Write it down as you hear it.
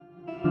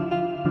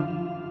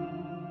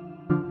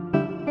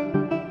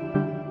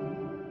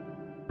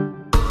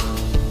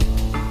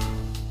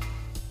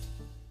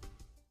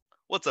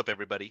What's up,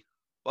 everybody?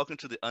 Welcome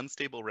to the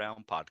Unstable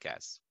Realm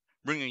podcast,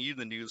 bringing you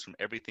the news from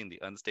everything the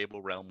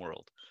Unstable Realm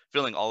world,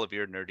 filling all of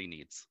your nerdy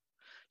needs.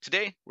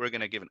 Today, we're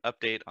going to give an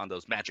update on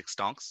those Magic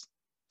stonks,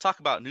 talk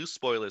about new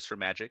spoilers for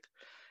Magic,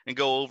 and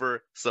go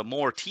over some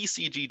more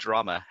TCG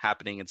drama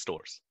happening in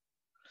stores.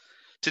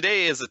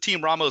 Today is a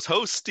Team Ramos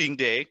hosting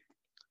day,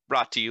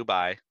 brought to you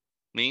by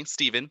me,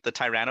 Steven, the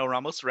Tyranno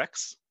Ramos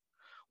Rex.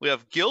 We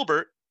have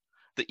Gilbert,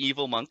 the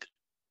evil monk,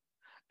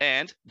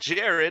 and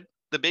Jared,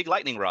 the big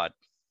lightning rod.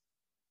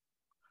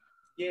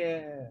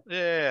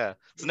 Yeah.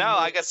 So now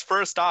I guess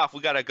first off,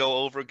 we got to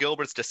go over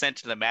Gilbert's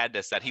descent into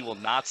madness that he will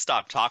not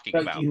stop talking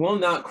about. He will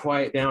not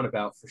quiet down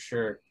about for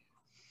sure.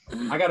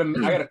 I got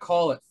a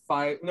call at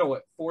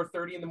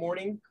 4:30 in the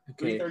morning,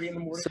 3:30 in the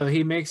morning. So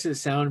he makes it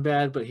sound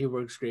bad, but he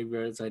works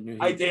graveyards. I do.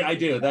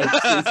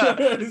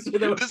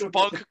 This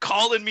punk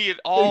calling me at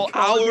all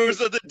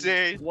hours of the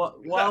day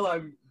while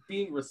I'm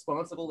being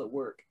responsible at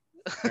work.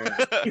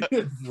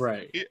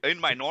 Right. In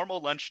my normal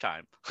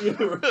lunchtime. He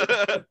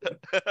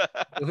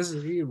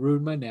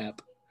ruined my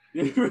nap.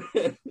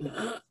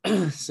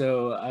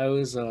 So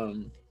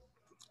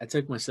I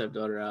took my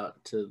stepdaughter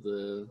out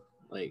to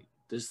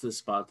this is the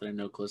spot that I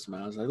know close to my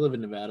house. I live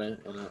in Nevada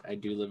and I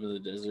do live in the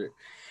desert.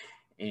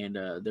 And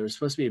there was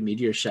supposed to be a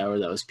meteor shower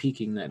that was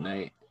peaking that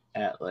night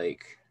at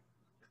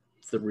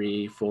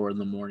 3-4 in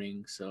the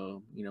morning.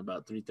 So,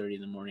 about 3:30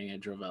 in the morning, I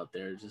drove out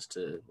there just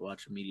to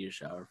watch a meteor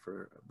shower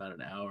for about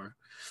an hour.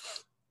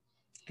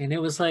 And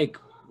it was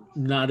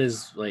not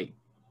as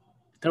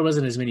there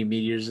wasn't as many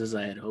meteors as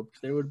I had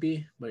hoped there would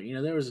be, but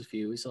there was a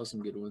few. We saw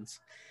some good ones.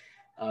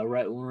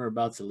 Right when we were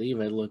about to leave,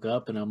 I look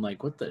up and I'm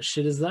like, what the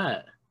shit is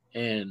that?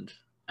 And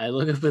I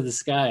look up at the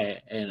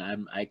sky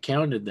and I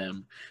counted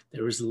them.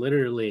 There was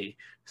literally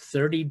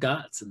 30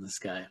 dots in the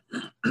sky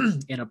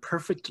in a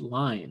perfect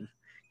line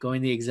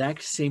going the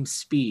exact same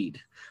speed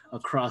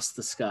across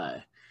the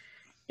sky.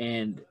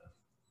 And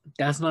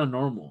that's not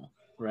normal,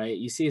 right?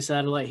 You see a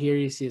satellite here,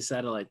 you see a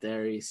satellite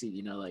there, you see,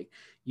 you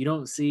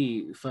don't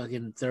see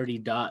fucking 30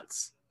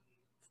 dots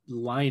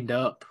lined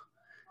up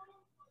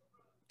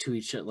to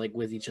each other,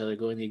 with each other,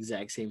 going the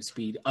exact same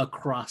speed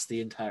across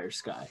the entire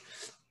sky.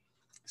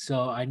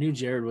 So I knew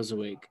Jared was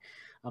awake.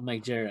 I'm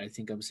like, Jared, I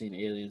think I'm seeing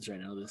aliens right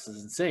now. This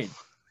is insane.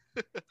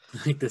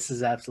 This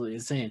is absolutely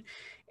insane.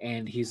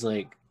 And he's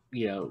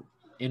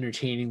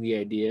entertaining the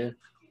idea.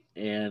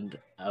 And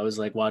I was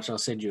like, watch, I'll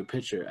send you a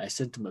picture. I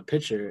sent him a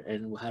picture.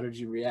 And how did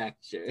you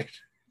react, Jared?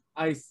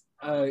 I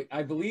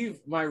believe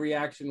my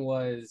reaction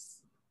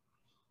was,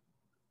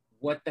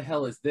 what the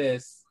hell is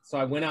this? So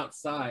I went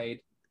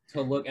outside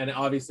to look, and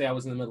obviously I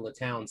was in the middle of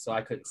town, so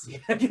I couldn't see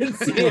anything.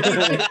 so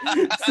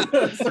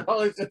I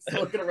was just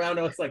looking around.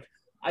 I was like,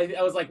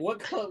 what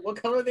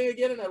color are they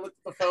again? And I looked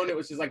at the phone. It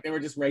was just they were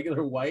just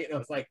regular white. And I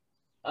was like,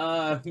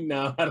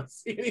 no, I don't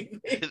see anything.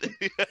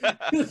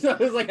 So I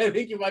was like, I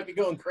think you might be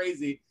going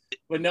crazy,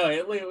 but no,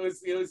 it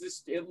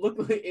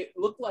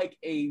looked like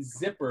a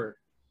zipper,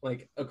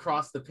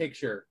 across the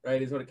picture,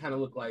 right? Is what it kind of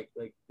looked like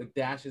the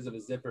dashes of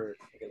a zipper.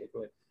 It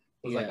was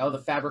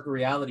the fabric of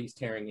reality is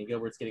tearing, and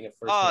Gilbert's getting a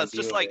first. Oh, it's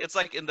just it's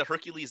like in the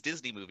Hercules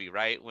Disney movie,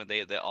 right? When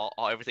they all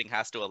everything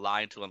has to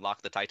align to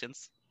unlock the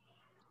Titans.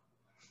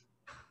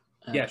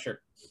 Yeah, sure.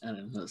 I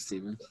don't know,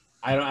 Steven.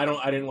 I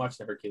didn't watch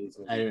the Hercules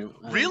movie.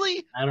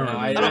 Really? I don't know.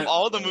 Out of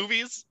all the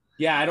movies?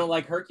 Yeah, I don't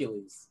like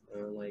Hercules.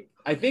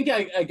 I think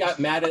I got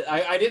mad at.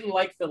 I didn't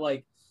like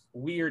the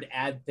weird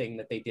ad thing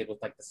that they did with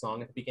the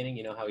song at the beginning.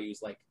 You know how he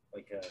used like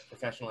a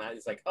professional ad.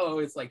 It's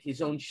it's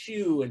his own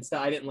shoe and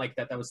stuff. I didn't like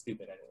that. That was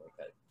stupid. I didn't like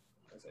that.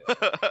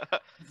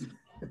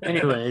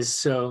 Anyways,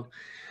 so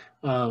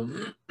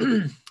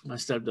my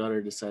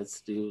stepdaughter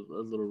decides to do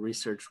a little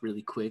research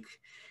really quick,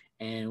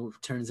 and it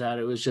turns out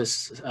it was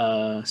just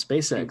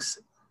SpaceX.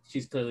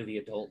 She's clearly the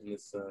adult in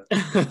this.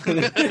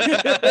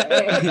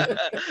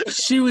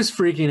 She was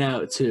freaking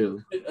out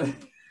too.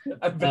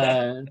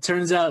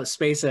 Turns out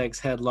SpaceX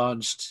had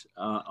launched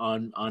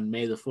on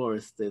May the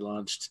 4th. They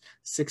launched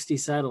 60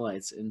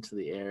 satellites into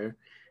the air.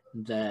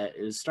 That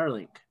is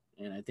Starlink.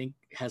 And I think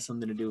it has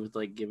something to do with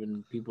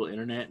giving people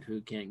internet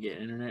who can't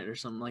get internet or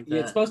something like that.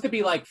 Yeah, it's supposed to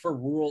be for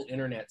rural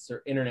internet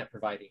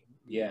providing.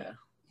 Yeah.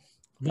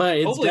 But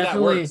it's hopefully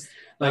definitely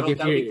that'd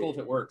be cool if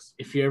it works.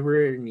 If you're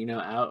ever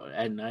out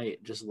at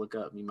night, just look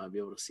up. You might be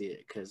able to see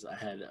it, because I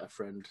had a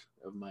friend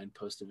of mine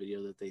post a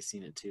video that they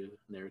seen it too,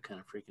 and they were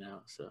kind of freaking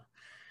out. So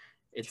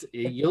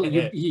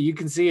you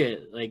can see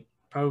it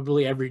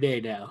probably every day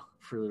now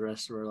for the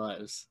rest of our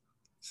lives.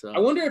 So I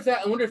wonder if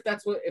it's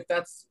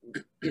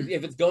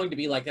going to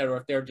be like that, or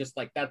if they're just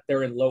that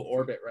they're in low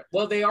orbit, right?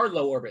 Well, they are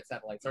low orbit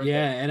satellites, aren't they?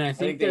 Yeah, and I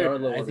think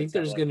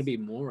there's going to be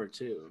more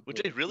too.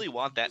 Would they really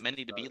want that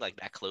many to be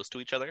that close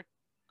to each other?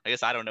 I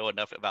guess I don't know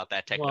enough about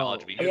that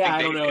technology. Well,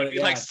 I don't know. It'd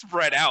be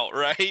spread out,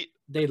 right?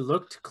 They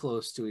looked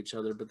close to each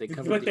other, but they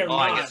covered. But they're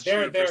not.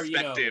 They're they're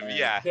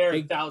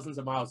thousands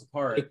of miles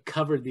apart. They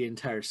covered the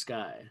entire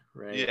sky,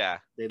 right? Yeah.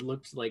 They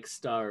looked like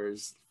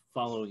stars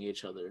following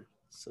each other.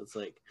 So it's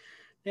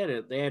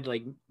They had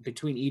like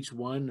between each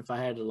one, if I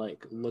had to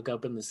like look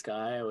up in the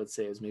sky, I would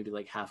say it was maybe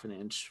like half an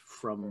inch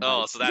from.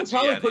 Oh, so You that's could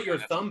probably yeah, put your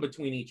that's- thumb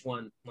between each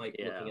one, like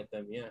Yeah. looking at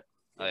them. Yeah.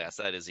 Oh yeah,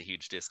 so that is a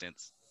huge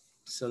distance.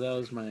 So that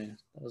was my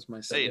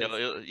Hey, second.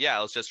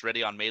 I was just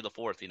ready on May the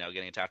 4th,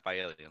 getting attacked by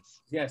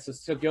aliens. Yeah,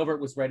 so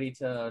Gilbert was ready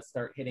to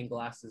start hitting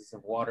glasses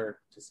of water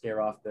to scare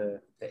off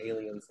the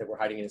aliens that were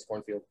hiding in his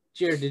cornfield.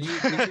 Jared, did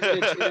you get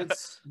a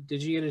chance?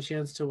 Did you get a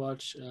chance to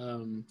watch?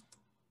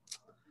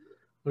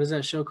 What is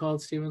that show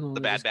called, Steven?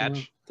 The Bad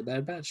Batch. The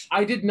Bad Batch.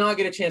 I did not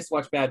get a chance to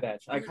watch Bad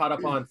Batch. I caught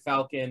up on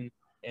Falcon,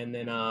 and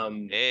then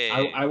Hey.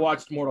 I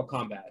watched Mortal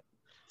Kombat.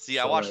 See,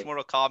 I watched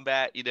Mortal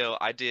Kombat.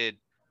 I did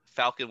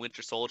Falcon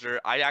Winter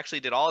Soldier. I actually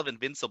did all of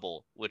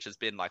Invincible, which has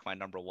been like my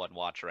number one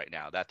watch right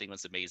now. That thing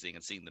was amazing,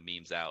 and seeing the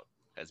memes out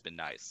has been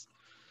nice.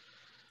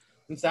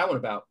 What's that one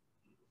about?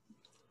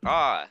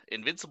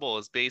 Invincible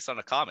is based on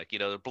a comic.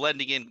 They're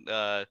blending in,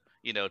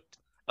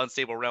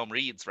 Unstable Realm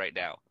reads right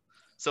now.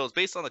 So it's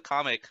based on the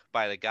comic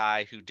by the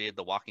guy who did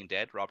The Walking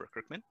Dead, Robert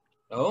Kirkman.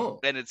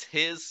 Oh. And it's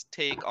his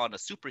take on a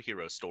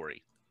superhero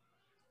story.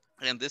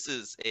 And this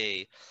is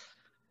a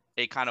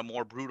kind of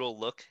more brutal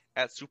look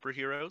at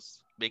superheroes,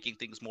 making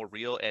things more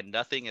real, and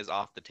nothing is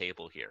off the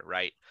table here,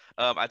 right?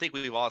 I think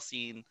we've all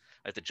seen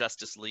like the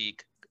Justice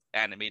League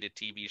animated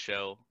TV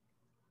show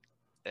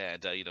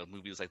and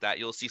movies like that.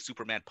 You'll see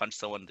Superman punch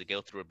someone to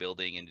go through a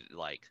building and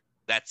like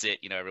that's it,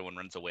 everyone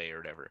runs away or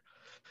whatever.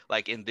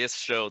 Like in this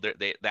show,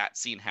 that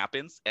scene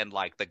happens and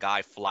like the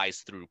guy flies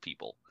through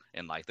people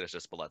and like there's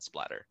just blood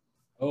splatter.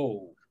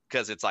 Oh.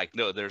 Because it's like,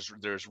 no, there's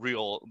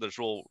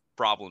real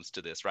problems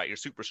to this, right? You're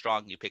super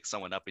strong, you pick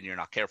someone up and you're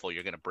not careful,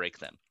 you're gonna break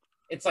them.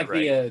 It's like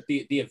right.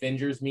 the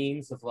Avengers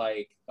memes of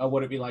like, oh, what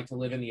it'd be like to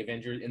live in the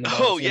Avengers in the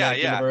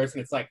universe,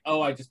 and it's like,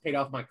 oh, I just paid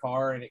off my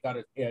car and it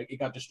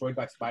got destroyed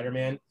by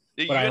Spider-Man,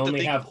 but I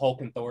only have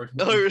Hulk and Thor.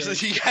 Oh,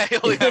 yeah, I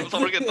only have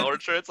Hulk and Thor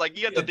shirts. Like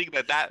you have to think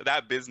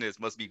that business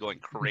must be going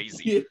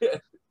crazy.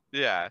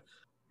 Yeah.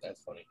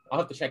 That's funny. I'll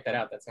have to check that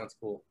out. That sounds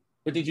cool.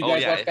 But did you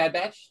guys watch Bad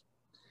Batch?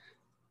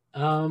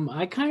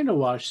 I kind of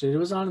watched it. It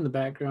was on in the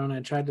background. I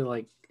tried to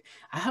I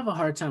have a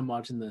hard time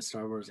watching the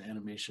Star Wars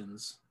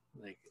animations.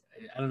 Like,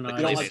 I don't know.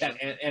 You don't like that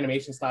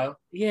animation style?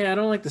 Yeah, I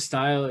don't like the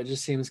style. It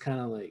just seems kind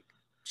of like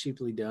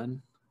cheaply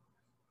done.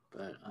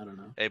 But I don't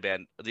know. Hey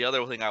man, the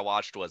other thing I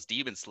watched was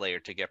Demon Slayer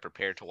to get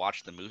prepared to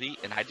watch the movie,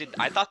 and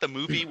I thought the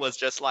movie was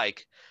just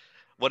like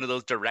one of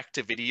those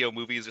direct-to-video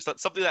movies or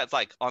something that's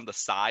like on the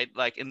side.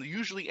 Like, and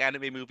usually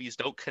anime movies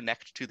don't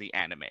connect to the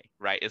anime,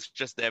 right? It's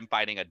just them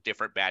fighting a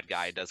different bad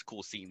guy, does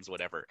cool scenes,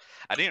 whatever.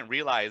 I didn't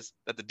realize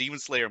that the Demon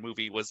Slayer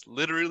movie was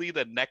literally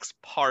the next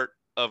part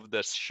of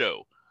the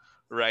show,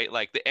 right?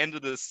 Like the end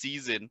of the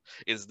season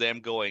is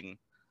them going,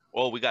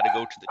 "Oh, we got to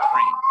go to the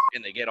train,"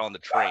 and they get on the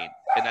train,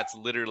 and that's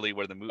literally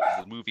where the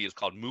movie is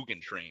called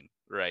Mugen Train,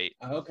 right?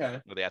 Okay.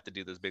 Where they have to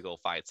do this big old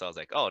fight. So I was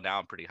like, oh, now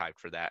I'm pretty hyped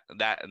for that.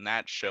 And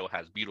that show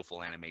has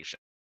beautiful animation.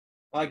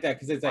 I like that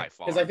because it's like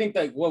because I think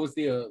that what was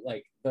the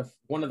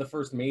one of the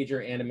first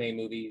major anime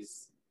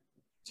movies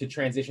to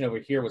transition over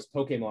here was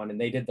Pokemon, and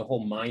they did the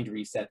whole mind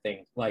reset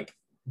thing, like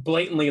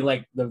blatantly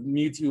like the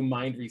Mewtwo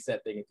mind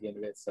reset thing at the end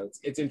of it. So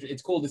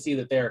it's cool to see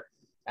that they're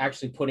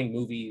actually putting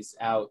movies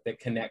out that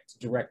connect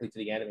directly to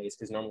the animes,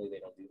 because normally they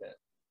don't do that,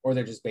 or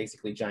they're just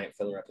basically giant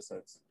filler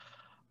episodes.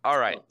 All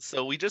right,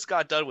 so we just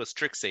got done with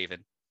Strixhaven,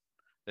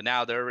 but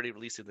now they're already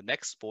releasing the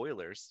next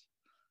spoilers.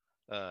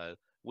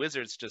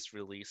 Wizards just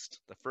released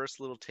the first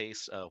little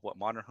taste of what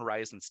Modern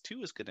Horizons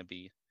 2 is going to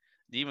be,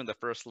 even the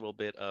first little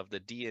bit of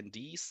the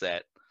D&D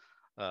set.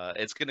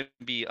 It's going to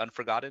be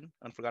Unforgotten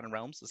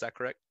Realms. Is that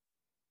correct?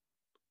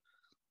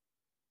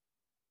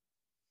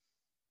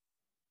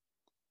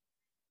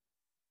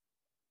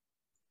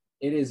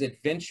 It is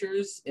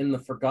Adventures in the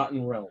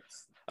Forgotten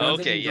Realms.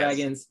 Dungeons and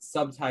Dragons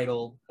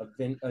subtitle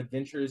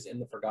Adventures in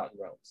the Forgotten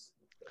Realms.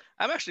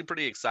 I'm actually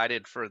pretty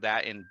excited for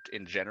that in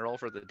general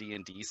for the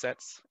D&D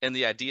sets, and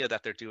the idea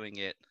that they're doing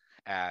it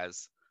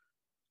as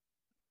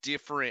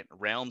different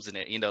realms in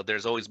it.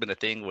 There's always been a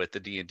thing with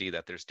the D&D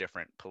that there's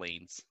different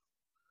planes,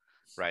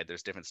 right?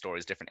 There's different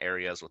stories, different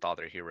areas with all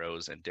their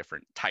heroes and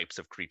different types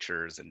of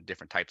creatures and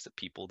different types of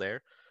people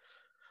there.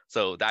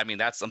 So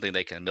that's something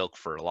they can milk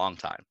for a long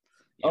time.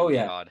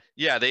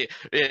 Yeah,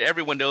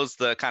 everyone knows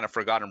the kind of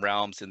Forgotten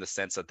Realms in the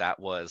sense that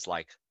was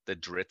like the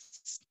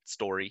Drizzt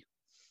story,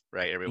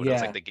 right? Everyone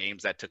knows like the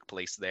games that took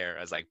place there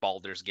as like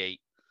Baldur's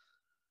Gate.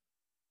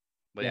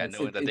 But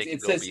knowing that they can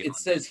go beyond. It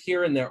says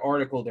here in their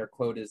article, their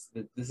quote is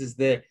that this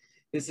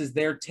is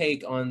their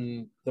take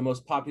on the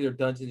most popular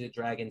Dungeons and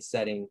Dragons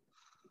setting,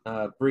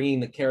 bringing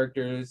the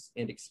characters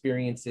and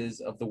experiences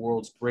of the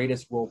world's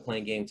greatest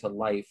role-playing game to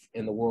life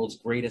in the world's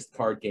greatest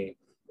card game.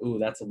 Ooh,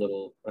 that's a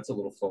little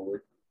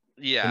forward.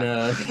 Yeah.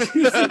 And,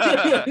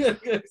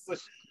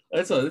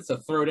 that's a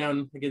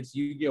throwdown against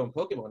Yu-Gi-Oh! And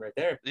Pokemon right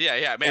there.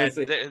 Yeah, man.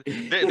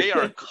 They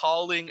are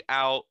calling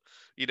out,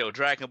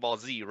 Dragon Ball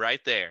Z right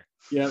there.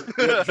 Yeah,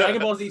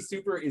 Dragon Ball Z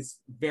Super is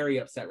very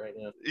upset right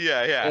now.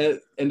 Yeah.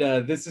 And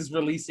this is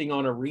releasing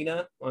on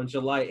Arena on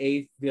July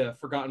 8th. The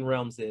Forgotten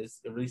Realms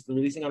is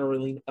releasing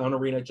on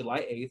Arena July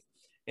 8th.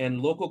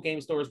 and local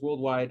game stores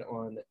worldwide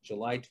on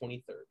July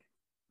 23rd.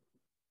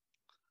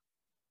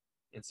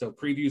 And so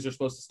previews are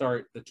supposed to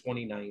start the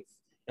 29th.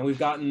 And we've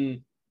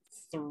gotten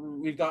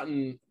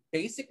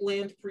basic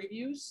land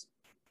previews,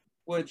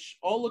 which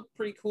all look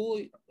pretty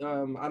cool. I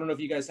don't know if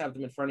you guys have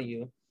them in front of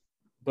you,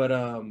 but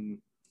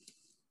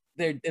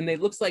they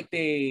looks like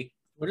they.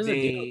 What is the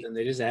deal with them?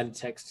 They just added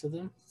text to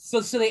them?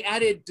 So they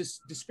added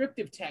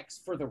descriptive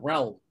text for the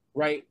realm,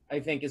 right? I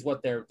think is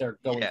what they're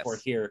going for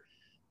here.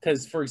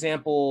 Because, for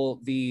example,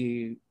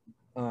 the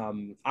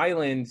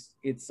island,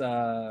 its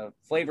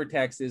flavor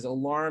text is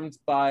alarmed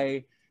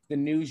by the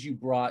news you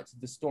brought.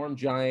 The storm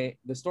giant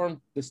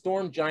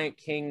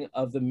king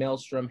of the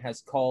maelstrom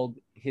has called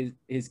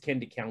his kin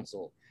to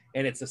council,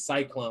 and it's a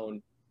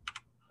cyclone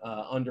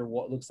under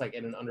what looks like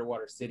in an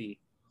underwater city.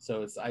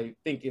 So I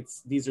think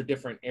these are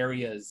different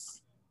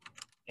areas,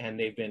 and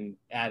they've been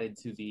added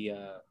to the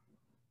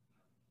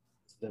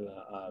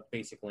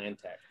basic land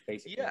tech.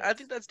 I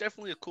think that's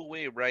definitely a cool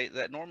way, right?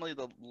 That normally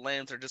the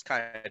lands are just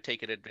kind of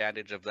taking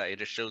advantage of that. It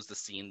just shows the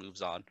scene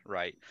moves on,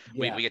 right?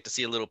 Yeah. We get to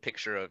see a little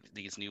picture of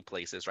these new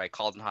places, right?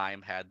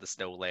 Caldenheim had the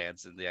snow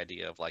lands and the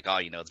idea of like, oh,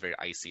 it's very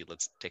icy.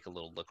 Let's take a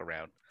little look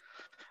around.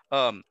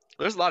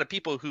 There's a lot of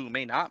people who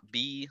may not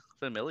be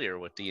familiar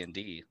with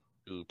D&D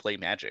who play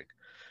Magic.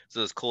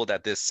 So it's cool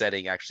that this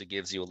setting actually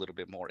gives you a little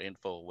bit more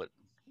info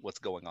what's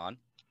going on.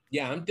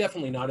 Yeah, I'm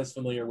definitely not as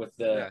familiar with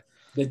the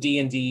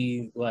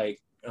D&D like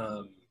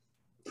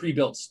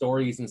pre-built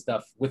stories and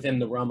stuff within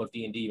the realm of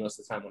D&D most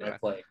of the time when I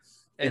play.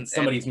 And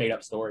somebody's made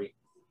up story.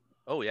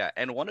 Oh yeah,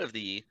 and one of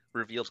the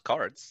revealed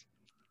cards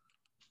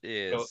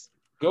is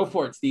go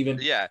for it, Steven.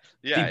 Yeah.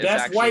 The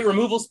best white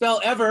removal spell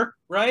ever,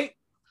 right?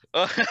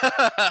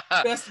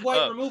 Best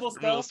white removal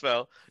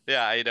spell.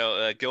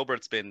 Yeah,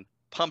 Gilbert's been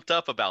pumped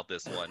up about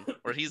this one,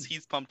 or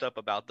he's pumped up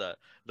about the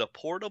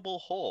portable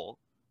hole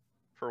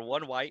for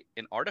 1 white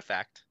in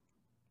artifact.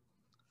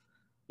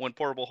 When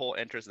portable hole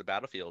enters the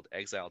battlefield,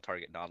 exile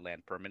target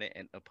non-land permanent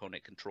and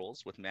opponent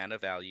controls with mana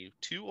value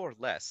 2 or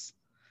less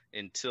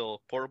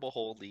until portable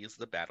hole leaves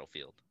the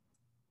battlefield.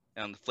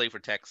 And on the flavor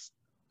text,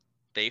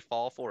 they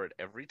fall for it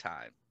every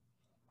time.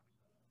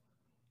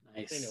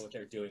 Nice. They know what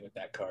they're doing with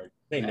that card.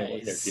 They know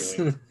what they're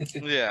doing.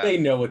 Yeah. They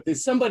know what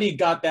this. Somebody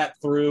got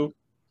that through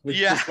with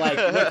just like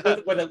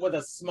with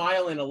a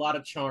smile and a lot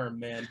of charm,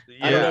 man.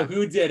 Yeah. I don't know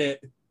who did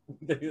it.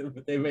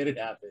 They made it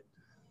happen.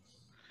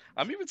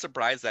 I'm even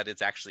surprised that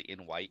it's actually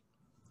in white.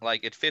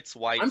 Like it fits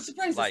white. I'm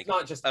surprised it's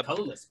not just a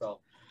colorless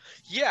spell.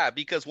 Yeah,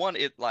 because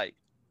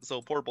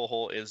so portable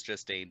hole is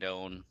just a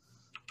known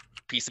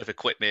piece of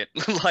equipment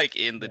like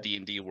in the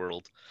D&D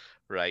world,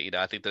 right?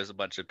 I think there's a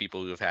bunch of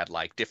people who have had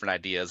like different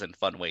ideas and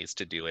fun ways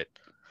to do it.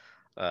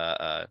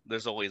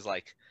 There's always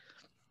like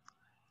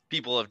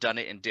people have done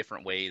it in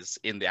different ways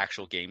in the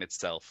actual game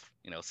itself,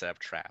 set up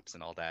traps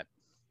and all that.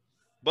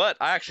 But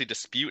I actually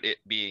dispute it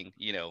being,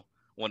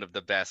 one of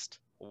the best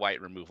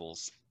white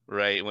removals,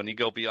 right? When you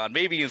go beyond,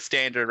 maybe in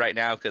standard right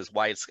now, because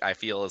white's I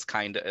feel is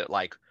kind of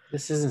like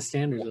this isn't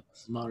standard.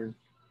 This is modern.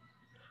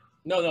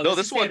 No.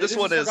 This one is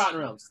Forgotten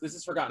Realms. This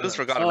is Forgotten Realms.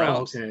 Forgotten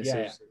Realms. Okay.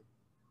 Yeah.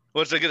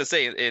 What was I gonna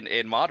say?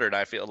 In modern,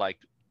 I feel like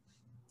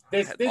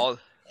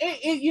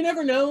you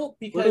never know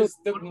because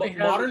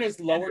modern is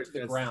lower to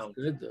the ground.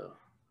 Good though.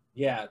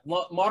 Yeah,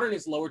 modern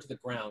is lower to the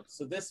ground,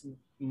 so this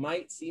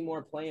might see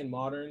more play in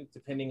modern,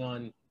 depending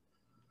on,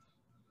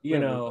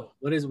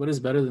 what is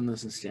better than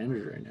this in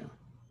standard right now?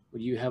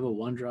 Would you have a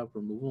 1-drop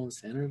removal in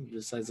standard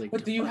besides like?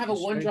 But do you have a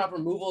 1-drop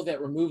removal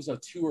that removes a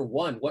 2 or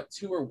 1? What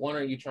 2 or 1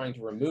 are you trying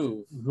to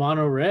remove?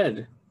 Mono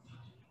red.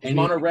 Is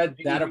mono red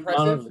that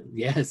oppressive?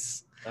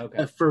 Yes.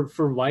 Okay.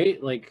 For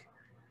white, like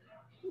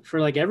for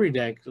like every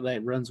deck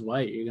that runs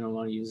white, you're gonna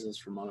want to use this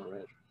for mono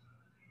red.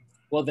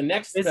 Well, the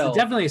next spell, it's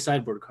definitely a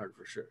sideboard card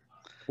for sure.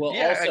 Well,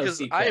 yeah,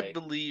 because I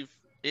believe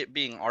it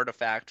being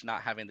artifact,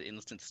 not having the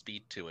instant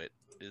speed to it,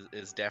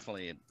 is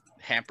definitely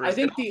hampers. I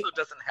think it also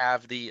doesn't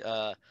have the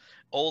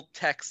old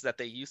text that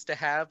they used to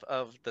have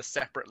of the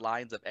separate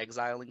lines of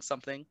exiling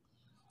something,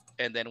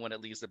 and then when it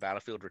leaves the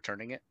battlefield,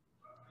 returning it.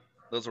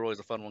 Those are always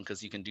a fun one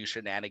because you can do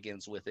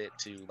shenanigans with it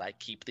to like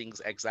keep things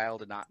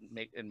exiled and not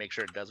make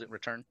sure it doesn't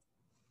return.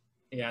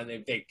 Yeah,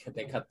 and they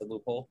cut the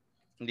loophole.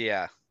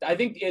 Yeah, I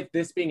think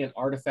this being an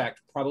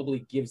artifact probably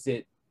gives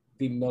it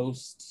the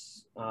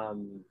most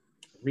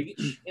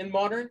reach in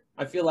modern.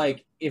 I feel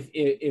like if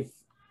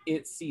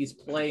it sees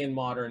play in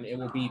modern, it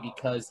will be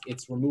because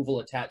it's removal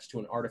attached to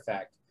an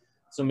artifact.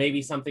 So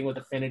maybe something with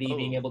affinity,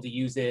 being able to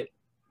use it,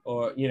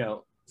 or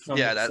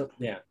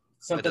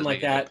something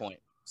like that. Point.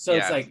 So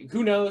it's like,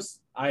 who knows?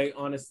 I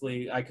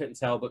honestly couldn't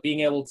tell, but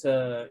being able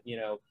to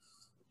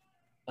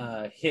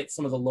hit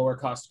some of the lower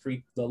cost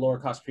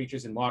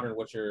creatures in modern,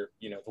 which are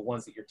the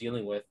ones that you're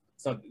dealing with.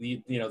 So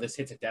this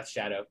hits a Death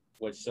Shadow,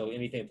 which so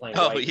anything playing.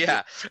 Oh white,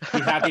 yeah, be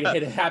happy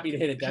to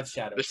hit a Death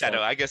Shadow. The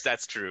Shadow, I guess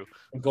that's true.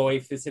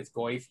 Goyf, this hits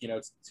Goyf.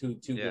 It's two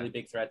really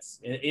big threats.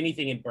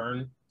 Anything in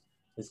burn,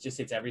 this just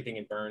hits everything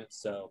in burn.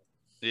 So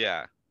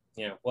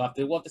we'll have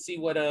to see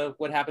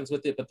what happens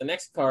with it. But the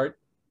next card,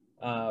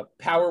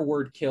 Power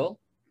Word Kill.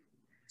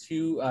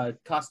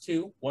 Cost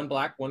 2, 1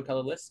 black, 1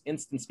 colorless,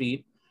 instant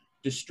speed.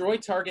 Destroy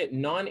target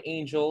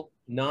non-angel,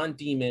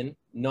 non-demon,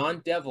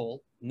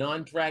 non-devil,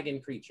 non-dragon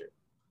creature.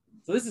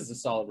 So this is a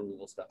solid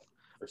removal spell.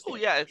 Oh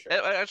yeah,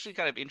 I'm actually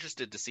kind of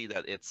interested to see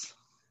that it's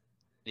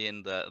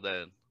in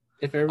the.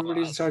 If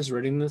everybody starts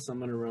running this, I'm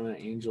gonna run an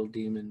angel,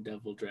 demon,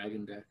 devil,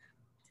 dragon deck.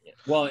 Yeah.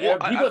 Well,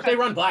 people, if they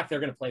run black, they're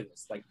gonna play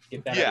this. Like,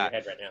 get that out of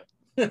your head right now.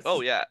 Oh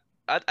yeah,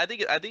 I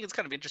think it's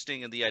kind of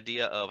interesting in the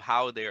idea of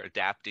how they're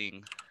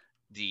adapting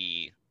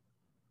the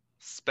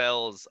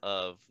spells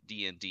of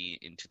D&D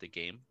into the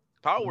game.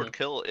 Power Word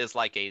Kill is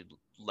like a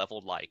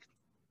level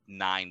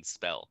 9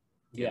 spell.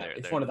 Yeah,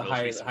 it's one of the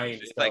highest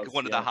spells, like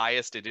one of the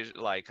highest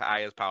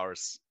highest power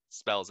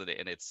spells in it,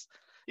 and it's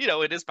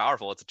it is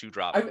powerful. It's a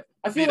 2-drop.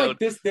 I feel like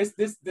this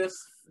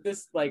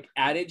like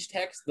adage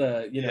text,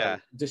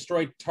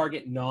 destroy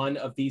target none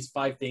of these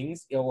 5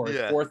 things or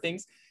 4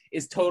 things,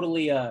 is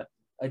totally a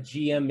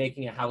GM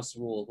making a house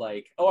rule.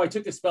 Like, oh, I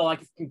took the spell, I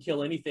can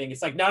kill anything.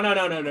 It's like, no, not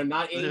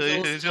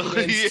angels,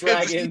 demons,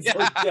 dragons,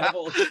 or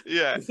devils.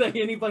 Yeah, it's like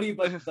anybody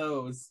but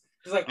those.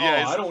 It's like,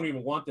 I don't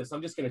even want this.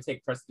 I'm just gonna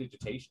take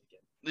prestidigitation again.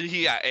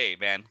 Yeah, hey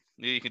man,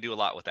 you can do a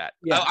lot not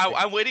Yeah,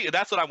 I'm waiting.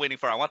 That's what I'm waiting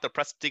for. I want the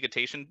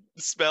prestidigitation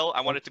spell.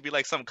 I want it to be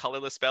like some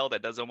colorless spell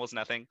that does almost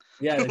nothing.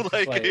 Yeah,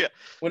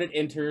 when it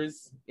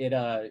enters,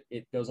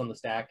 it goes on the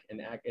stack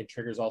and it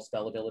triggers all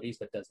spell abilities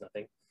but does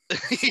nothing.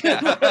 Yeah.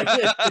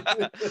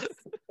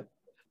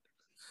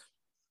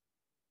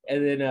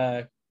 And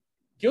then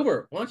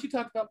Gilbert, why don't you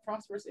talk about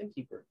Prosperous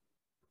Innkeeper?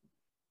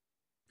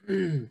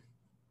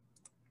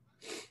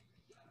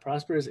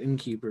 Prosperous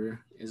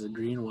Innkeeper is a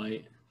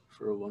green-white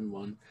for a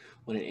 1/1.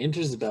 When it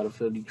enters the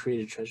battlefield, you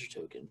create a treasure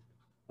token.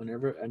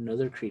 Whenever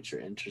another creature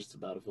enters the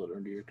battlefield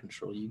under your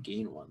control, you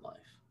gain 1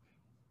 life.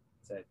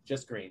 It's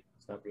just green.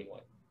 It's not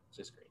green-white. It's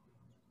just green.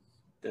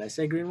 Did I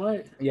say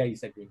green-white? Yeah, you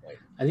said green-white.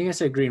 I think I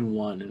said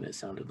green-1, and it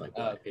sounded like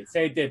white. Okay,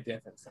 so it did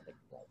definitely sound like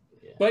white.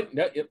 Yeah. But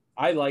no,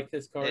 I like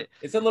this card.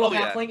 It's a little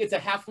halfling. Yeah. It's a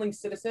halfling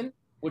citizen,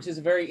 which is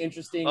a very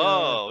interesting.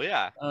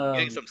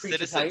 Getting some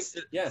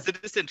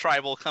citizen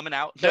tribal coming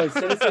out. No,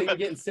 you're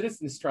getting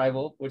citizens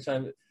tribal, which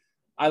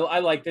I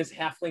like this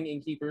halfling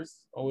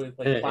innkeepers, always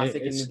like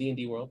classic in the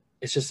D&D world.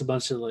 It's just a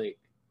bunch of like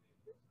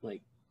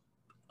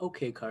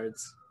okay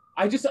cards.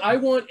 I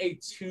want a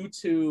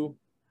 2/2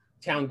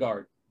 town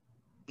guard.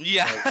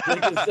 Yeah.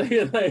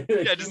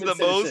 Just the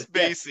most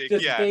basic.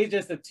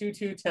 Just a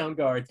 2/2 town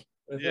guard.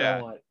 That's what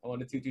I want. I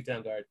want a 2/2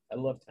 town guard. I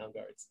love town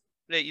guards.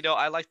 Yeah,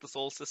 I like the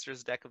Soul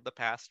Sisters deck of the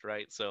past,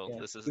 right? So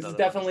this is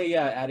definitely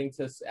adding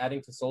to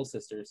Soul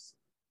Sisters.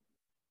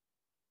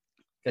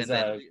 Because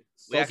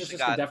Soul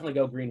Sisters can definitely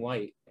go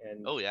green-white.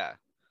 And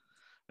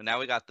and now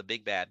we got the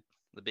big bad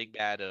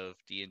of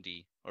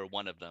D&D, or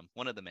one of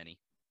the many.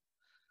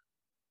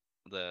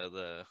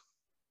 The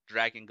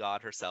dragon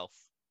god herself,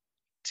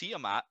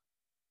 Tiamat,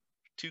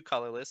 2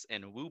 colorless,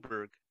 and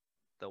Wooburg,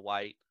 the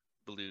white,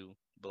 blue,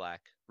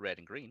 black, red,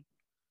 and green,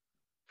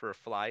 for a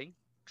flying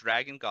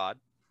dragon god,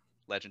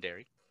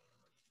 legendary.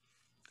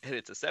 And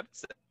it's a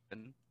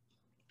 7/7.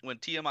 When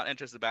Tiamat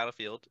enters the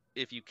battlefield,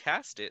 if you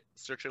cast it,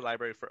 search your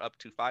library for up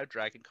to 5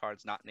 dragon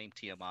cards not named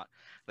Tiamat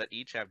that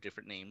each have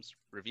different names,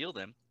 reveal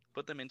them,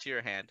 put them into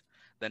your hand,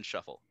 then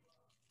shuffle.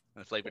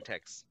 And flavor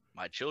text,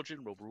 my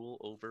children will rule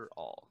over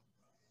all.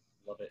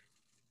 Love it.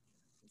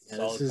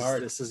 Solid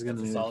card. This is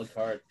gonna a solid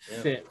card.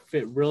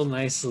 Fit real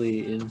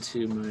nicely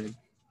into my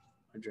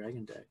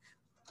dragon deck.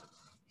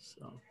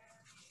 So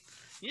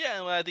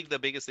yeah, well, I think the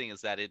biggest thing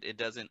is that it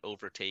doesn't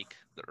overtake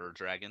the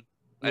Dragon.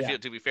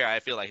 To be fair, I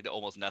feel like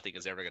almost nothing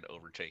is ever going to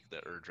overtake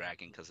the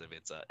Dragon because of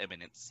its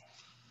eminence.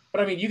 But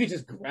I mean, you could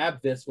just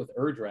grab this with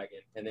Dragon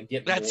and then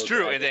get. That's more true,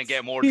 dragons. And then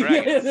get more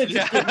dragons.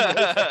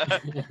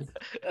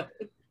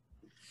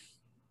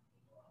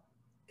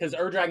 Because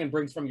Dragon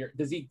brings from your.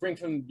 Does he bring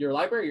from your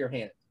library or your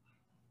hand?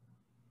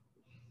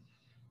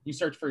 You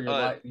search for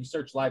your. You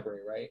search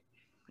library, right?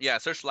 Yeah,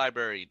 search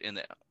library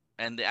and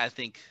I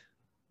think.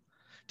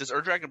 Does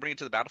Dragon bring it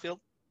to the battlefield?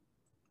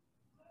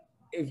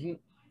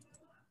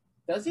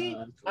 Does he?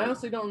 I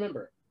honestly don't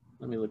remember.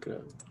 Let me look it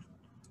up.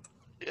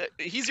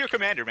 He's your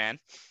commander, man.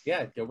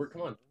 Yeah, Gilbert,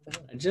 come on.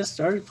 I just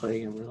started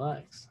playing him.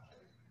 Relax.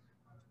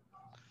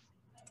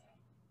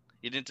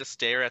 You didn't just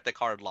stare at the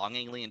card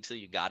longingly until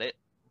you got it?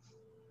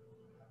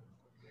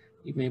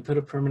 You may put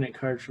a permanent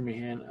card from your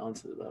hand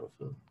onto the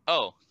battlefield.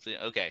 Oh,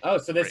 okay. Oh,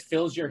 so this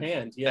fills your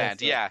hand. Yeah.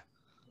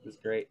 That's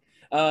great.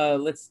 I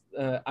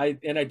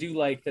do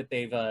like that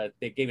they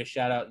gave a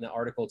shout out in the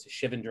article to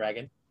Shivan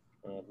Dragon,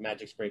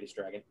 Magic's greatest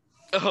dragon.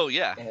 Oh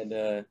yeah.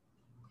 And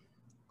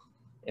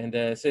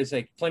so it's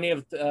like plenty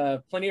of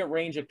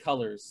range of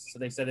colors. So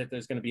they said that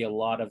there's going to be a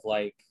lot of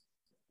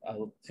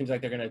seems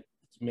like they're going to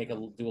make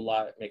a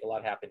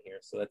lot happen here.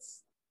 So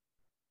that's.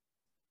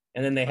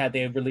 And then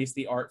they released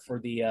the art for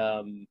the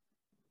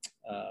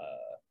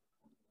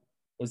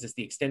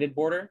the extended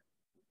border,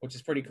 which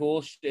is pretty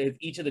cool.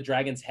 Each of the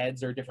dragon's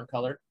heads are a different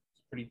color.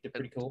 It's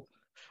pretty cool.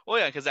 Well,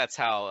 yeah, because that's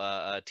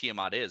how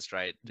Tiamat is,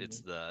 right? Mm-hmm.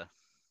 It's the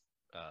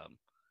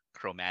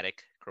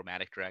chromatic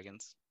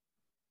dragons,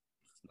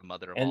 the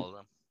mother of all of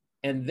them.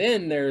 And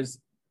then there's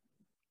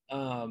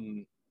a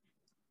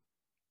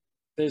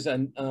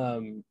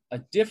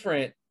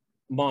different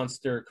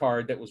monster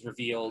card that was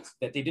revealed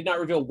that they did not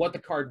reveal what the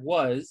card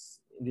was.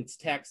 Its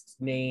text,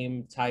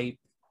 name, type,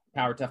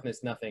 power,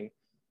 toughness, nothing.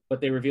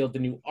 But they revealed the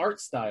new art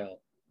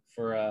style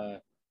for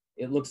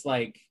it looks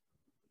like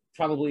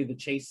probably the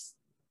chase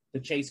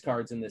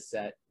cards in this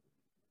set.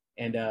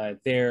 And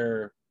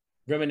they're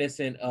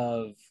reminiscent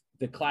of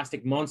the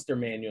classic Monster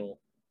Manual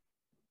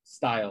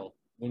style.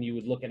 When you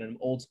would look at an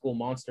old school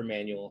Monster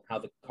Manual,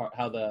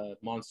 how the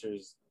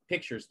monsters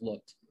pictures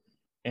looked.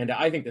 And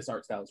I think this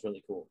art style is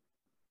really cool.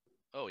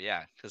 Oh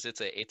yeah, because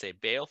it's a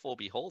baleful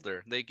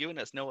beholder. They've given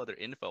us no other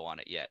info on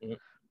it yet, Mhm.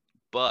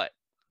 but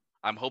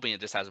I'm hoping it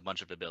just has a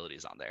bunch of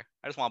abilities on there.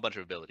 I just want a bunch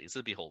of abilities. It's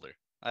a beholder.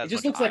 It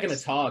just looks like an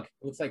Atog.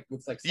 It looks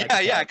like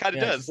Yeah, it kind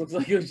of does. It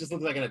just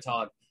looks like an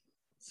Atog.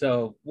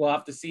 So we'll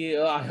have to see.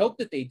 I hope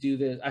that they do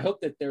this. I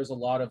hope that there's a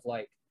lot of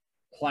like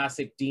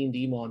classic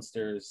D&D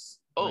monsters.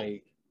 Oh,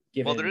 like,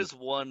 well, there is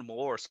one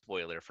more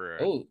spoiler for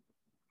it,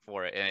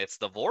 and it's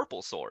the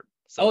Vorpal sword.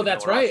 So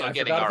that's right. I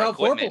forgot about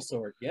Vorpal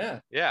sword.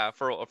 Yeah. Yeah,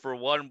 for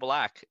 1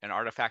 black, an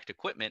artifact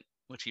equipment,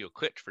 which you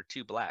equipped for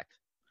 2 black.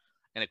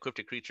 An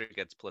equipped creature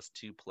gets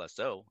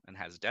 +2/+0 and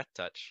has death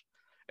touch.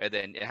 And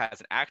then it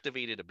has an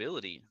activated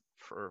ability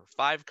for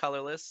 5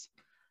 colorless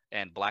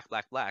and black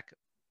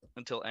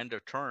until end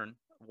of turn.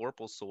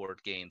 Vorpal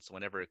sword gains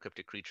whenever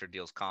equipped creature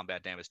deals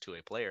combat damage to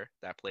a player.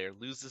 That player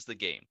loses the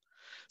game.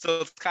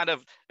 So it's kind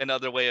of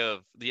another way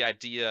of the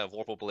idea of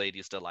Vorpal Blade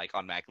used to like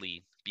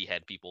automatically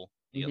behead people.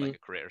 You get like a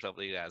crit or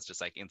something. Yeah, it's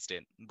just like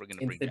instant. We're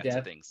gonna bring death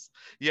to things.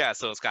 Yeah,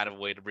 so it's kind of a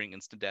way to bring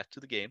instant death to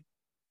the game.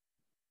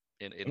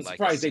 I'm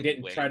surprised they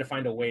didn't try to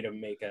find a way to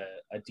make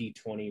a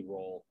D20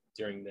 roll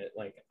during the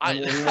like.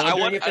 I'm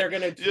wondering if they're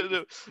gonna.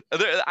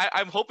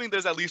 I'm hoping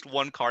there's at least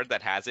one card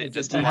that has it.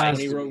 Just to like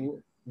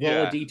roll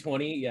a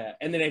D20, yeah,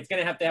 and then it's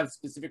gonna have to have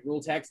specific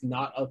rule text,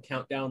 not a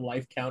countdown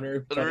life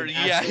counter. But an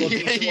actual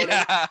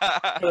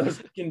D20. Those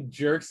fucking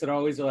jerks that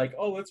always are like,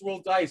 oh, let's roll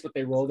dice, but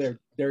they roll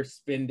their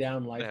spin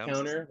down life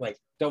counter. Like,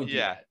 don't do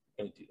that.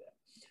 Don't do that.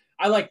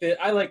 I like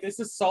this.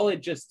 Is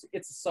solid.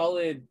 It's a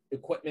solid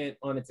equipment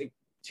on its.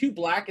 2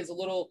 black is a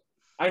little.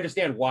 I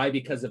understand why,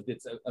 because of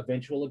its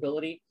eventual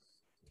ability,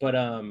 but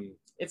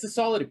it's a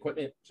solid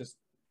equipment just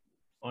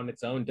on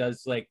its own.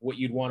 Does like what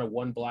you'd want a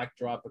 1 black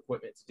drop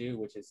equipment to do,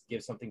 which is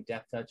give something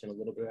death touch and a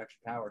little bit of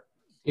extra power.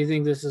 Do you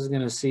think this is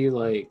gonna see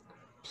like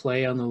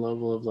play on the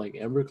level of like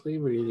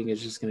Embercleave, or do you think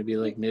it's just gonna be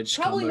like niche?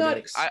 Probably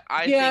not.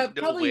 I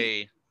think no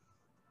way.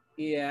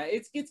 Yeah,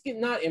 it's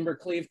not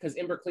Embercleave, because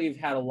Embercleave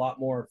had a lot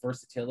more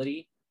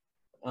versatility.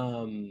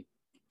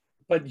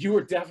 But you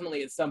were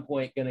definitely at some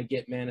point going to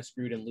get mana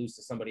screwed and lose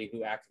to somebody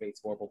who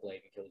activates Vorpal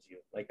Blade and kills you.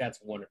 Like, that's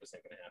 100% going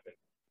to happen.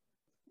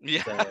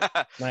 Yeah.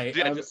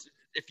 So,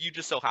 if you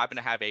just so happen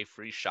to have a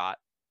free shot,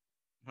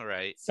 all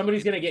right.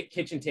 Somebody's going to get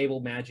kitchen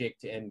table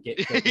magicked and get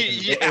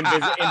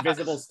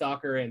Invisible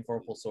Stalker and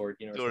Vorpal Sword.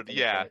 You know.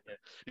 Yeah. Like that.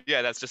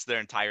 Yeah, that's just their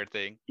entire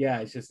thing. Yeah,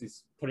 it's just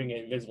he's putting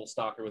an Invisible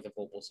Stalker with a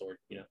Vorpal Sword.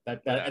 You know,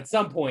 that at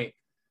some point,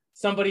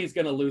 somebody's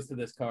going to lose to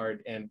this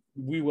card, and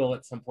we will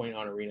at some point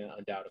on Arena,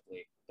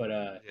 undoubtedly. But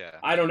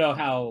I don't know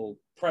how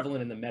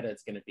prevalent in the meta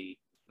it's going to be.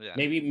 Yeah.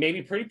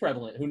 Maybe pretty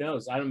prevalent. Who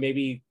knows?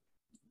 Maybe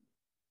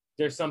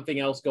there's something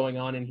else going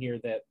on in here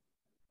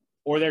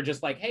or they're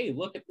just like, hey,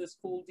 look at this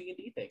cool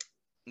D&D thing.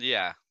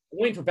 Yeah. I'm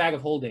waiting for Bag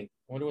of Holding.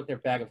 I wonder what their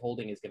Bag of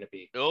Holding is going to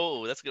be.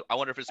 Oh, that's good. I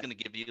wonder if it's going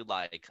to give you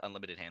like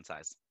unlimited hand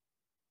size.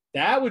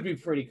 That would be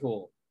pretty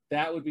cool.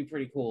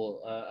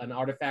 An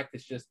artifact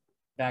that's just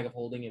Bag of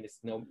Holding and it's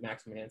no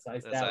maximum hand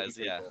size. That would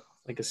be pretty cool.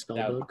 Like a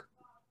spell book.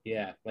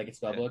 Yeah, like a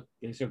spell book.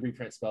 You should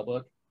reprint spell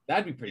book.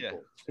 That'd be pretty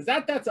cool. Because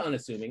that's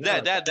unassuming.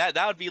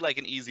 That would be like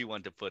an easy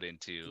one to put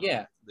into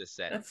this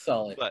set. That's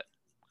solid. But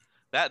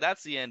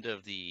that's the end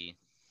of the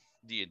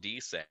D&D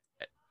set.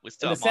 We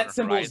still have the set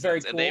symbol is very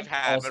cool. And they've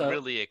had a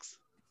really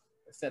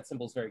the set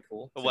symbol is very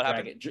cool. What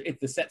happened?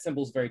 The set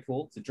symbol is very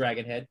cool. It's a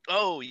dragon head.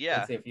 Oh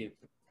yeah. If you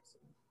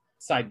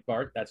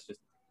sidebar, that's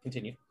just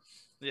continue.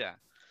 Yeah.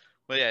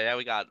 But yeah,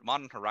 we got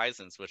Modern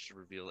Horizons, which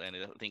reveal, and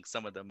I think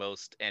some of the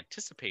most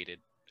anticipated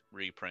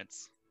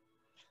reprints.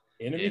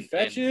 Enemy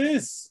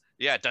fetches.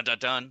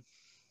 Dun.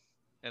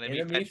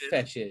 Enemy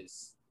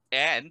fetches.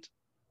 And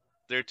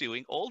they're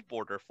doing old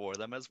border for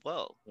them as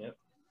well. Yep.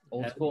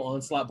 Old school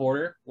onslaught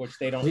border, which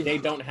they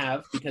don't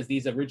have, because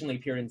these originally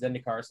appeared in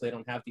Zendikar, so they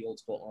don't have the old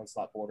school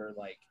onslaught border.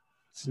 Like,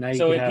 so now you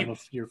can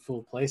have your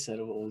full playset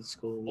of old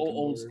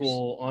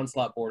school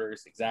onslaught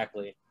borders,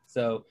 exactly.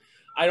 So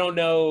I don't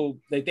know,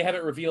 like they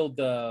haven't revealed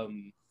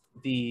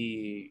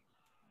the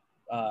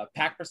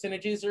pack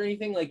percentages or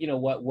anything. Like, you know,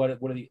 what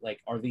are the, like,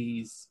 are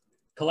these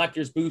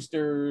collector's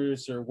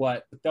boosters or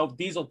what?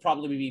 These will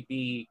probably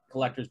be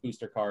collector's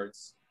booster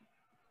cards.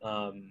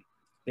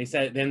 They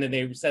said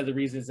the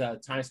reasons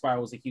Time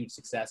Spiral was a huge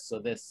success, so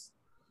this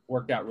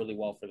worked out really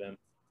well for them,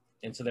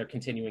 and so they're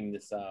continuing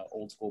this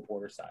old school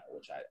border style,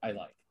 which I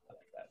like. I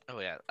like that. Oh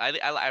yeah,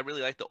 I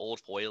really like the old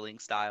foiling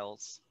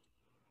styles.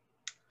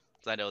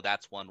 'Cause I know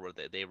that's one where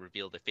they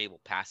reveal the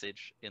Fabled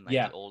Passage in like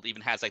Yeah. the old,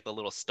 even has like the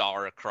little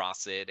star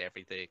across it,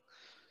 everything.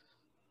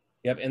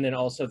 Yep. And then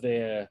also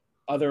the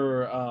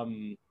other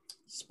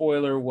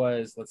spoiler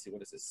was, let's see,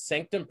 what is this?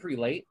 Sanctum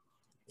Prelate.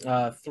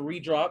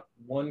 3-drop,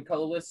 1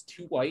 colorless,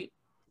 2 white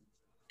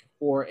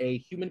for a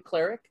human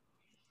cleric.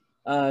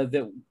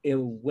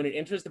 When it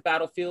enters the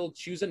battlefield,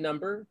 choose a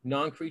number.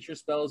 Non-creature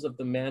spells of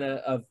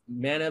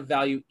mana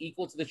value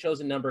equal to the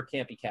chosen number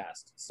can't be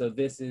cast. So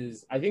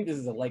I think this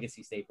is a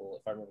legacy staple,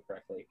 if I remember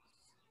correctly.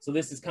 So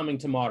this is coming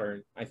to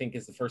Modern. I think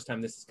is the first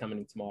time this is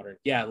coming to Modern.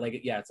 Yeah,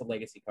 it's a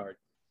legacy card.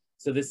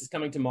 So this is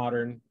coming to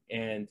Modern,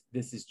 and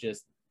this is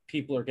just,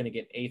 people are going to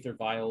get Aether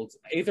Vials.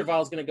 Aether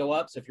Vial is going to go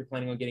up, so if you're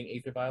planning on getting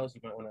Aether Vials, you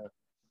might want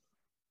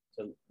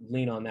to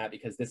lean on that,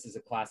 because this is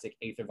a classic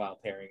Aether Vial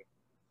pairing.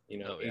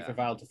 Aether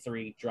Vial to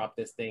 3, drop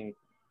this thing,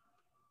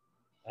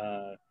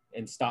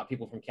 and stop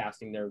people from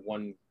casting their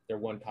one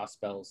cost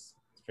spells.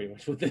 It's pretty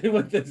much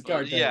what this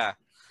card does. Yeah,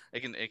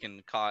 it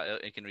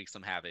can wreak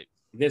some havoc.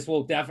 This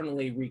will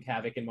definitely wreak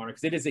havoc in Modern,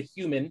 because it is a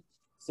human.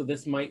 So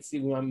this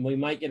we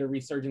might get a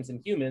resurgence in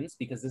humans,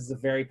 because this is a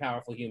very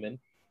powerful human.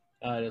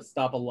 To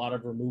stop a lot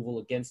of removal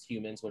against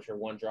humans, which are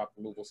 1-drop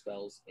removal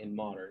spells in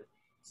Modern.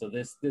 So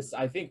this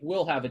I think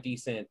will have a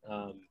decent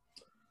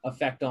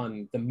effect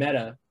on the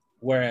meta,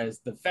 whereas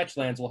the fetch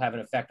lands will have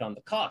an effect on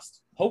the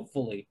cost,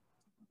 hopefully.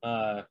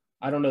 I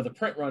don't know the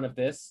print run of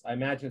this. I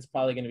imagine it's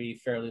probably going to be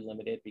fairly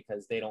limited,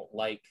 because they don't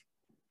like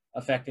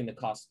affecting the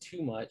cost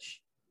too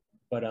much.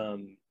 But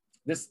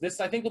this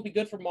I think will be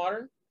good for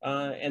Modern.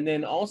 And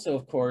then also,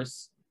 of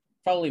course,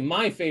 probably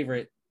my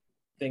favorite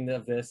thing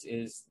of this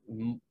is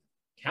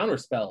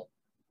Counterspell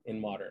in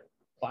Modern.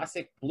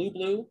 Classic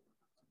blue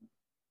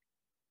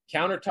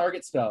counter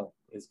target spell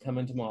is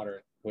coming to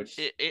Modern, which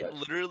it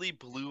literally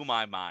blew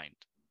my mind.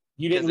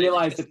 You didn't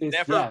realize that this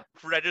never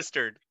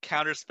registered.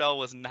 Counterspell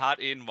was not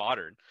in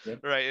Modern.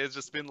 Yep. Right? It's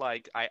just been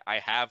like I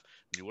have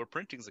newer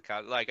printings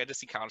account. Like I just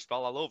see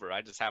Counterspell all over.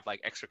 I just have like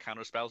extra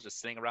Counterspells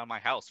just sitting around my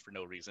house for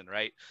no reason,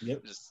 right?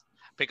 Yep. Just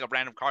pick up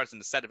random cards, and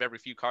the set of every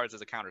few cards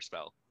is a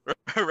Counterspell.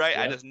 Right?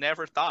 Yep. I just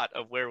never thought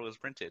of where it was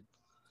printed.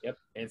 Yep.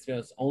 And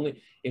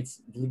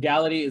its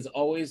legality has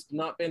always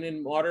not been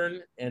in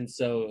Modern, and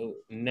so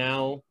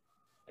now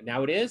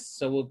it is.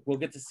 So we'll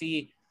get to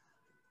see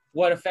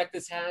what effect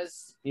this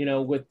has.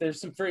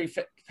 There's some very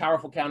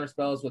powerful counter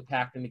spells with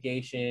Pact of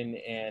Negation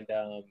and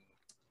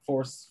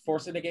Force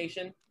of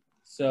Negation.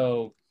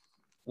 So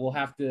we'll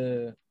have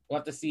to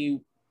see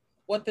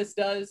what this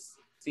does.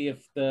 See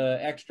if the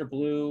extra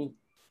blue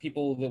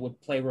people that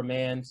would play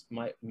Remand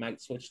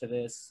might switch to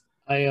this.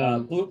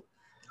 Blue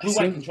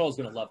White Control is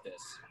gonna love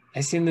this. I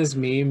seen this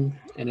meme,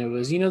 and it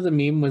was, the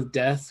meme with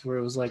Death, where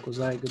it was like, "Was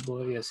I a good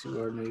boy? Yes, you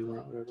were. No, you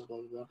weren't." Blah,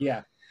 blah, blah.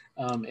 Yeah.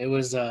 It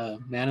was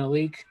Mana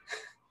Leak.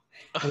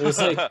 And it was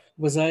like,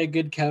 "Was I a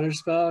good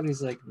counterspell?" And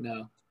he's like,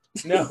 "No."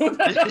 No.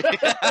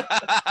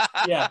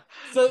 Yeah.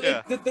 So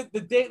yeah.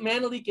 The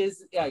Mana Leak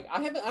is I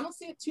don't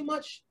see it too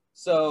much.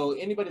 So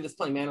anybody that's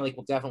playing Mana Leak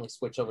will definitely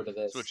switch over to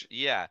this.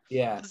 Yeah.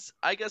 Yeah.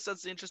 I guess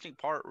that's the interesting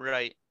part,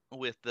 right?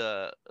 With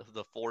the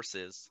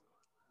forces,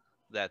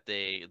 that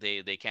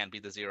they can be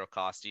the 0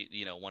 cost.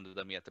 One of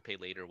them you have to pay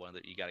later, one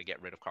that you got to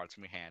get rid of cards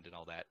from your hand and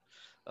all that.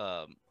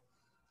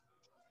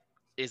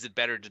 Is it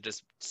better to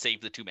just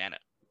save the 2 mana?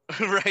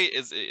 Right?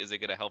 Is it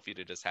going to help you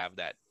to just have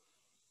that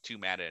 2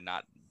 mana and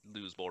not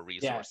lose more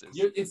resources?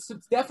 Yeah. It's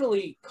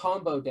definitely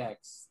combo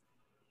decks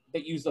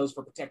that use those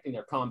for protecting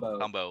their combo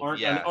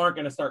aren't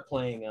going to start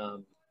playing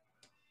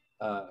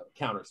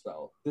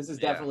Counterspell. This is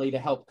definitely to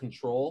help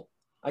control.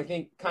 I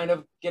think kind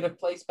of get a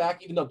place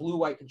back, even though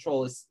blue-white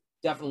control is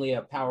definitely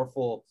a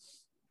powerful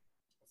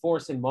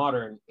force in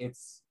Modern.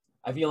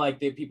 I feel like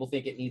people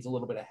think it needs a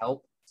little bit of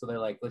help, so they're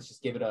like, let's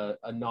just give it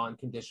a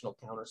non-conditional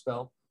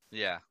Counterspell.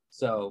 Yeah.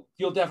 So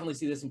you'll definitely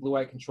see this in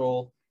blue-white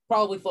control,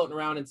 probably floating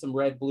around in some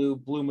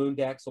blue moon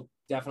decks. Will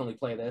definitely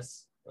play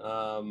this.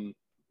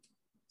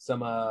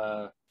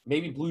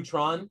 Maybe Blue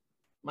Tron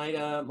might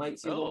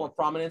see a little more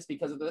prominence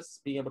because of this,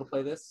 being able to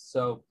play this.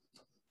 So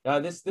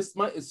this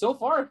might, so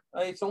far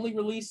it's only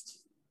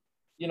released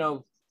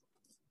 2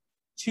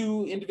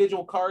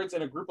 individual cards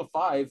and a group of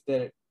 5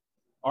 that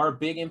are a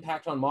big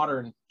impact on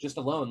Modern just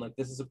alone. Like,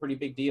 this is a pretty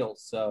big deal.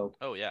 So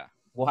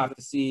we'll have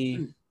to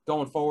see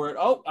going forward.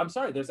 Oh, I'm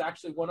sorry, there's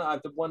actually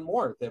one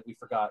more that we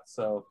forgot.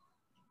 So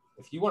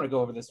if you want to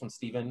go over this one,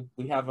 Steven,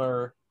 we got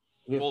a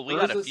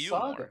few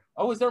more.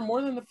 Oh, is there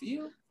more than a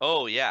few?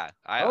 Oh yeah,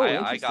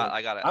 I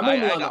got it. I'm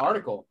only on the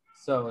article.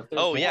 So if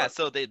there's more.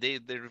 So they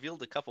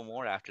revealed a couple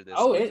more after this.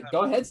 Oh,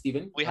 go ahead,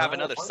 Steven. We have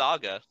another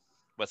saga,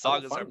 but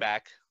sagas are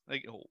back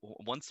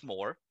once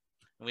more,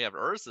 and we have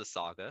Urza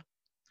Saga.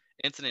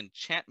 It's an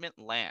enchantment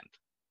land,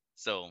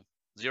 so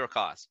 0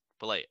 cost.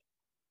 Play it.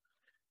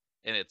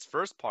 In its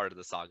first part of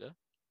the saga,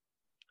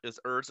 is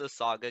Urza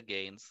Saga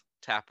gains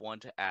tap 1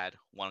 to add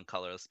 1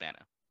 colorless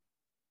mana.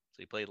 So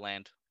you play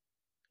land,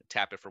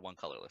 tap it for 1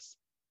 colorless,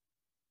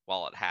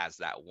 while it has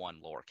that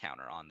 1 lore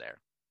counter on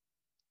there.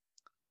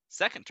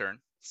 Second turn,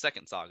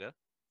 second saga,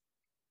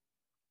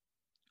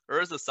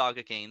 Urza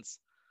Saga gains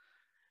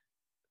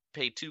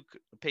pay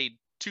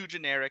 2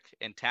 generic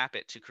and tap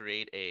it to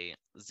create a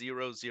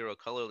 0/0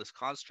 colorless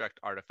construct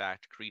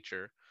artifact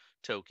creature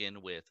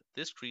token with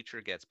this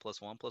creature gets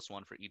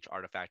 +1/+1 for each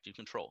artifact you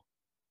control.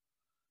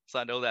 So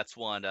I know that's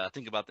one.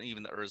 Think about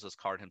even the Urza's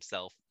card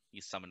himself.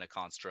 You summon a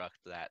construct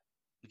that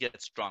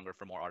gets stronger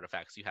for more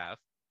artifacts you have.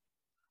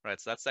 Right,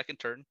 so that second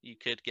turn, you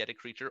could get a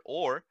creature,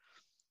 or,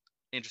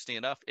 interesting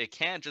enough, it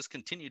can just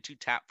continue to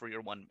tap for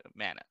your 1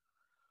 mana.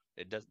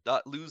 It does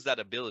not lose that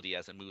ability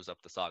as it moves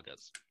up the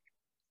sagas.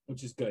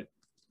 Which is good.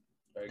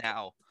 Very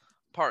now,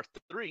 part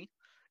 3,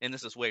 and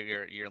this is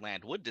where your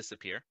land would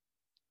disappear,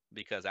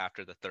 because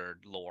after the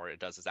third lore, it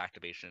does its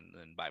activation,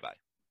 and bye-bye.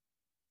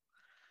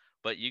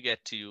 But you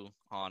get to,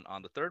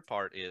 on the third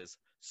part, is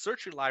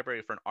search your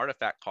library for an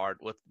artifact card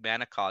with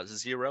mana cost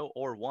 0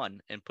 or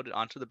 1 and put it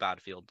onto the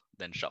battlefield,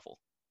 then shuffle.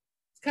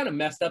 It's kind of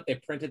messed up. They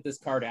printed this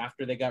card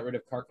after they got rid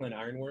of Karkland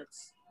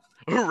Ironworks.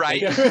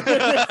 Right. Like,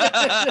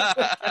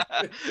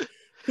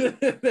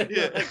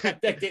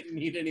 that didn't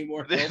need any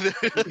more help.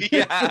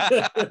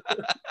 Yeah.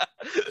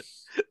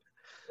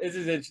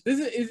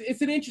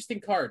 It's an interesting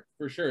card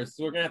for sure.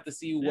 So we're gonna have to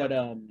see what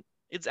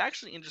It's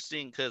actually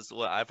interesting because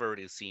I've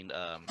already seen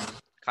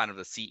kind of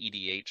the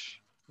CEDH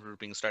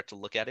grouping start to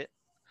look at it.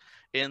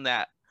 In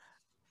that,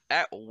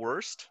 at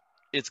worst,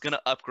 it's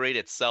gonna upgrade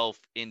itself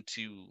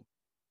into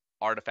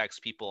artifacts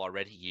people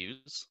already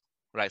use,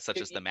 right? Such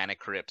as the Mana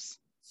Crypts,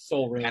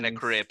 Soul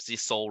Rings,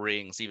 these Soul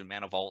Rings, even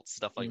Mana Vaults,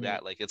 stuff like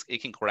that. Like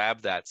it can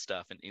grab that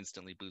stuff and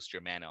instantly boost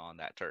your mana on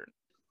that turn.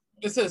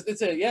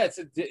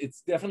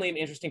 It's definitely an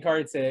interesting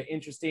card. It's an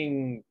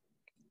interesting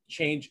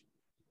change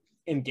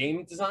in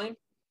game design,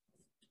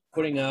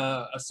 putting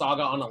a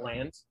saga on a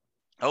land.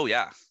 Oh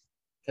yeah,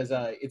 because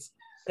I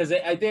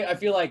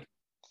feel like,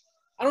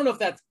 I don't know if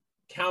that's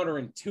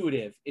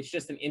counterintuitive. It's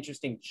just an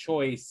interesting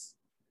choice,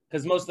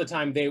 because most of the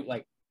time they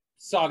like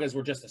sagas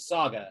were just a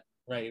saga,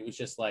 right? It was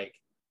just like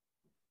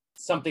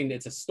something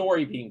that's a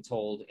story being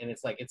told, and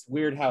it's like it's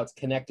weird how it's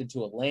connected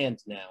to a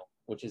land now,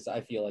 which is,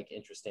 I feel like,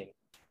 interesting.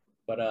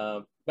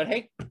 But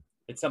hey,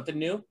 it's something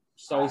new.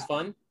 It's always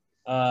fun.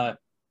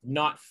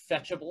 Not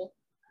fetchable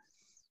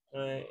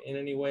in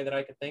any way that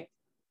I could think.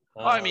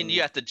 I mean,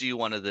 you have to do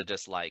one of the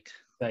just like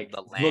the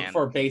land. Look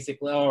for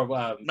basic or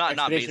not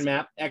expedition basic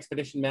map.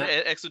 Expedition map.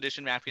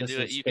 Expedition map can Just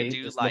do it. in You space,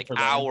 can do just like look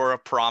for Hour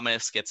of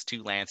Promise gets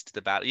 2 lands to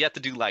the battle. You have to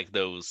do like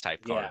those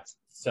type cards.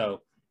 Yeah.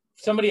 So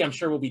somebody, I'm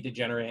sure, will be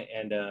degenerate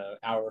and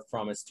Hour of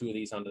Promise 2 of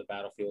these onto the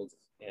battlefield.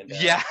 And,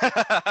 yeah.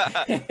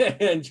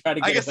 and try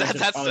to get I guess a bunch of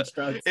that's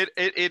constructs.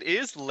 it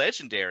is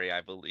legendary, I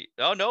believe.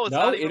 Oh no, it's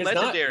No, not even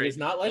legendary. It is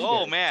not legendary.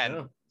 Oh man.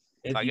 No.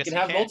 I You guess can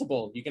have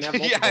multiple. You can have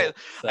multiple. Yeah,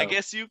 so. I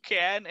guess you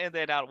can, and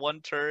then on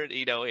one turn,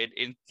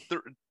 in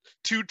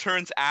 2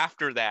 turns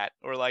after that,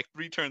 or like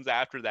 3 turns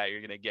after that,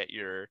 you're gonna get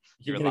your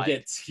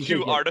like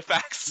 2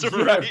 artifacts,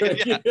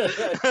 right? Yeah.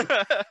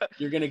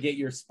 You're gonna get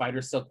your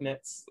spider silk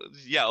nets.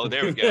 Yeah. Oh,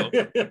 there we go.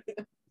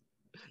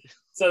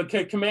 So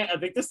command. I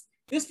think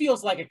this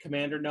feels like a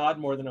Commander nod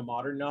more than a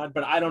Modern nod,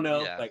 but I don't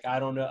know. Yeah. Like I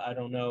don't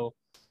know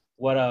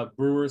what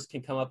Brewers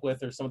can come up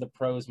with, or some of the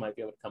pros might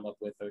be able to come up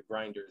with, or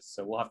grinders.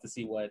 So we'll have to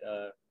see what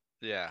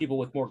people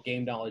with more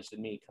game knowledge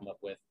than me come up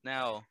with.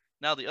 Now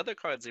the other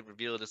cards they've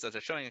revealed is that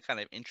they're showing a kind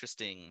of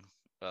interesting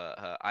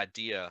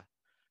idea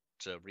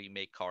to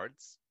remake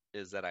cards.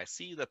 Is that I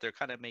see that they're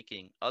kind of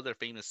making other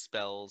famous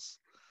spells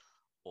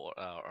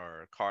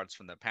or cards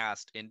from the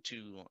past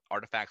into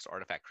artifacts or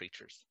artifact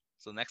creatures.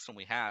 So the next one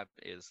we have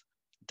is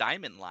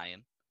Diamond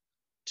Lion,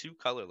 2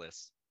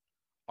 colorless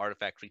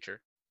artifact creature,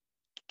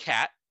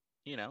 cat.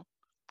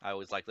 I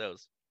always like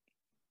those.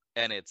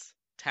 And it's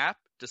tap,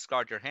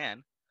 discard your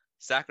hand,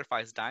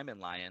 sacrifice Diamond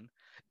Lion,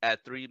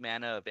 add 3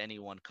 mana of any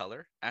one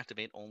color,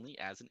 activate only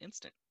as an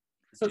instant.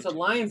 So it's a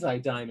Lion's Eye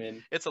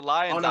Diamond. It's a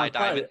Lion's Eye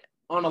Diamond.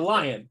 On a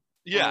lion.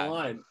 Yeah. On a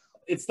lion.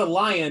 It's the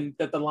lion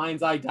that the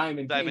Lion's Eye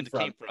Diamond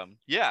came from.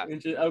 Yeah.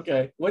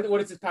 Okay.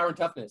 What is its power and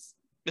toughness?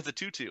 It's a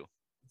 2/2.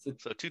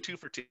 So 2/2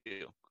 for 2.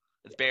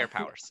 It's bear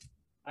powers.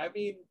 I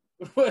mean,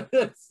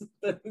 that's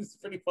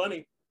pretty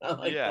funny. I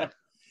like that.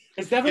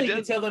 It's definitely, you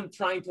can tell them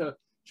trying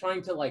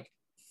to like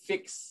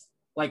fix,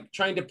 like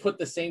trying to put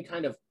the same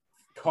kind of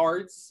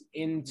cards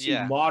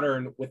into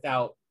Modern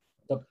without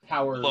the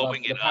power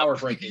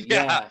breaking.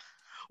 Yeah.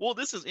 Well,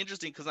 this is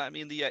interesting because I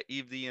mean the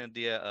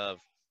idea of,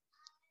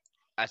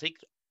 I think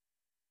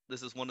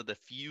this is one of the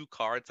few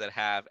cards that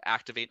have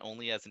activate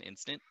only as an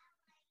instant.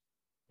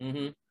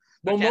 Mm-hmm.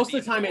 Well, most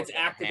of the time it's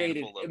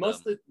activated.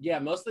 Most of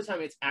the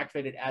time it's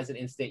activated as an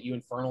instant. You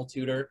Infernal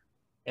Tutor,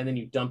 and then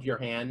you dump your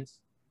hand.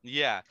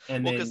 Yeah,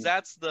 and because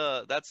that's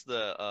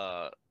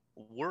the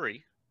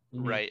worry,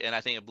 right? And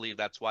I believe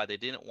that's why they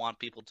didn't want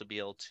people to be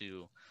able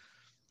to.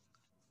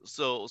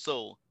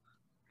 So,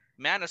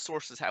 mana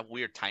sources have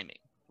weird timing,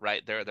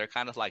 right? They're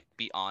kind of like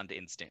beyond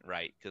instant,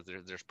 right? Because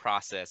there's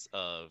process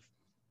of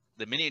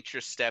the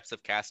miniature steps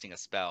of casting a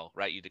spell,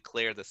 right? You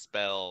declare the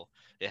spell,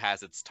 it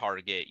has its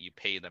target, you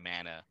pay the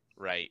mana,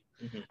 right?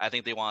 I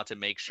think they wanted to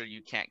make sure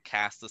you can't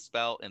cast the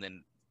spell and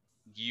then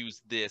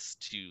use this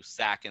to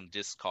sack and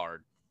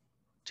discard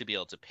to be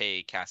able to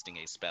pay casting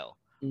a spell,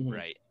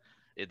 right?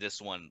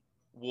 This one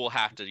will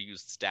have to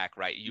use stack,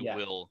 right? You Yeah.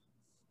 will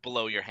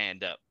blow your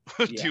hand up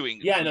Yeah.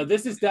 doing. Yeah, no,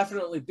 this is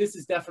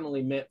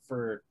definitely meant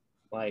for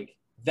like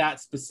that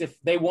specific.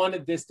 They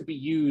wanted this to be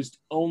used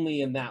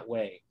only in that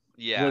way.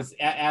 Yeah. Was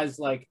as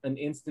like an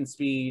instant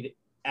speed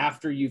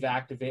after you've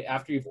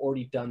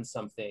already done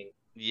something.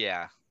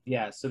 Yeah.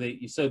 Yeah, so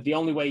the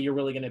only way you're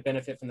really going to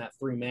benefit from that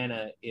 3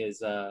 mana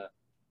is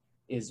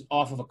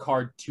off of a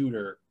card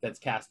tutor that's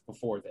cast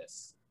before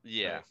this.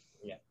 Yeah. Right?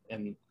 Yeah,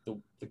 and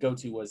the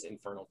go-to was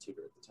Infernal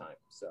Tutor at the time.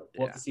 So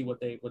we'll have to see what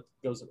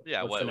goes.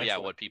 Yeah,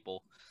 what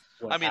people.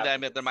 What I mean,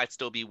 happens. there might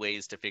still be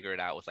ways to figure it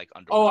out with like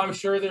Underworld. Oh, I'm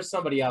sure there's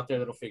somebody out there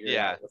that'll figure it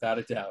out without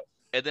a doubt.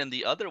 And then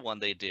the other one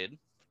they did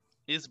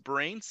is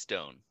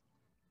Brainstone.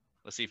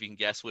 Let's see if you can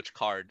guess which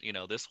card,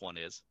 this one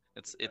is.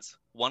 It's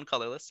 1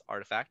 colorless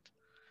artifact.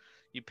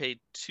 You pay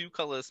 2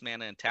 colorless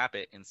mana and tap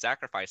it and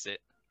sacrifice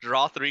it.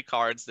 Draw 3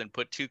 cards, then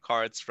put 2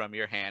 cards from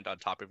your hand on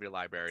top of your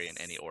library in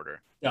any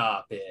order.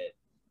 Stop it.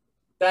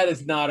 That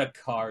is not a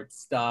card.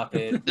 Stop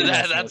it.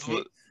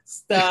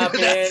 Stop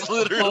it. That's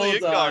literally a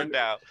card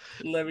now.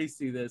 Let me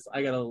see this.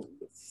 I gotta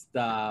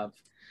stop.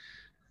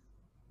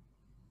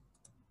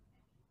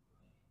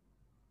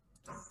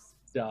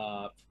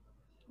 Stop.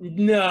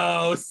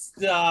 No,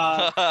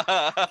 stop.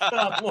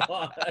 Come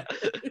on.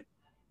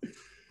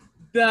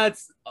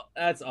 That's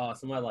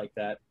awesome. I like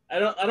that. I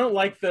don't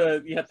like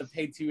you have to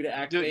pay 2 to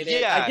activate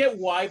it. I get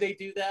why they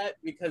do that,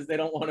 because they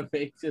don't want to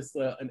make just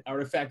an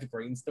artifact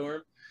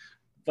brainstorm,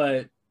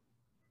 but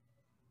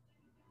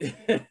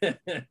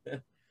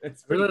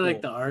it's really cool.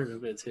 like the art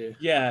of it too.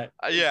 Yeah.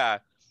 Yeah.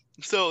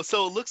 So it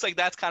looks like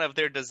that's kind of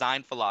their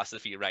design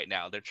philosophy right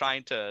now. They're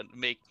trying to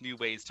make new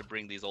ways to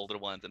bring these older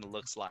ones, and it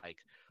looks like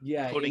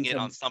putting it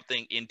on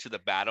something into the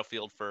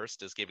battlefield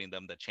first is giving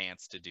them the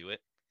chance to do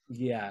it.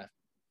 Yeah.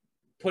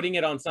 Putting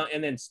it on something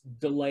and then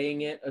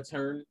delaying it a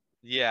turn.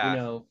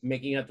 Yeah.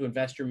 Making you have to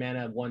invest your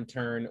mana 1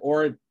 turn,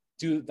 or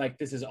do like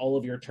this is all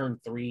of your turn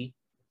 3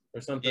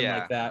 or something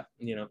like that.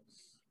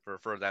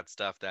 For that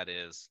stuff that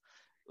is,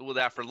 well,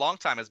 that for a long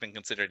time has been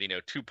considered,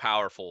 too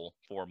powerful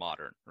for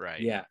Modern,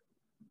 right? Yeah,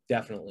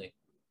 definitely.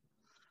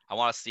 I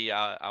want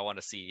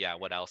to see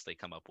what else they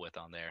come up with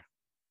on there.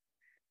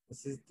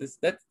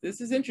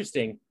 This is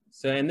interesting.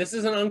 So, and this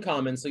is an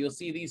uncommon, so you'll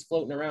see these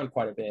floating around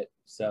quite a bit.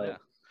 So, yeah.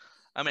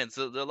 I mean,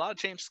 so there are a lot of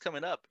changes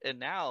coming up, and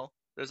now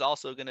there's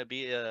also going to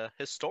be a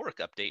historic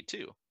update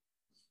too.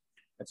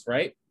 That's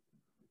right.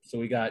 So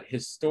we got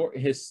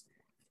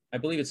I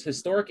believe it's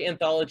Historic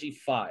Anthology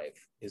 5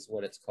 is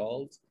what it's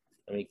called.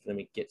 Let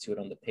me get to it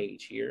on the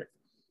page here.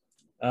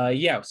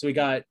 So we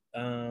got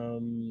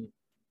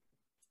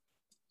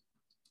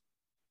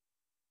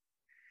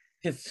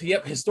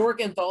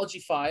Historic Anthology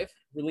 5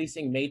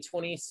 releasing May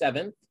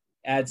 27th.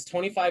 Adds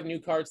 25 new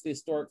cards to the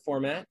historic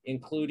format,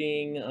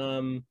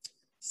 including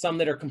some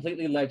that are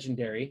completely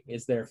legendary,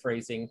 is their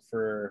phrasing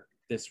for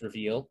this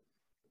reveal.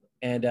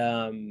 And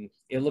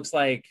it looks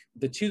like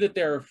the 2 that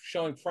they're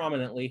showing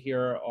prominently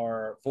here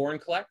are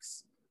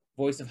Vorinclex,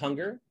 Voice of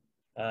Hunger,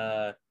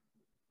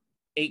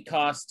 8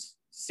 cost,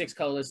 6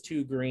 colorless,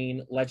 2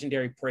 green,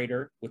 legendary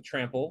Praetor with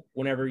Trample.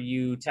 Whenever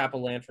you tap a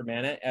land for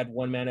mana, add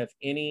 1 mana of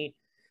any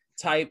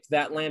type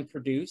that land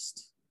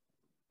produced.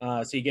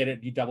 So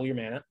you double your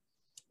mana.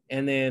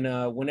 And then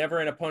whenever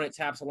an opponent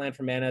taps a land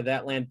for mana,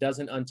 that land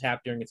doesn't untap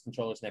during its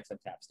controller's next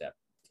untap step.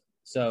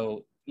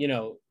 So,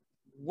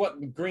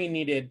 what green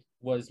needed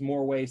was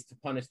more ways to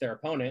punish their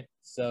opponent.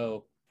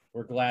 So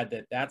we're glad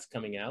that that's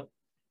coming out.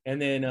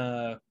 And then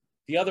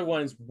the other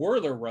one is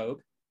Whirler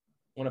Rogue,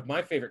 one of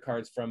my favorite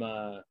cards from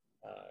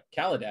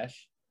Kaladesh,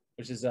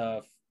 which is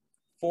a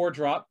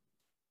 4-drop,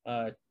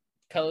 2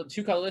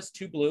 colorless,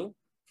 2 blue,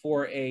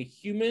 for a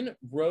human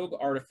rogue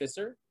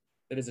artificer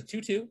that is a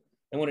 2/2.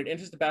 And when it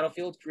enters the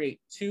battlefield, create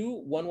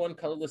 2 1/1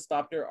 colorless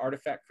Thopter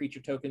artifact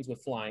creature tokens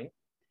with flying.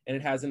 And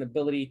it has an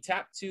ability,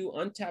 tap 2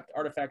 untapped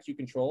artifacts you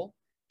control.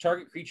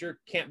 Target creature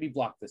can't be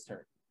blocked this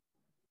turn.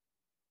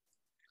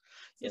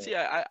 You see,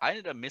 I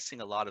ended up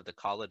missing a lot of the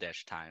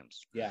Kaladesh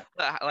times. Yeah.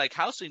 Like,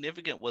 how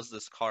significant was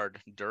this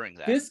card during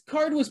that? This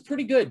card was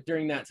pretty good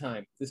during that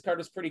time. Because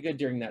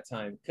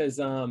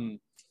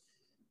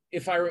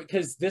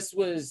this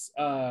was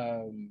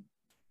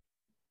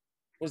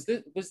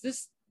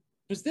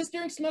this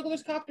during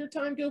Smuggler's Copter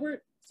time,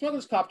 Gilbert?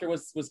 Smuggler's Copter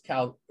was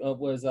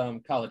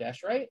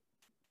Kaladesh, right?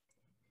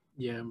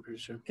 Yeah, I'm pretty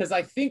sure. Because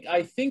I think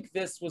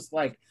this was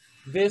like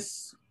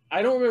this.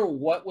 I don't remember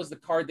what was the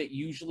card that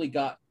usually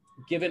got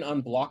given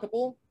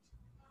unblockable,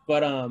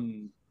 but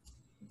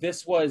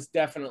this was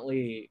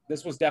definitely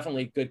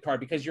a good card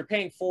because you're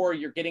paying 4,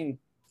 you're getting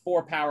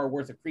 4 power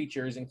worth of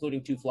creatures,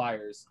 including 2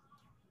 flyers,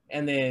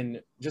 and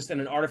then just in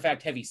an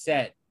artifact heavy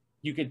set,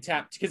 you could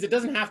tap because it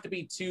doesn't have to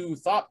be 2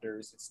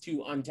 Thopters; it's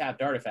 2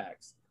 untapped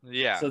artifacts.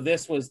 Yeah. So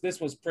this was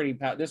a pretty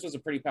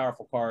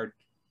powerful card.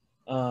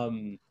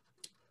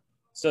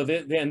 So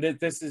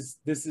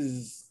this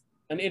is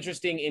an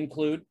interesting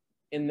include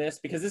in this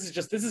because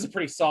this is a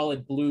pretty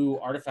solid blue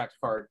artifact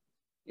card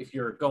if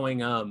you're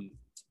going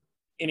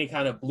any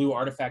kind of blue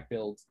artifact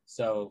build.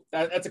 So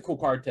that's a cool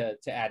card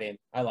to add in.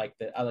 I like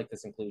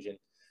this inclusion.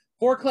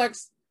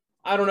 Horcrux,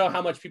 I don't know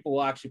how much people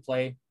will actually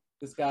play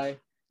this guy.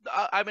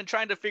 I've been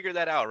trying to figure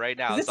that out right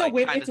now. It's a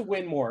win. It's a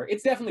win more.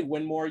 It's definitely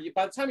win more.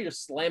 By the time you're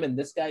slamming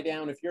this guy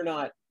down, if you're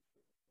not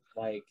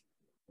like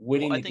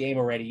winning the game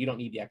already, you don't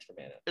need the extra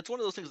mana. It's one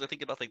of those things I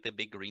think about, like the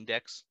big green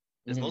decks.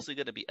 It's mostly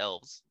going to be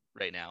elves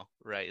right now,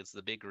 right? It's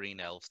the big green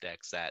elves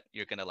decks that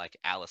you're going to like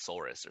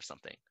Allosaurus or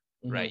something,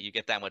 right? You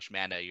get that much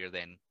mana, you're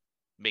then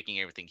making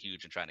everything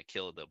huge and trying to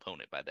kill the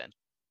opponent by then.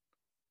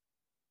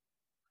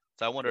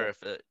 So I wonder if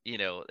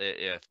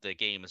if the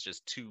game is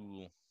just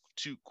too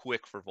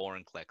quick for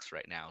Vorinclex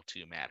right now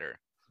to matter.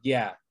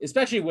 Yeah,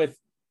 especially with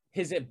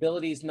his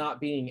abilities not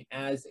being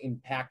as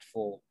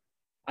impactful.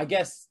 I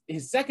guess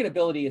his second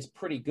ability is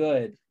pretty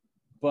good,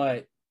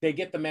 but they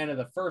get the mana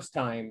the first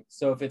time.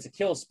 So if it's a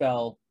kill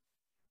spell,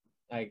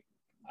 I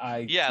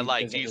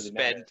do you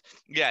spend?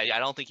 Yeah, I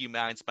don't think you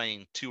mind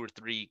spending 2 or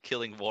 3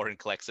 killing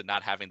Vorinclex and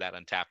not having that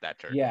untap that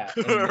turn. Yeah,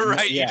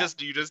 right. Yeah.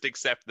 You just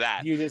accept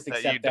that. You just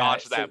accept that. You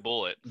dodge that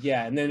bullet.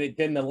 Yeah, and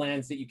then the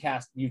lands that you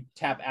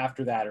tap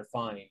after that are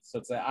fine. So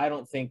it's like I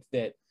don't think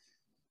that.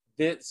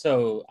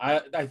 So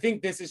I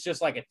think this is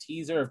just like a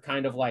teaser of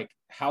kind of like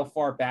how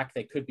far back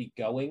they could be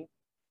going.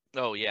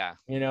 Oh yeah.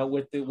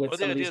 With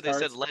some of these cards.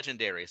 They said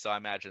legendary, so I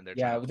imagine they're.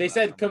 Yeah, they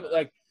said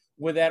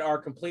with that are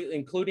completely,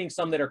 including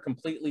some that are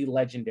completely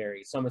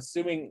legendary. So I'm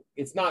assuming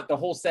it's not, the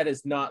whole set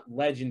is not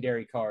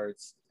legendary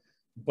cards,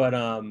 but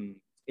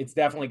it's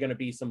definitely going to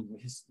be some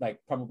like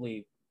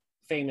probably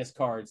famous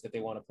cards that they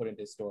want to put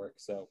into historic.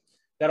 So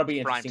that'll be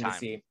interesting to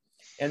see.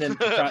 And then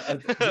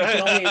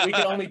we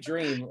can only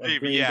dream of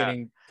Green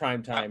getting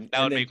prime time.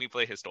 That would make me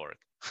play historic.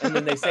 And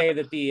then they say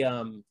that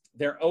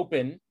they're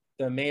open.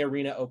 The May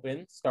Arena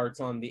Open starts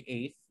on the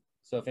 8th.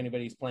 So if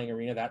anybody's playing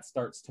Arena, that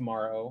starts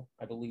tomorrow,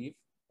 I believe.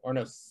 Or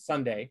no,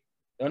 Sunday.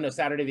 Oh, no,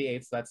 Saturday the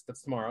 8th. So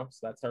that's tomorrow.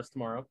 So that starts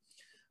tomorrow.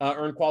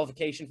 Earn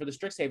qualification for the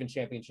Strixhaven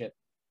Championship.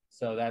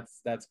 So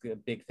that's a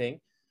big thing.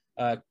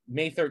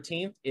 May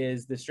 13th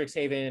is the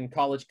Strixhaven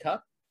College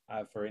Cup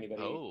for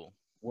anybody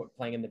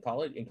playing in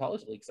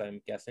college leagues,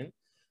 I'm guessing.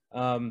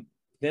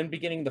 Then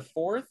beginning the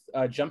 4th,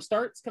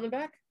 Jumpstart's coming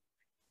back.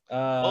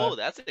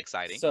 That's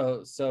exciting.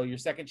 So your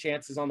second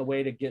chance is on the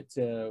way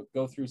to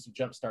go through some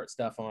Jumpstart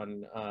stuff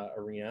on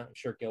Arena. I'm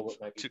sure Gilbert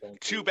might be going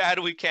too bad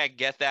we can't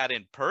get that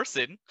in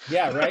person.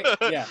 Yeah, right.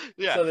 Yeah.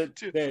 Yeah. So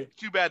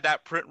too bad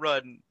that print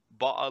run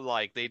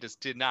they just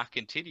did not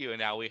continue, and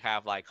now we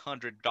have like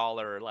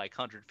 $100, like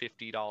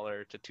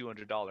 $150 to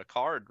 $200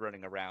 card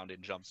running around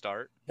in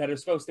Jumpstart that are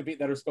supposed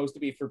to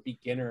be for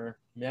beginner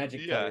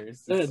Magic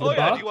players.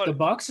 The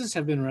boxes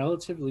have been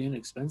relatively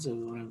inexpensive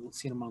when I've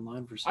seen them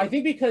online for some. I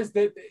think because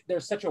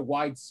there's such a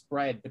wide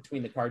spread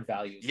between the card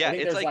values. Yeah, I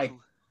think there's like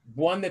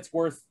one that's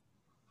worth,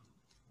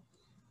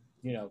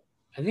 I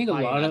think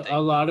a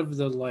lot of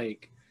the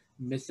like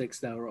mythics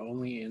that were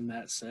only in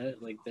that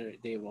set, like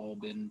they've all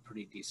been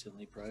pretty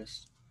decently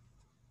priced.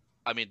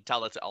 I mean,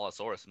 tell it to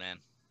Allosaurus, man.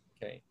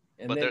 Okay.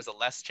 But there's a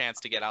less chance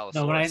to get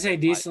Allosaurus. No, when I say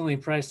decently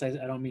priced, I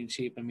don't mean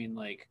cheap. I mean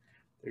like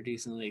they're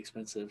decently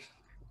expensive.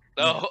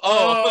 Yeah.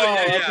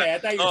 Okay. I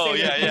thought you were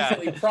saying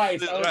decently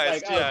priced. I was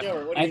like,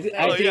 Gilbert, what are you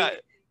saying?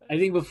 I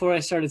think before I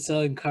started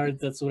selling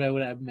cards, that's what I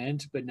would have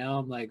meant. But now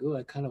I'm like,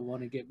 I kind of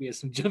want to get me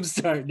some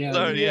Jumpstart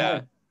now.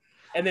 Yeah.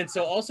 And then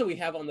so also we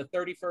have on the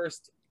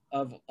 31st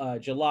of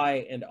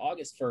July and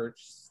August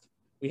 1st,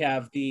 we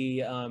have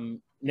the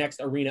next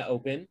Arena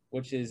Open,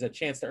 which is a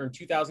chance to earn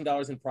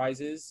 $2,000 in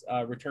prizes,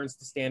 returns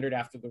to standard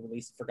after the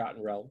release of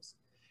Forgotten Realms.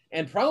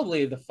 And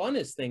probably the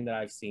funnest thing that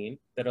I've seen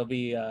that'll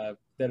be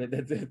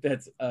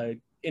that's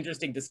an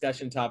interesting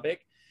discussion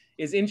topic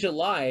is in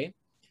July,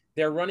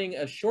 they're running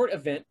a short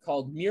event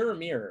called Mirror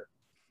Mirror,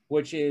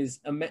 which is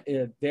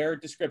their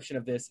description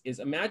of this is: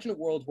 imagine a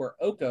world where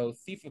Oko,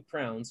 Thief of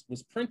Crowns,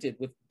 was printed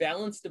with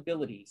balanced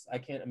abilities. I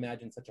can't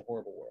imagine such a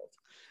horrible world.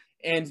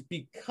 And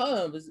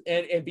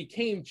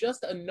became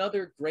just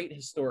another great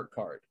historic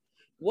card.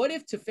 What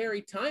if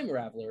Teferi Time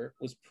Raveler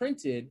was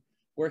printed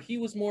where he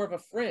was more of a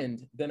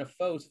friend than a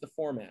foe to the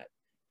format?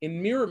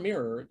 In Mirror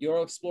Mirror,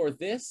 you'll explore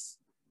this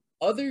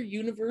other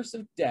universe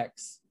of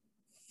decks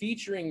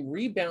featuring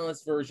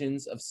rebalanced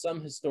versions of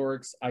some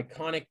historic's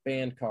iconic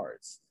banned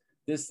cards.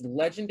 This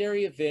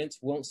legendary event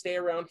won't stay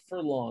around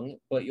for long,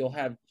 but you'll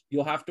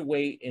have to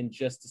wait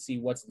just to see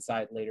what's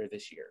inside later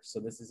this year. So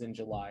this is in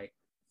July.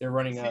 They're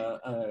running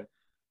an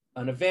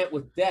event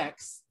with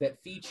decks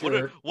that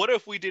feature. What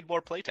if we did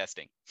more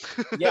playtesting?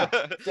 Yeah.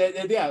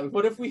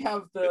 What if we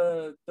have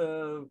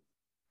the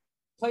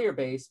player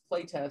base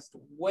playtest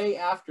way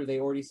after they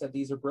already said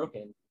these are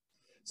broken?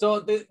 So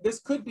this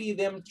could be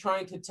them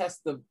trying to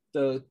test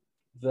the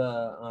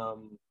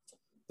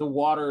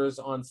waters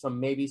on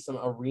some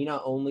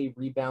arena only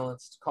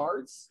rebalanced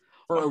cards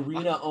for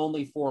arena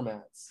only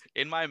formats.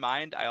 In my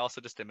mind, I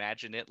also just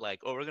imagine it like,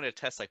 we're gonna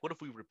test, like, what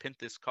if we reprint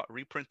this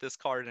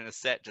card in a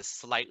set just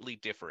slightly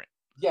different?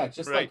 Yeah,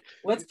 just like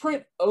let's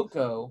print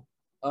Oko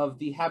of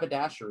the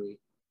Haberdashery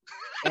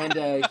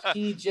And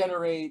he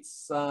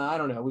generates, I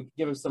don't know, we could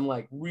give him some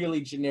like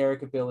really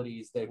generic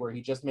abilities where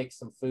he just makes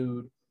some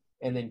food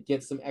and then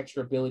gets some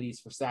extra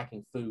abilities for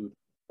sacking food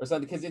or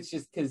something. Because it's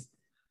just because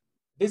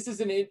this is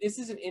an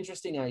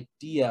interesting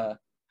idea.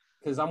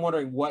 Because I'm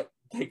wondering what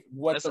the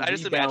I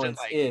just imagine rebalance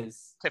like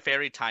is.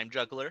 Teferi time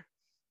juggler.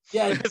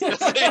 Yeah.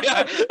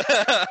 Yeah.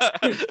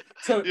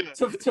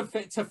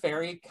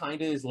 Teferi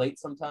kind of is late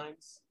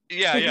sometimes.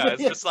 Yeah,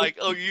 it's just like,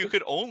 oh, you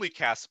could only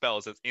cast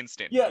spells as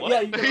instant. Yeah, what?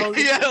 yeah, you can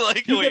only,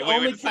 like you wait, can wait,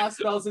 only wait a second. cast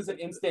spells as an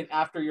instant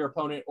after your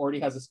opponent already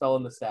has a spell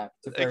in the stack.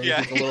 Teferi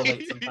Yeah. is a little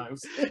late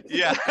sometimes.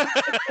 Yeah.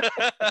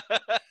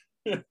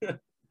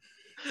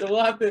 So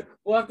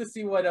we'll have to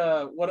see what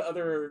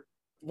other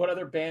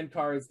banned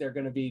cards they're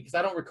going to be, because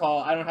I don't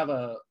have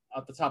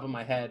off the top of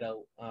my head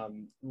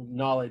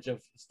knowledge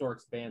of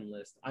Historic's ban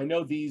list. I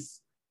know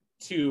these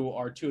two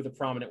are two of the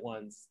prominent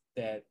ones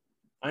that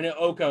I know.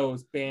 Oko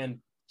is banned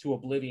to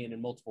oblivion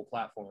in multiple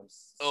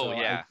platforms. Oh,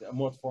 yeah.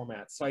 Multiple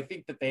formats. So I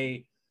think that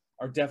they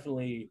are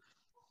definitely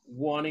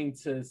wanting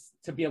to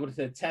be able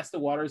to test the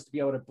waters, to be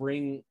able to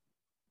bring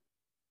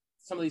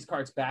some of these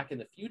cards back in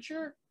the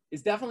future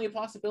is definitely a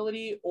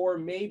possibility, or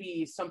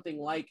maybe something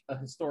like a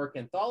Historic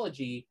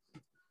Anthology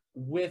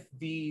with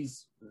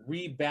these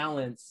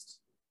rebalanced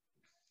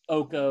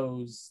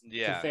Okos,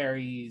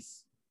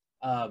 Teferis.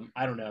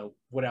 I don't know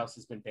what else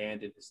has been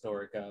banned in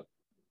Historic.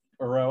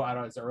 Uro, I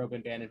don't know. Has Uro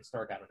been banned in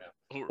Historic? I don't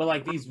know. But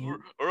like these,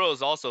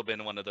 Uro's also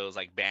been one of those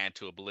like banned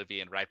to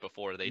oblivion right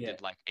before they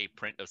did like a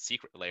print of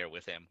Secret Lair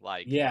with him.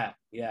 Like, yeah.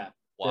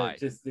 Why?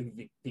 Just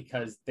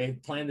because they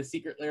planned the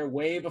Secret Lair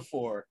way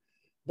before.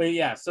 But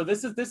yeah, so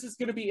this is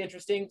going to be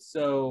interesting.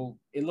 So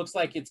it looks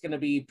like it's going to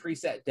be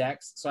preset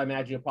decks. So I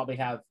imagine you'll probably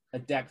have a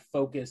deck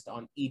focused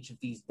on each of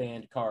these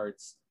banned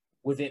cards,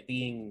 with it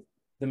being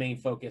the main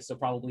focus. So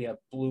probably a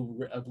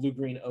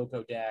blue-green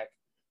Oko deck,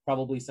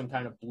 probably some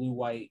kind of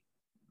blue-white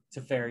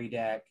Teferi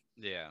deck.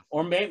 Yeah.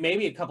 Or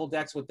maybe a couple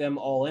decks with them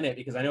all in it,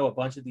 because I know a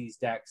bunch of these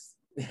decks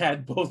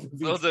had both of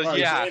these cards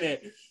in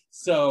it.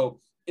 So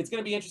it's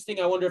going to be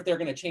interesting. I wonder if they're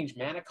going to change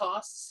mana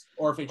costs,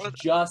 or if it's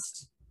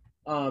just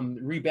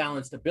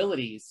rebalanced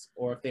abilities,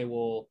 or if they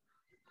will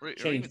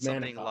change mana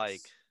something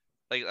costs.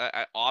 like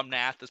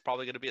Omnath is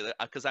probably going to be,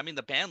 because I mean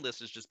the ban list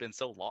has just been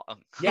so long.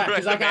 Yeah,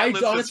 because like I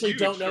honestly huge,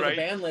 don't know right?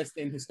 the ban list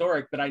in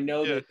Historic, but I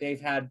know that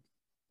they've had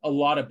a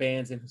lot of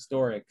bans in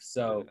Historic.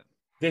 So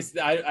this,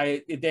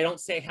 they don't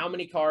say how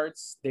many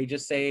cards. They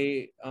just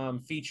say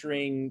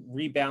featuring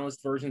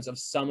rebalanced versions of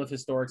some of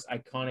Historic's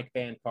iconic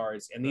banned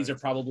cards, and these are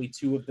probably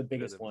two of the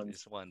biggest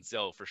ones.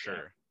 Oh, for sure.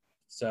 Yeah.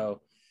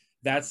 So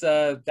that's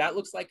that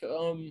looks like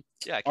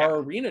our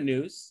arena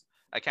news.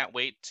 I can't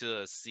wait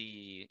to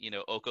see,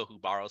 Oko who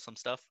borrows some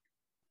stuff.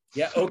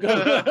 Yeah, Oko.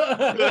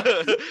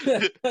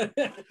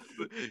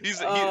 he's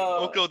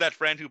Oko, that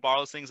friend who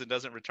borrows things and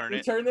doesn't return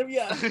it. Return them,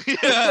 yeah.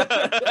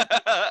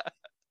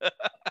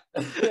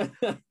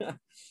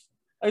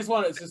 I just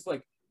want it's just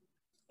like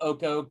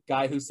Oko,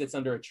 guy who sits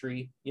under a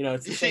tree.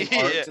 It's the same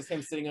art, just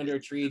him sitting under a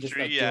tree, just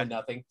doing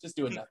nothing. Just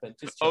doing nothing.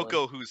 Just chilling.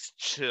 Oko who's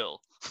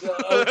chill.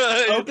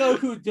 Oko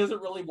who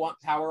doesn't really want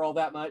power all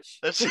that much.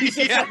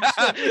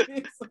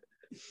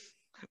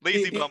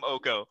 Lazy bum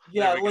Oko.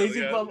 Yeah,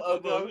 lazy bum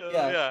Oko.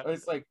 Yeah.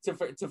 It's like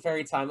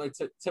Teferi time. Like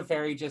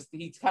Teferi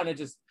he's kind of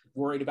just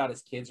worried about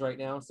his kids right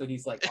now, so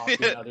he's like off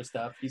doing other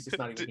stuff. He's just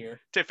not even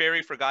here.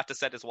 Teferi forgot to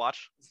set his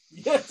watch.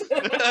 Yes.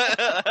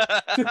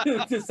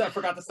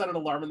 Forgot to set an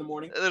alarm in the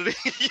morning.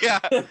 Yeah.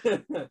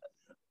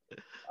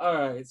 All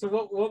right. So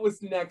what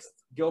was next,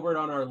 Gilbert,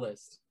 on our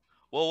list?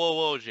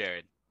 Whoa,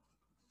 Jared.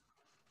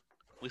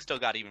 We still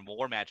got even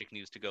more Magic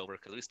news to go over,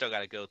 because we still got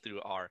to go through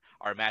our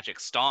Magic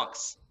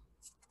stonks.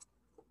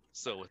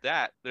 So with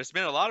that, there's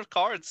been a lot of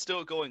cards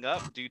still going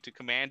up due to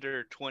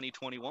Commander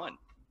 2021.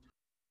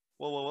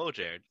 Whoa,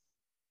 Jared.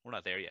 We're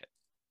not there yet.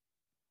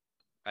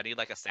 I need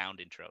like a sound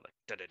intro, like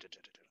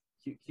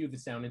da-da-da-da-da. Cue the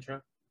sound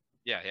intro.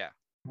 Yeah.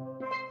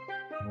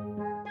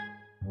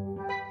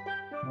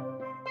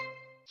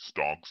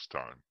 Stonks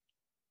time.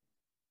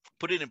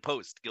 Put it in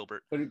post,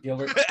 Gilbert. Put it,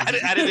 Gilbert.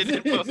 Add it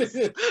in post.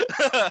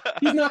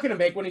 He's not going to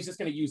make one. He's just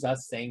going to use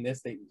us saying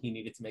this, that he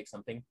needed to make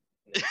something.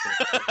 He's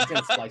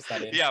going to splice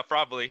that in. Yeah,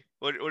 probably.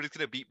 We're just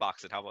going to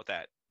beatbox it. How about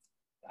that?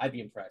 I'd be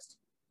impressed.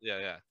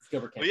 Yeah.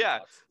 Gilbert can't. Yeah.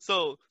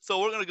 So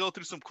we're going to go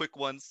through some quick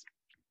ones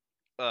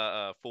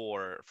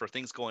for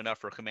things going up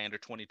for Commander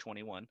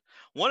 2021.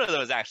 One of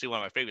those is actually one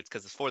of my favorites,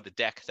 because it's for the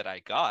deck that I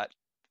got,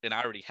 and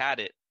I already had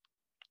it,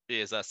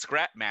 is a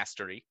Scrap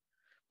Mastery,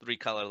 3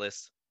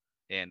 colorless,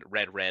 and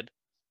red.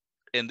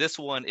 And this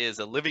one is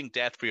a living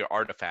death for your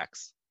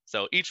artifacts.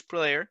 So each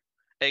player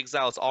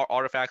exiles all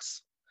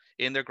artifacts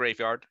in their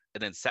graveyard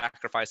and then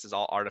sacrifices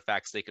all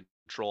artifacts they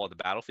control on the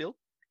battlefield.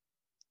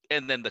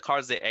 And then the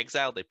cards they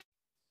exile,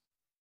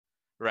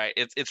 right?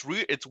 It's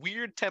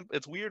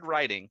weird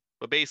writing,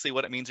 but basically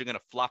what it means, you're going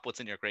to flop what's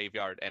in your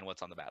graveyard and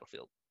what's on the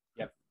battlefield.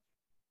 Yep.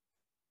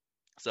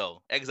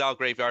 So exile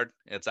graveyard,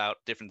 it's out,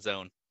 different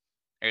zone.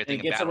 Everything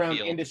and it gets around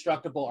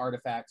indestructible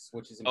artifacts,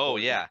 which is important. Oh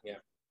yeah.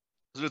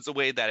 So it's a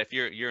way that if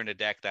you're in a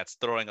deck that's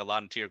throwing a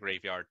lot into your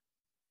graveyard,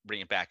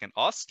 bring it back. And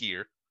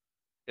Oskir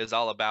is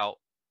all about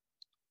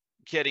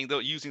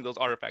using those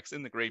artifacts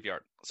in the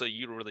graveyard. So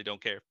you really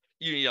don't care.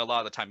 A lot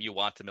of the time you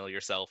want to mill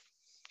yourself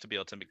to be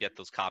able to get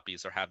those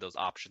copies or have those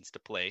options to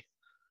play.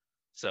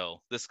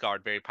 So this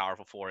card, very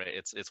powerful for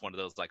it. It's one of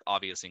those like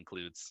obvious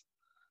includes.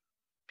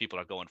 People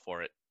are going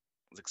for it.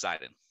 It's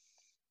exciting.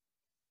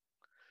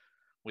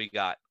 We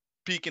got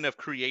Beacon of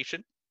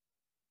Creation.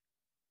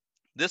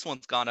 This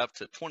one's gone up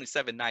to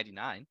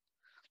 $27.99,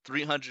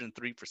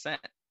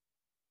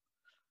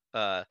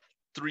 303%.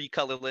 3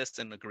 colorless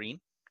and a green.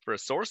 For a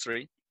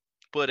sorcery,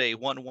 put a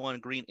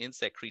 1/1 green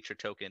insect creature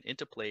token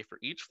into play for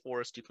each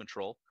forest you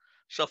control.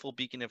 Shuffle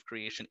Beacon of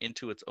Creation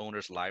into its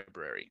owner's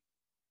library.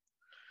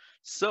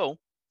 So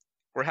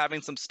we're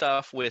having some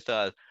stuff with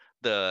the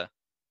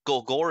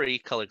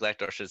Golgari color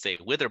collector, I should say,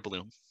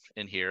 Witherbloom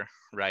in here,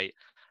 right?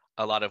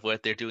 A lot of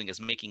what they're doing is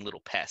making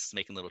little pests,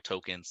 making little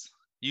tokens,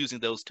 using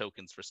those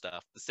tokens for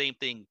stuff. The same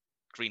thing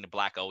green and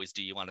black always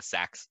do. You want to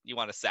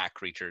sack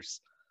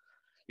creatures.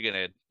 You're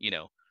gonna,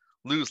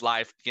 lose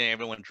life,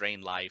 everyone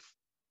drain life.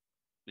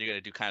 You're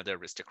gonna do kind of the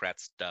aristocrat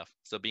stuff.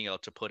 So being able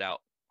to put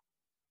out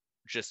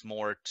just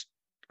more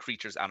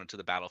creatures out into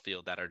the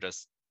battlefield that are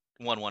just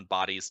 1/1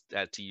 bodies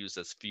to use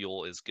as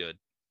fuel is good.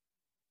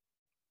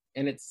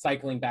 And it's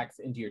cycling back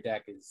into your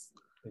deck is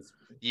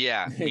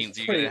means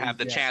you're gonna have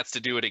the chance to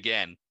do it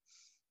again.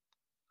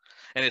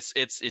 And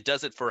it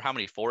does it for how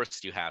many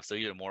forests you have, so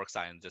even more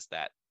exciting than just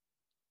that.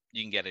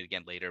 You can get it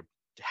again later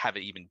to have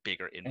an even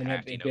bigger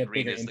impact.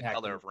 Green is the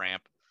color of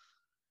ramp.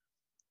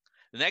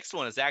 The next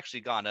one has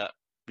actually gone up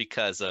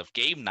because of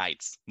game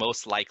nights,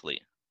 most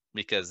likely,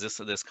 because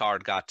this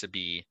card got to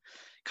be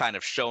kind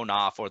of shown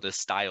off, or this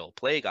style of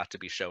play got to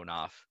be shown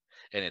off,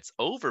 and it's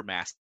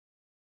Overmaster,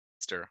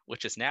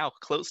 which is now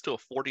close to a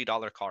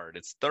 $40 card.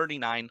 It's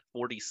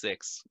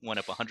 $39.46, went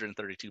up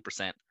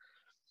 132%.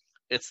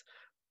 It's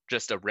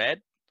just a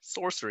red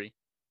sorcery.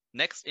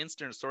 Next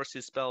instant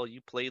sorcery spell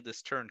you play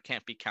this turn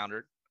can't be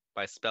countered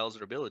by spells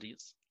or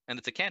abilities, and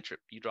it's a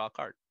cantrip. You draw a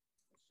card.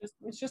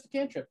 It's just a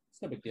cantrip.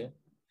 It's no big deal.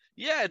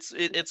 Yeah,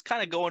 it's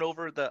kind of going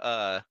over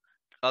the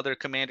other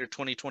Commander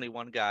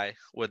 2021 guy,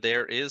 where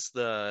there is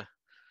the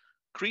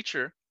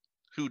creature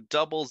who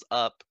doubles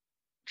up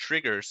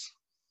triggers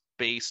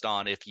based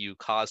on if you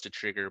caused a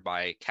trigger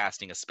by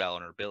casting a spell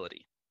or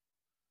ability.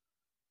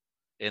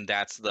 And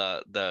that's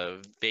the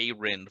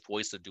Veyrin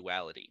Voice of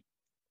Duality.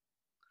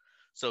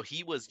 So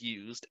he was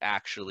used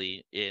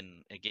actually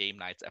in a Game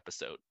Nights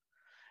episode.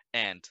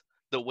 And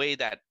the way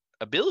that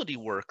ability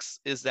works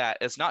is that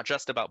it's not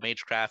just about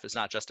Magecraft, it's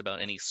not just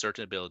about any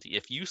certain ability.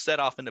 If you set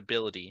off an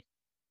ability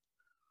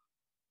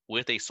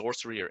with a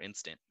sorcery or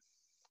instant,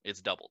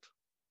 it's doubled,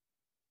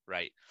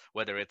 right?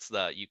 Whether it's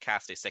you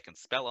cast a second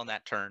spell on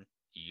that turn,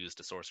 you used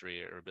a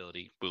sorcery or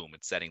ability, boom,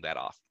 it's setting that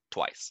off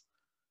twice.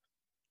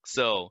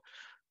 So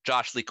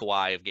Josh Lee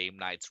Kawhi of Game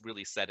Nights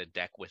really set a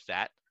deck with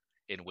that,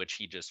 in which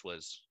he just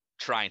was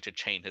trying to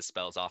chain his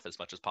spells off as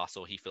much as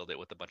possible. He filled it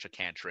with a bunch of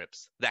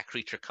cantrips. That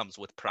creature comes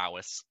with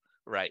prowess,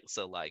 right?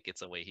 So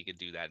it's a way he could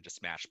do that and just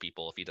smash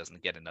people if he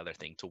doesn't get another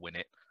thing to win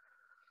it.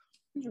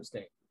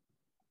 Interesting.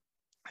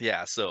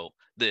 Yeah, so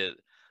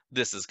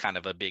this is kind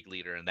of a big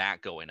leader in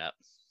that going up.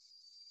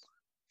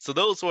 So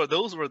those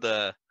were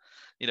the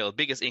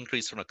biggest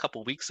increase from a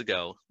couple weeks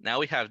ago. Now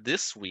we have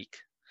this week,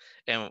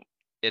 and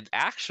it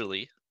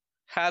actually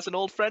has an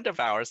old friend of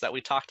ours that we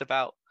talked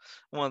about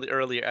in one of the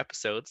earlier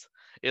episodes,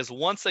 is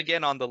once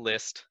again on the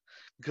list,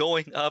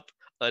 going up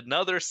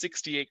another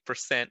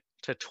 68%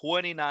 to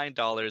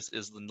 $29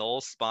 is the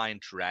Null Spine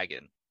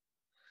Dragon.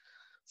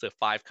 So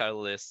 5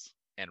 colorless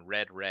and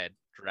red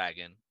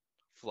dragon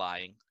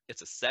flying.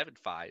 It's a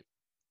 7/5.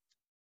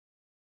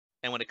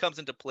 And when it comes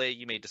into play,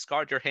 you may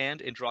discard your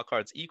hand and draw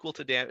cards equal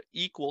to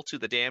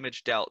the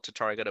damage dealt to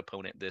target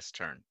opponent this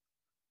turn.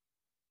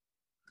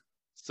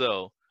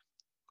 So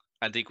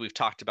I think we've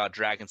talked about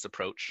Dragon's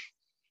approach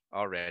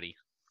already.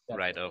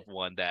 Definitely. Right? Of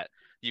one that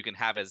you can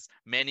have as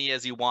many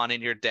as you want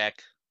in your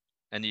deck,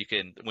 and you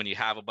can, when you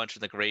have a bunch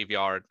in the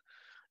graveyard,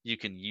 you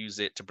can use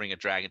it to bring a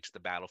dragon to the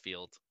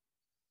battlefield.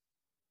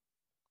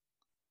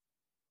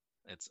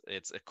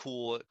 It's a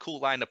cool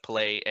line of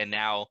play, and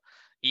now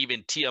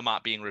even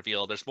Tiamat being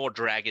revealed, there's more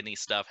dragony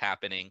stuff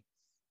happening.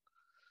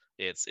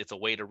 It's a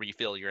way to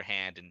refill your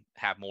hand and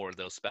have more of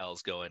those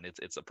spells going.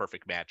 It's a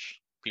perfect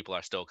match. People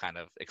are still kind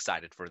of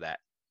excited for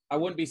that. I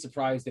wouldn't be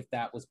surprised if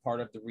that was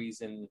part of the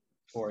reason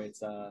for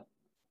its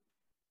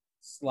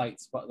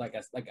slight like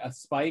a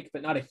spike,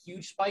 but not a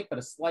huge spike, but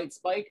a slight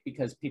spike,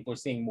 because people are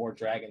seeing more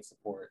dragon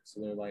support. So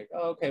they're like,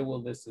 oh, okay, well,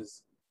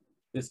 this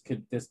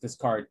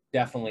card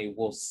definitely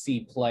will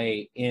see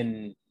play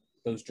in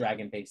those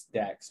dragon-based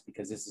decks,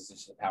 because this is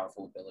just a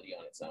powerful ability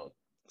on its own.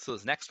 So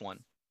this next one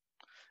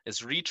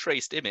is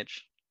Retraced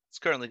Image. It's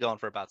currently going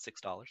for about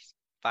 $6,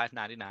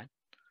 $5.99.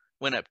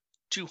 Went up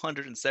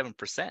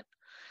 207%.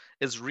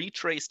 Is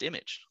Retraced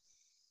Image.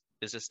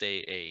 It's just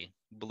a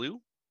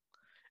blue,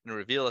 and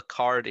reveal a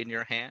card in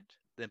your hand,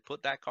 then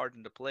put that card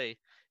into play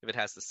if it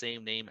has the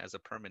same name as a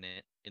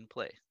permanent in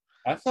play.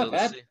 That's not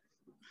bad.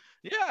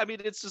 Yeah, I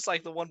mean, it's just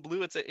like the one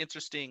blue. It's an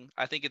interesting.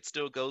 I think it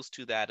still goes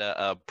to that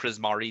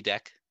Prismari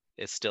deck.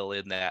 It's still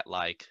in that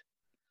like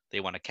they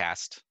want to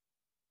cast,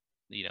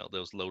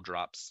 those low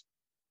drops.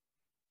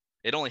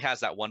 It only has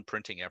that one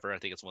printing ever. I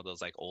think it's one of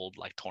those like old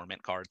like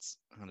torment cards,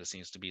 and it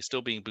seems to be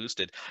still being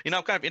boosted.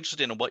 I'm kind of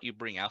interested in what you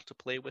bring out to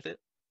play with it.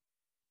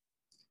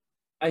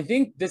 I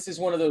think this is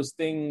one of those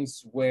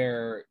things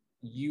where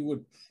you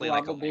would Play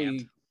like a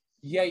land.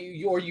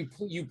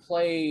 you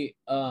play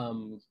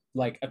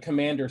like a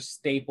commander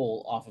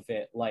staple off of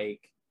it,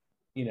 like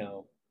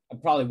I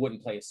probably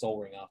wouldn't play a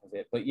Soul Ring off of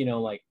it, but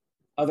like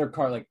other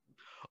card like.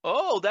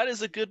 Oh, that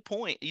is a good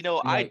point. I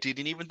Like-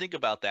 didn't even think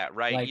about that,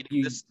 right? like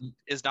This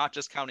is not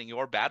just counting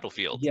your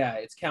battlefield. Yeah,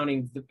 it's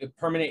counting the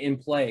permanent in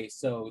play,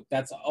 so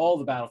that's all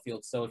the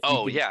battlefield. So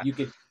if you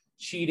could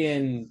cheat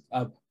in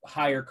a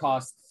higher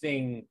cost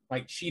thing,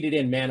 like cheat it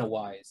in mana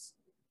wise.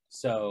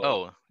 So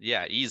Oh,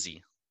 yeah,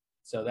 easy.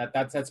 so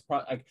that's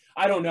like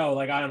I don't know,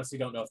 like I honestly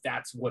don't know if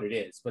that's what it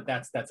is, but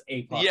that's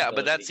a possibility. Yeah,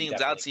 but that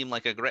would seem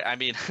like a great. I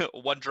mean,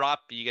 one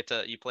drop you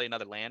play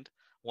another land.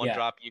 One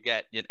drop you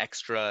get an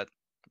extra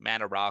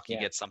mana rock. You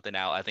get something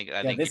out. I think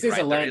this is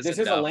a land. This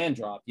is a land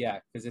drop. Yeah,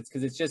 because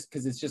it's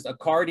just a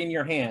card in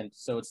your hand,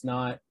 so it's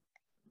not.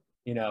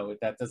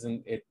 That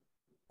doesn't it.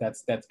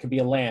 That could be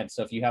a land.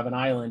 So if you have an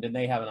island and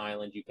they have an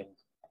island, you can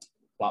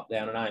plop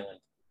down an island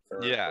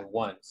for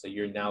one. So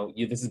you're now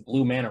this is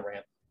blue mana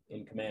ramp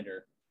in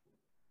Commander.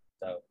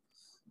 So.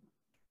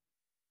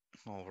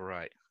 All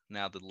right.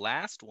 Now the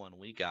last one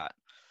we got,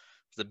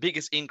 the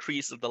biggest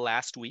increase of the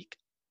last week,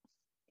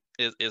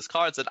 is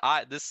cards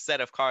that this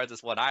set of cards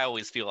is what I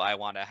always feel I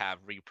want to have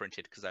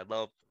reprinted because I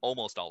love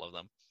almost all of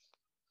them.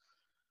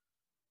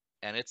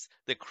 And it's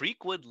the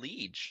Creekwood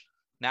Liege,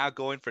 now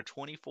going for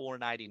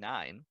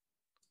 $24.99.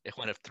 It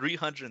went up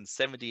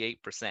 378%.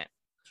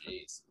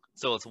 Jeez.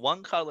 So it's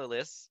one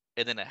colorless,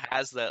 and then it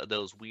has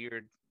those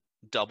weird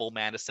double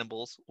mana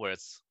symbols where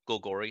it's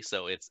Golgari.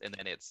 So it's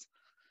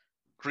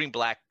green,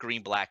 black,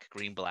 green, black,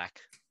 green,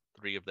 black.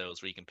 3 of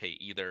those where you can pay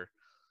either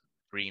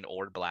green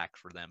or black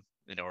for them,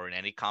 or in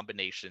any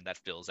combination that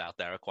fills out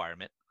that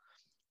requirement.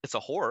 It's a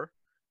horror,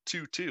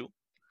 2/2.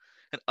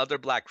 And other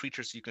black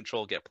creatures you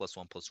control get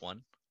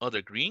 +1/+1.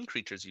 Other green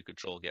creatures you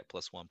control get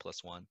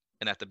 +1/+1.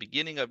 And at the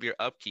beginning of your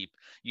upkeep,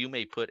 you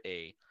may put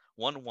a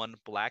 1/1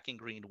 black and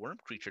green worm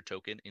creature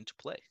token into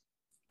play.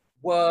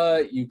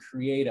 What? You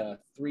create a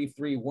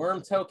 3/3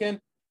 worm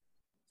token?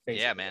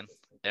 Basically, yeah, man.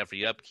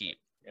 Every upkeep.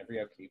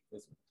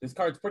 This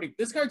card's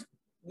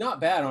not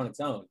bad on its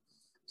own.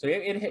 So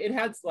it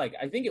had like,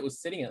 I think it was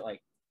sitting at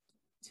like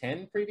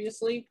 10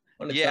 previously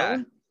on its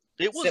own.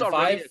 It was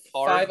already a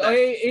card.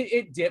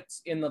 It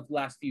dipped in the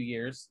last few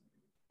years,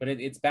 but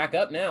it's back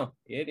up now.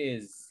 It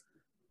is.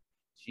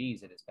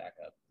 Jeez, it is back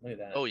up. Look at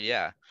that. Oh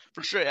yeah,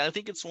 for sure. I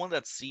think it's one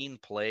that's seen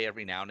play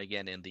every now and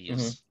again in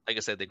these, like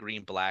I said, the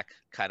green black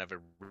kind of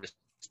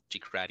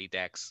aristocratic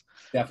decks.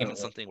 Definitely. Even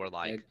something where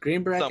like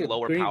green black, some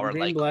lower power,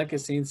 green like black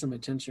is seeing some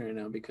attention right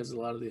now because a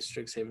lot of these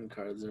Strixhaven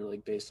cards are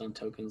like based on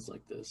tokens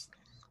like this.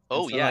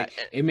 Oh so, yeah,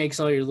 like, it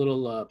makes all your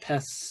little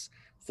pests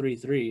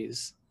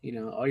 3/3s.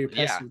 All your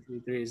pests are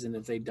 3/3s, and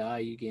if they die,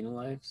 you gain a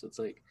life. So it's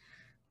like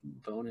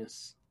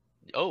bonus.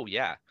 Oh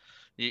yeah,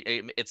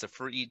 it's a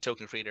free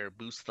token creator.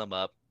 Boost them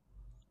up.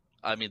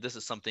 I mean, this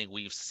is something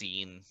we've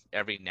seen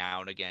every now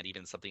and again,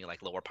 even something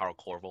like lower power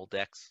Corval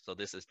decks. So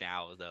this is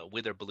now the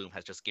Witherbloom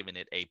has just given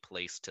it a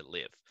place to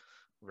live,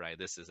 right?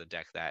 This is a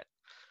deck that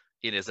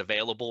it is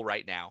available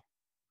right now,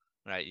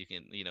 right? You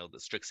can, the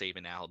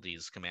Strixhaven now,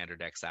 these commander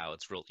decks out.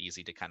 It's real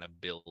easy to kind of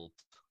build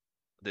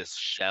this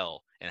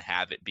shell and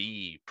have it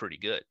be pretty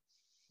good.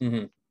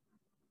 Mm-hmm.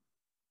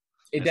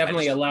 It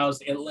definitely allows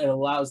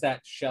that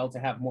shell to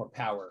have more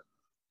power.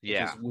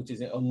 Yeah, which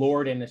is a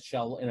lord in a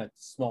shell in a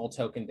small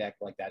token deck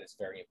like that is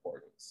very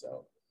important.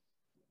 So,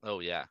 oh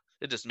yeah,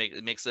 it just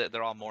makes it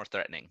they're all more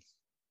threatening.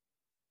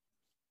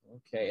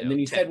 Okay, and then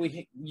you said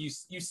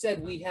you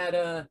said we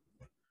had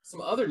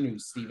some other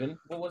news, Steven.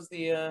 What was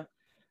the?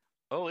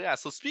 Oh yeah,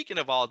 so speaking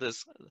of all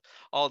this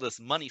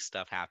money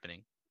stuff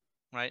happening,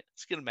 right?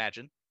 So you can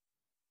imagine,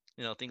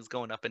 things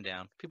going up and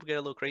down. People get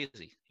a little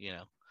crazy.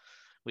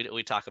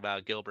 We talk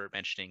about Gilbert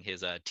mentioning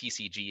his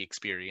TCG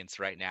experience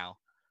right now.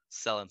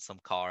 Selling some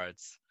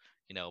cards,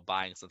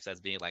 buying some sets,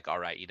 being like, all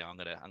right, I'm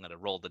gonna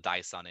roll the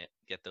dice on it,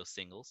 get those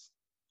singles.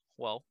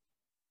 Well,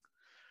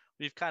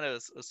 we've kind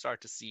of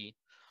start to see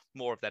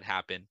more of that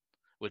happen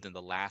within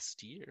the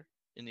last year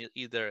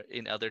either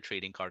in other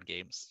trading card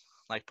games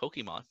like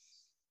Pokemon,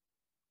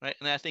 right?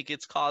 And I think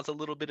it's caused a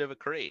little bit of a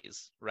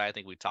craze, right? I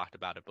think we talked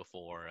about it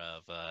before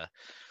of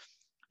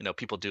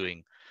people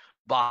doing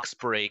box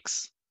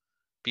breaks,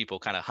 people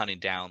kind of hunting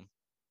down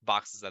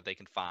boxes that they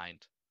can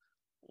find.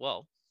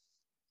 Well,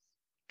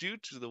 due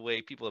to the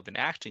way people have been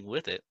acting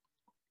with it,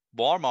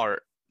 Walmart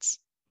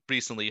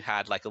recently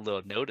had like a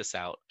little notice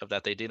out of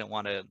that they didn't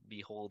want to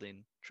be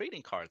holding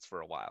trading cards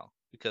for a while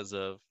because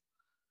of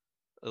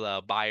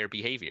buyer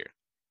behavior.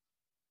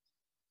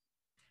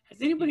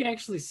 Has anybody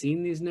actually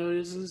seen these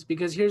notices?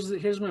 Because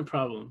here's my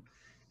problem.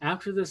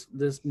 After this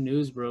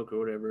news broke or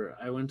whatever,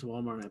 I went to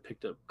Walmart and I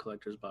picked up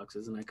collector's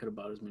boxes, and I could have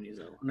bought as many as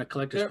I wanted.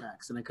 Collector's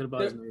packs, and I could have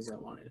bought as many as I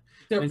wanted.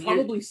 They're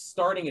probably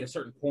starting at a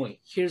certain point.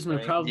 Here's my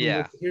right? problem.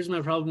 Yeah. Here's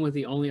my problem with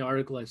the only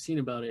article I've seen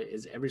about it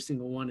is every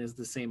single one is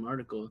the same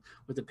article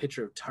with a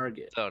picture of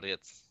Target. Oh,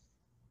 it's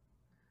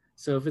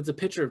So if it's a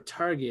picture of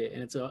Target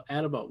and it's an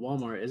ad about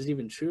Walmart, is it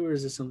even true, or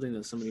is this something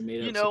that somebody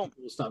made up so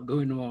people will stop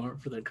going to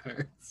Walmart for their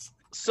cards?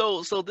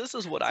 So this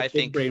is what It's I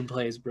think brain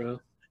plays, bro.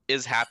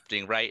 is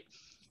happening, right?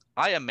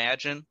 I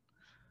imagine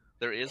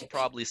there is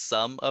probably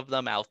some of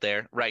them out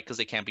there, right? Because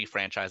they can't be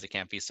franchised, they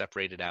can't be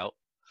separated out.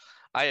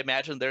 I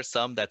imagine there's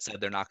some that said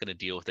they're not going to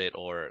deal with it,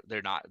 or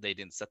they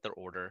didn't set their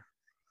order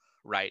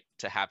right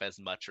to have as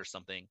much or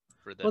something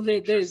for them. Well,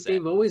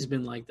 they've always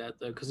been like that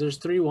though, because there's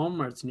 3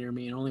 Walmarts near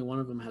me and only one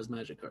of them has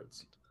Magic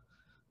cards.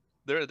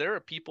 There are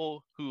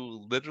people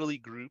who literally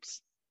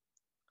groups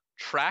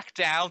track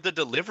down the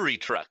delivery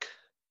truck.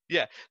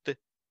 Yeah,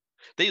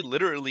 they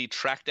literally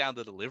track down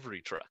the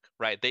delivery truck,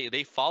 right?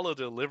 They follow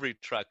the delivery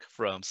truck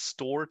from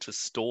store to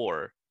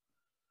store,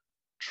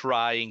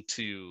 trying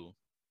to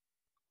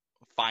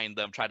find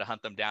them, try to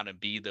hunt them down, and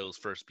be those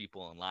first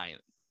people in line.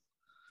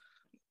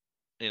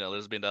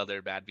 There's been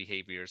other bad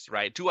behaviors,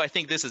 right? Do I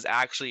think this is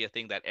actually a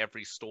thing that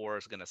every store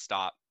is going to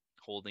stop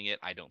holding it?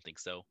 I don't think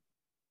so.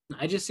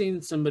 I just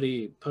seen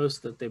somebody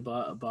post that they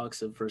bought a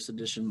box of first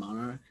edition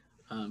Monarch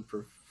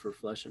for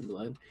Flesh and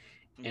Blood.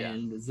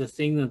 And the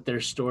thing that their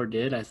store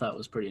did, I thought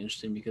was pretty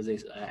interesting because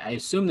I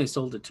assume they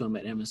sold it to them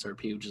at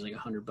MSRP, which is like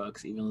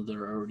 $100, even though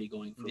they're already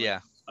going for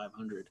like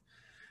 $500.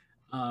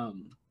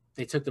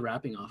 They took the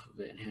wrapping off of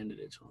it and handed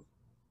it to him,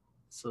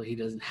 so he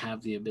doesn't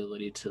have the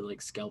ability to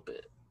like scalp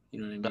it. You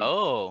know what I mean?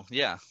 Oh,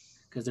 yeah.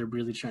 Because they're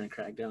really trying to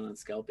crack down on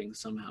scalping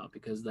somehow,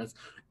 because that's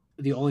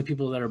the only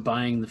people that are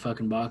buying the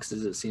fucking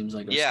boxes, it seems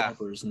like, are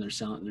scalpers, and they're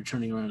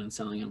turning around and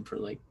selling them for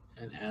like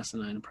an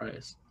asinine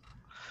price.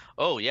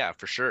 Oh yeah,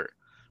 for sure.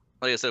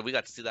 Like I said, we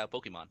got to see that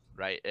Pokemon,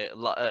 right?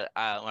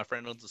 My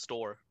friend owns a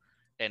store,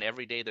 and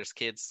every day there's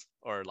kids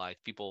or like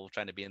people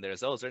trying to be in there.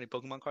 Is there any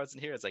Pokemon cards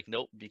in here? It's like,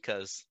 nope,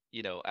 because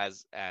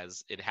as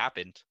it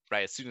happened,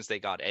 right? As soon as they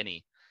got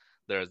any,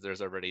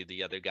 there's already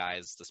the other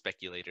guys, the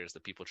speculators,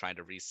 the people trying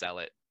to resell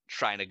it,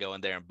 trying to go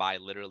in there and buy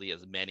literally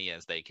as many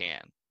as they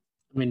can.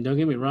 I mean, don't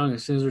get me wrong.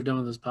 As soon as we're done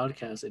with this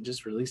podcast, it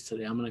just released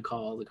today. I'm gonna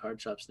call all the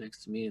card shops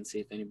next to me and see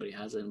if anybody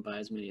has it and buy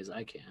as many as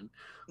I can.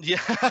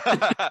 Yeah.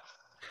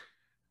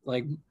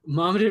 Like,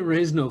 mom didn't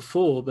raise no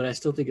fool, but I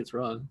still think it's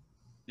wrong.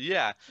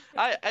 Yeah,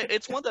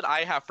 it's one that I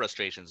have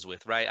frustrations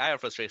with, right? I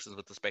have frustrations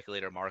with the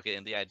speculator market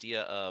and the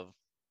idea of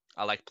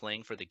I like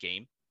playing for the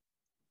game,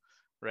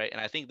 right? And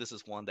I think this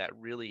is one that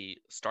really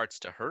starts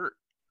to hurt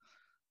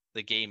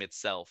the game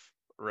itself,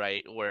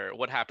 right? Where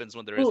what happens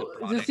when there is a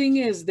product? The thing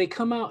is, they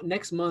come out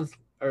next month,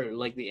 or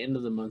like the end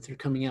of the month, they're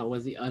coming out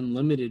with the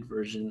unlimited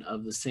version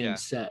of the same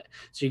set.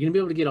 So you're gonna be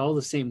able to get all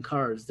the same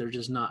cards. They're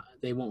just not.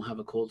 They won't have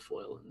a cold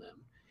foil in them.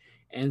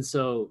 And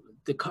so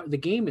the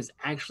game is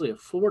actually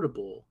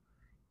affordable,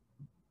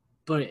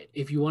 but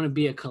if you want to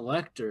be a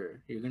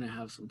collector, you're gonna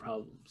have some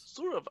problems.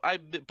 Sort of.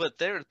 But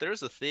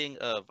there's a thing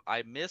of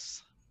I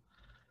miss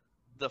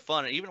the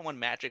fun. Even when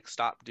Magic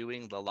stopped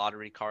doing the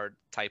lottery card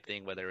type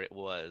thing, whether it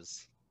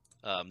was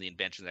the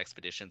Inventions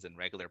Expeditions and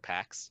regular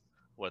packs,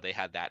 where they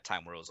had that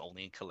time where it was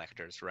only in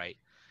collectors, right?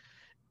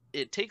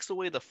 It takes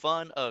away the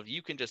fun of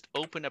you can just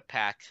open a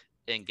pack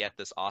and get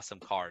this awesome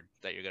card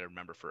that you're gonna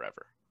remember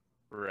forever,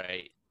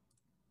 right?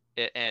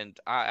 And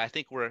I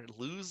think we're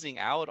losing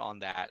out on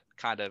that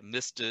kind of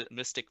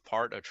mystic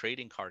part of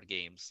trading card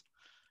games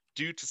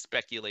due to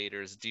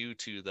speculators, due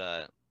to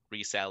the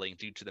reselling,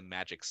 due to the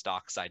Magic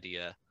stocks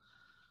idea.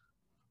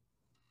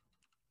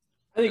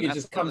 I think it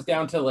just comes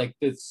down to like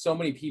there's so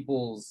many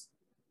people's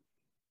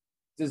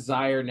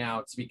desire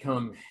now to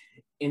become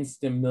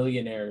instant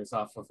millionaires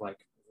off of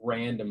like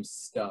random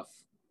stuff.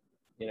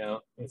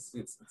 It's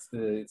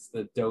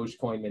the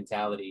Dogecoin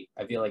mentality.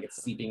 I feel like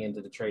it's seeping into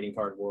the trading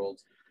card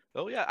world.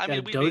 Oh yeah, I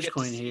mean,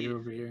 Dogecoin hater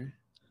over here.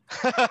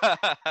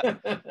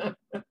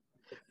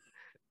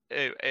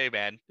 Hey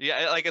man,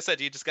 yeah, like I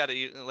said, you just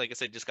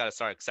gotta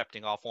start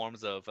accepting all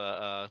forms of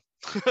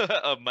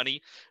of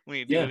money when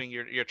you're doing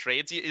your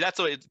trades. That's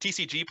what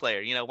TCG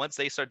player. Once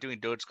they start doing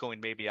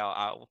Dogecoin, maybe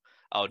I'll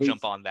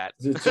jump on that.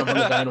 Just jump on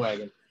the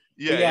bandwagon.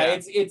 Yeah.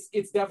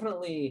 It's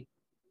definitely.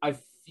 I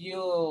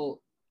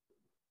feel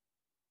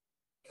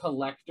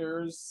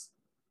collectors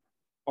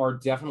are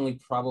definitely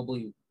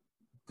probably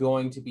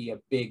going to be a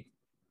big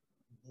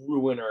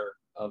ruiner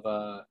of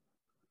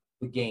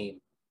the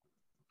game,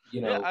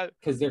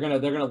 because they're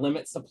gonna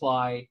limit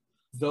supply.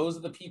 Those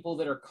are the people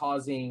that are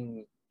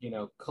causing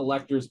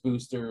collectors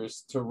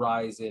boosters to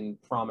rise in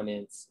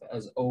prominence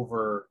as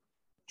over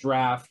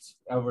draft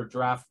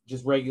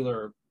just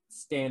regular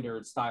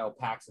standard style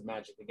packs of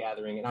Magic the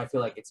Gathering, and I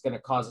feel like it's going to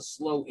cause a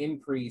slow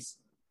increase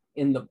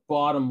in the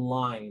bottom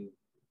line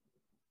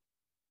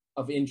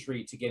of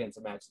entry to get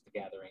into Magic the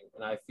Gathering,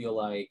 and I feel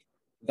like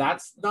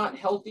that's not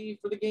healthy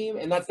for the game,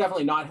 and that's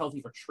definitely not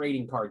healthy for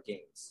trading card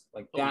games.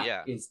 Like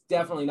that is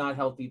definitely not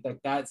healthy.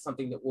 Like that's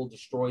something that will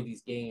destroy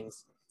these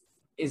games.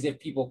 is if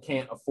people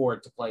can't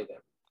afford to play them.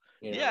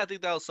 You know? Yeah, I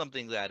think that was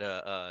something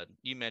that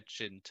you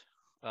mentioned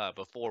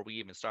before we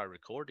even started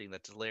recording,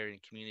 that Tulare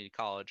Community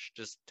College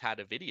just had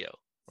a video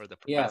where the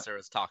professor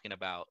is talking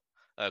about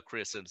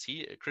criticisms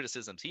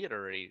he had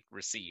already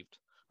received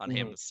on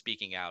him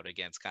speaking out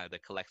against kind of the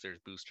collector's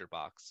booster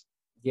box.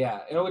 Yeah,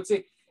 and I would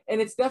say,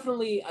 and it's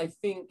definitely, I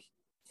think,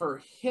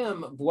 for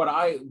him, what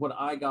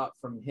I got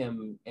from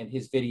him and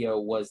his video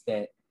was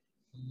that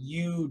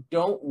you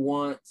don't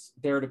want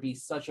there to be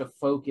such a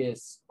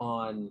focus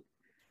on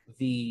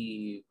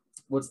the,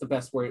 what's the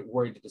best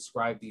word to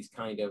describe these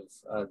kind of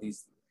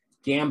these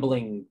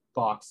gambling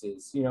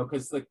boxes, you know,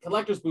 because the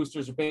collector's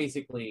boosters are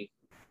basically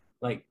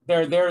like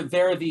they're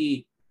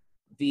the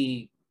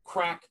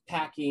crack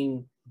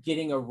packing,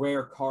 getting a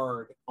rare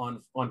card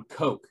on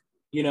Coke,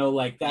 you know,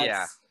 like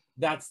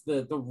that's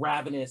the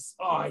ravenous,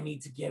 oh, I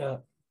need to get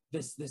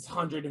this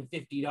 $150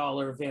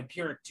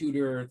 vampiric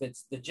tutor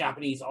that's the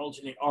Japanese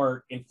alternate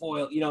art in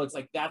foil, you know, it's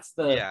like that's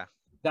the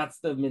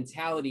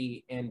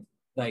mentality, and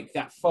like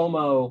that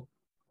FOMO,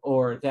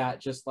 or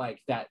that just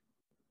like that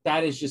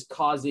is just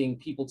causing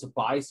people to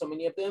buy so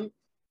many of them,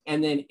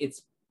 and then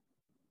it's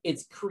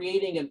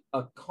creating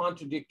a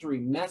contradictory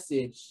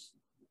message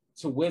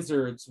to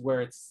Wizards,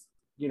 where it's,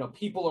 you know,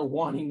 people are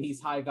wanting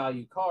these high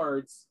value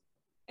cards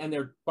and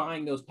they're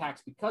buying those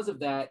packs because of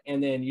that,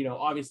 and then, you know,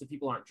 obviously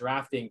people aren't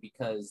drafting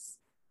because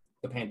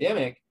the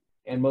pandemic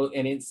and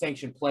in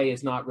sanctioned play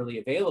is not really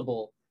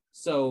available,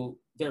 so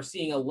they're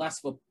seeing a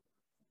less of a,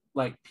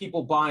 like,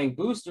 people buying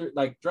booster,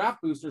 like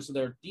draft boosters, so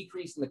they're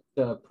decreasing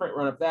the print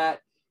run of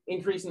that,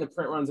 increasing the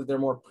print runs of their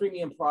more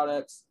premium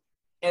products,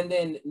 and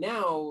then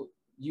now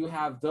you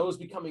have those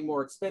becoming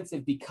more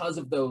expensive because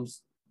of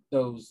those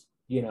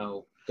you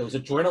know, those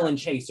adrenaline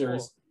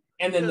chasers,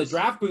 and then the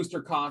draft booster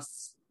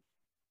costs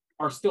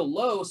are still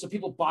low, so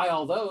people buy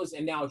all those,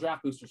 and now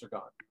draft boosters are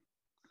gone,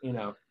 you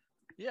know.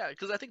 Yeah,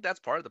 because I think that's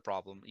part of the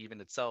problem even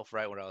itself,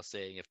 right? What I was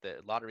saying, if the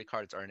lottery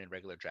cards aren't in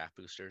regular draft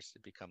boosters,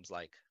 it becomes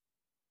like,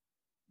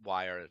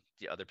 why are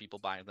the other people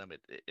buying them?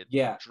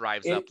 It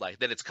drives up, like,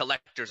 then it's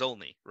collectors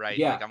only, right?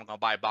 Yeah. Like, I'm gonna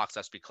buy a box,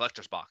 that's be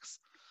collector's box.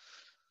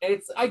 And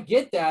I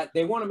get that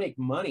they want to make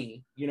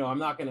money, you know, I'm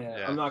not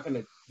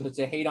gonna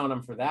to hate on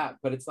them for that,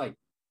 but it's like,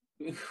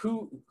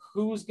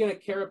 who's gonna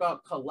care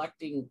about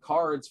collecting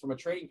cards from a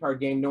trading card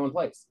game no one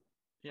plays?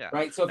 Yeah.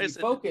 Right. So if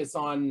you focus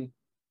on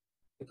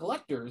the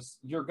collectors,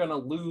 you're gonna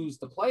lose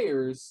the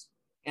players,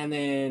 and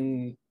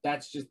then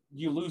that's just,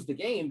 you lose the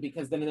game,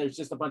 because then there's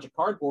just a bunch of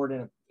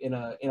cardboard in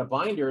a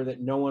binder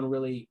that no one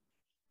really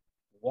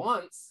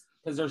wants,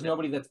 because there's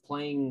nobody that's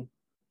playing,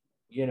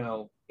 you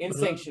know, in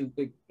sanctioned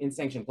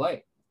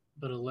play.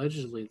 But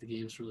allegedly, the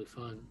game's really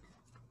fun.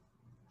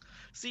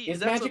 See, is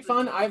Magic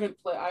fun? I haven't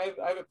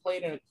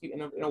played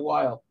in a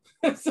while.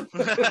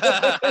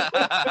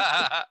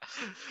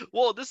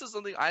 Well, this is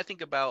something I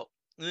think about,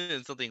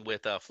 something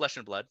with Flesh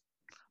and Blood,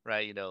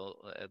 right? You know,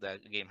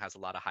 that game has a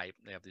lot of hype.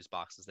 They have these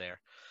boxes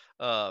there.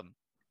 Like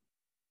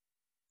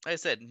I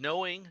said,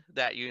 knowing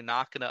that you're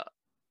not gonna,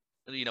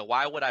 you know,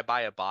 why would I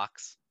buy a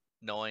box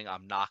knowing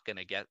I'm not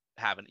gonna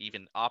have an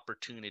even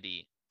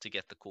opportunity to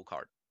get the cool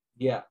card?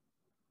 Yeah.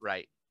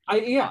 Right.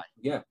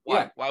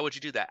 Why would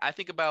you do that? I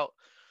think about,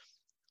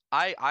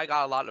 I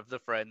got a lot of the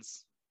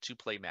friends to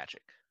play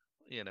Magic.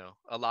 You know,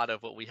 a lot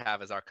of what we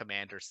have as our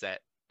commander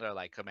set, or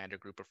like commander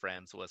group of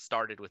friends, was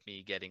started with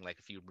me getting like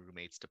a few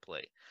roommates to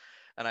play.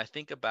 And I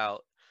think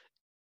about,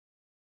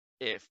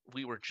 if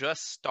we were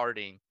just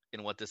starting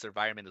in what this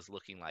environment is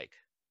looking like,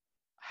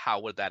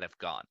 how would that have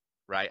gone?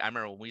 Right. I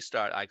remember when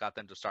I got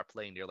them to start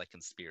playing near like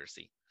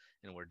Conspiracy,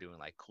 and we're doing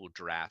like cool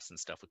drafts and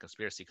stuff with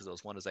Conspiracy, because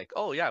those one is like,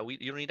 oh yeah,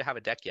 you don't need to have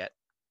a deck yet.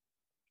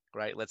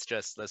 Right, let's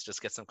just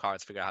get some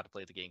cards, figure out how to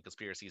play the game.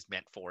 Conspiracy is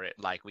meant for it.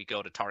 Like, we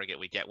go to Target,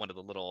 we get one of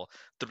the little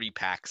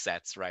 3-pack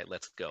sets, right?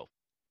 Let's go.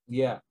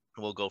 Yeah.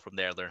 We'll go from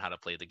there, learn how to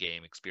play the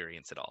game,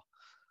 experience it all.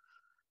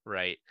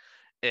 Right.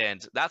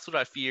 And that's what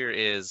I fear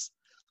is,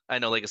 I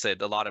know, like I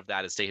said, a lot of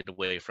that is taken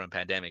away from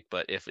pandemic,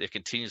 but if it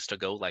continues to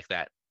go like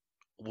that,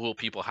 will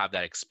people have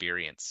that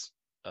experience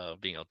of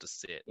being able to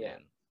sit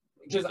and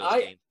because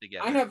I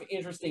have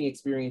interesting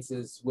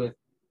experiences with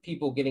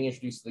people getting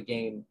introduced to the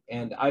game,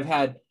 and I've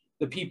had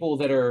the people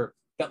that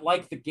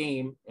like the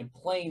game and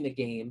playing the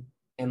game,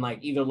 and like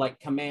either like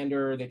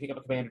Commander, they pick up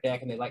a Commander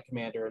deck and they like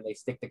Commander and they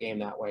stick the game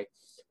that way.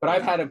 But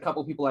I've had a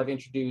couple people I've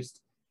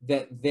introduced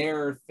that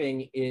their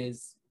thing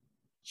is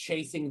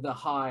chasing the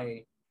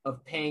high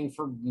of paying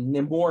for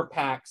more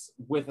packs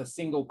with a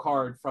single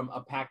card from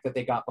a pack that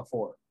they got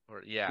before.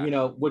 You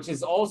know, which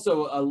is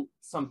also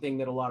something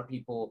that a lot of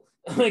people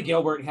like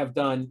Gilbert have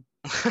done.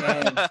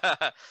 And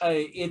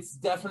it's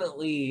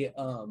definitely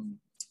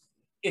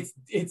it's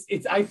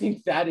I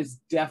think that is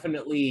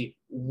definitely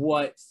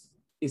what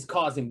is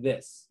causing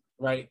this,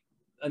 right?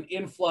 An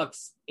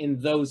influx in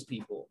those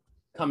people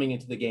coming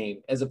into the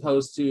game, as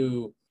opposed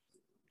to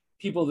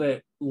people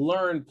that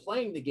learn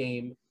playing the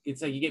game.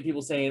 It's like you get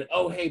people saying,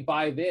 oh, hey,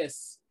 buy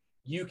this,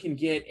 you can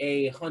get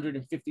a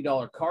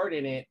 $150 card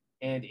in it,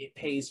 and it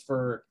pays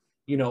for,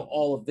 you know,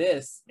 all of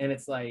this. And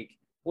it's like,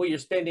 well, you're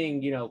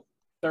spending, you know,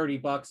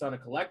 $30 on a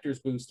collector's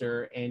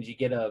booster and you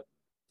get a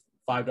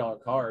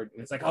 $5 card.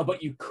 And it's like, oh,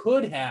 but you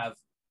could have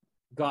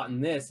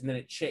gotten this, and then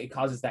it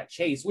causes that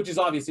chase, which is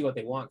obviously what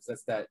they want,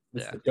 because that's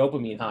the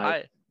dopamine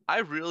high. I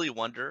really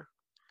wonder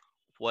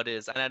what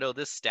is, and I know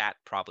this stat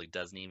probably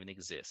doesn't even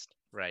exist,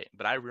 right?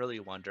 But I really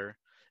wonder,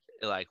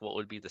 like, what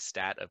would be the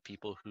stat of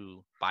people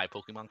who buy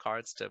Pokemon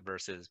cards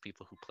versus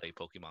people who play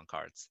Pokemon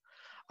cards.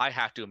 I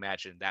have to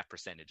imagine that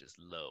percentage is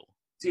low.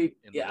 Dude,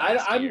 yeah,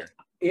 I think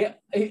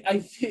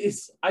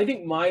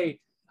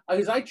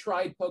because I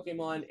tried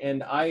Pokemon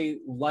and I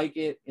like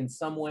it in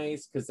some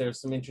ways because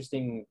there's some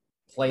interesting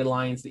play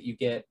lines that you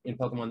get in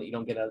Pokemon that you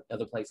don't get at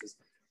other places.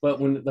 But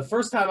when the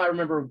first time I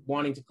remember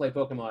wanting to play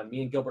Pokemon,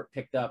 me and Gilbert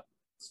picked up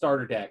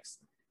starter decks,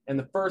 and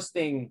the first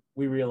thing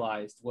we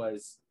realized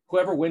was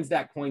whoever wins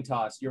that coin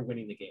toss, you're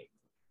winning the game.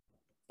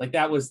 Like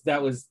that was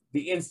the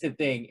instant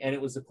thing, and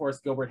it was, of course,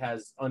 Gilbert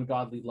has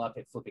ungodly luck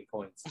at flipping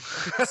coins,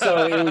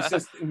 so it was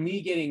just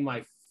me getting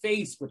my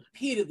face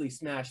repeatedly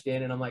smashed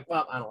in, and I'm like,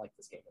 well, I don't like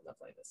this game. I'm not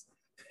playing this.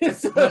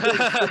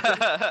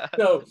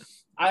 So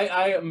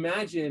I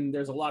imagine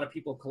there's a lot of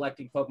people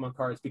collecting Pokemon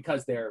cards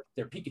because they're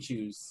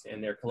Pikachus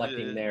and they're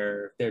collecting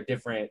their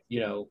different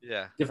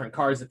different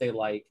cards that they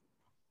like.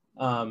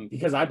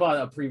 Because I bought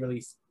a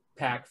pre-release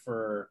pack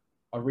for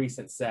a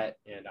recent set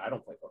and I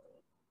don't play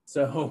Pokemon,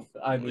 so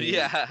I mean,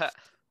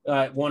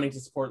 wanting to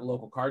support a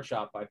local card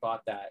shop, I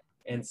bought that,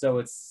 and so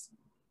it's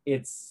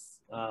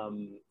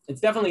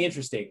definitely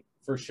interesting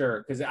for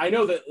sure, because I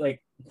know that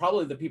like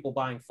probably the people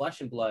buying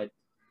Flesh and Blood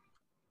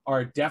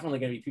are definitely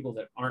going to be people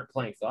that aren't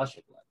playing Flesh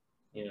and Blood.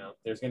 You know,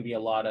 there's going to be a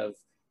lot of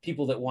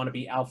people that want to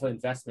be alpha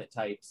investment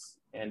types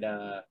and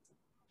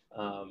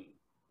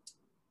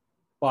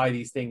buy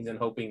these things and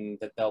hoping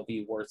that they'll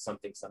be worth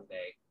something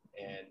someday,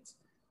 and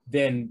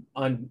then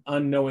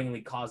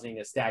unknowingly causing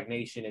a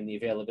stagnation in the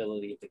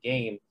availability of the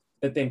game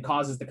that then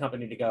causes the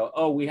company to go,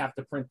 oh, we have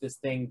to print this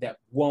thing that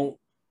won't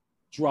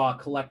draw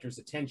collectors'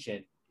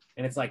 attention.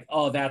 And it's like,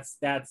 oh, that's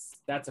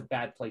a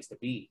bad place to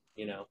be,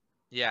 you know?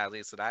 Yeah,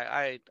 listen,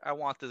 I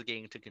want the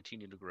game to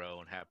continue to grow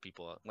and have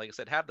people, like I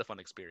said, have the fun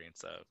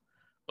experience of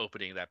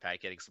opening that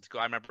pack, getting something cool.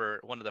 I remember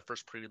one of the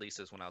first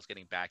pre-releases when I was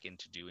getting back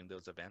into doing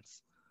those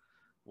events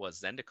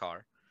was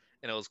Zendikar,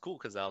 and it was cool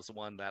because that was the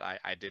one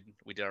that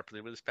we did our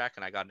pre-release pack,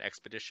 and I got an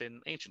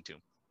Expedition Ancient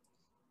Tomb,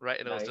 right?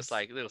 And it was just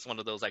like, it was one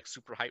of those like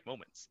super hype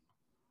moments.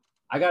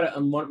 I got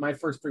my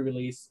first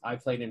pre-release. I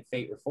played in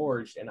Fate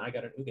Reforged, and I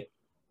got an Ugin.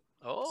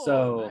 Oh,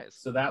 so nice.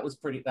 So that was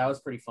pretty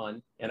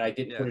fun, and I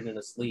didn't put it in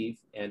a sleeve,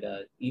 and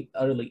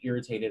utterly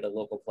irritated a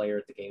local player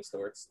at the game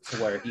store to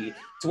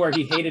where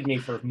he hated me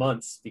for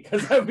months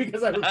because I refused to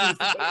put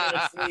it in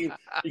a sleeve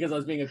because I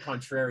was being a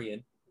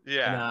contrarian.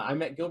 Yeah. And I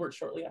met Gilbert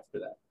shortly after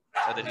that.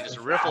 And then he just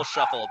riffle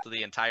shuffled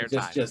the entire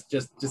time.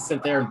 Just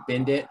sit there and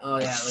bend it. Oh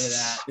yeah, look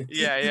at that.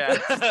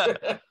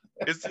 Yeah.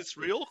 Is this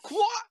real?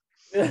 Cool.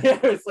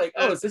 It's like,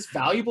 oh, is this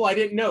valuable? I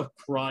didn't know.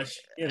 Crush.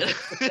 You know?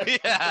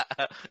 Yeah.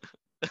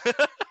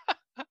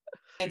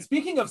 And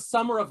speaking of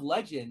Summer of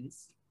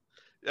Legends,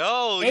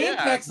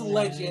 Apex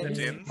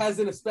Legends has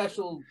a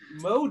special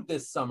mode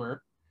this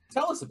summer.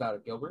 Tell us about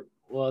it, Gilbert.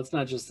 Well, it's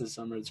not just this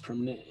summer; it's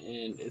permanent,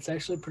 and it's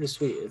actually pretty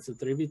sweet. It's a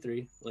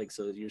 3v3, like,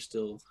 so you're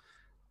still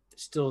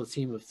a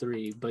team of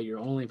 3, but you're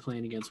only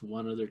playing against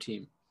one other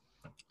team.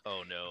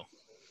 Oh no.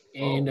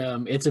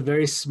 And it's a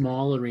very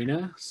small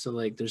arena, so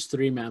like there's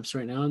 3 maps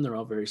right now, and they're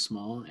all very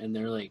small, and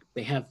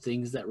they have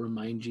things that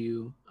remind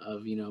you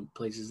of, you know,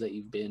 places that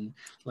you've been,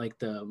 like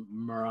the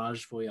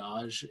Mirage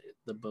Voyage,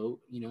 the boat,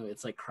 you know,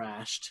 it's like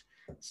crashed,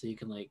 so you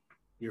can, like,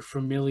 you're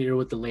familiar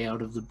with the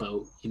layout of the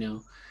boat, you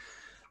know.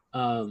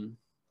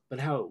 But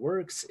how it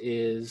works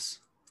is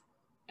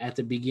at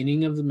the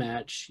beginning of the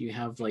match, you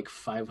have like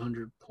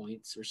 500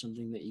 points or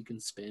something that you can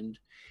spend,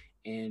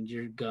 and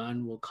your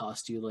gun will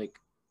cost you like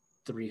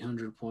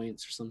 300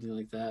 points or something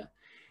like that.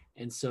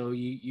 And so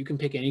you can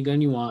pick any gun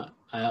you want,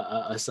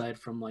 aside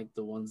from like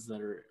the ones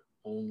that are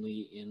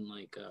only in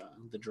like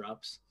the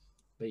drops,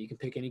 but you can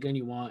pick any gun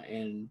you want.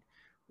 And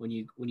when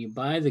you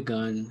buy the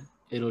gun,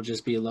 it'll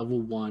just be a level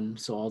 1,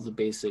 so all the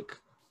basic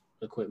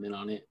equipment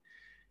on it.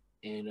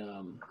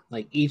 And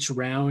like each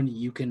round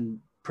you can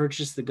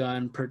purchase the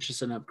gun,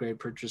 purchase an upgrade,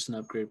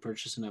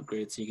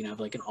 so you can have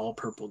like an all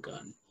purple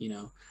gun, you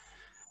know.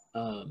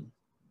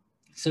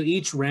 So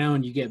each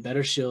round you get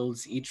better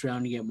shields, each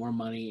round you get more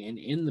money, and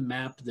in the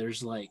map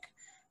there's like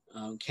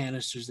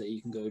canisters that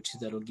you can go to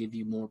that'll give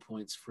you more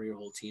points for your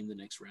whole team the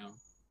next round.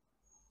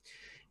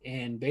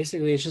 And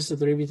basically it's just a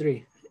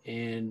 3v3,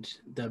 and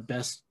the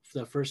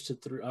first to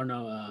 3,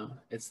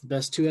 it's the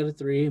best 2 out of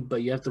 3,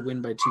 but you have to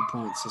win by 2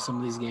 points, so some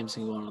of these games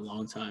can go on a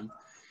long time.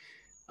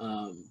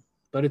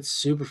 But it's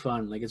super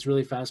fun. Like, it's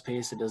really fast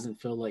paced. It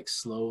doesn't feel like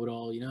slow at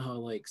all. You know how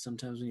like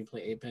sometimes when you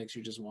play Apex,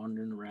 you're just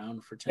wandering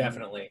around for 10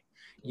 Definitely. minutes?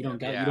 You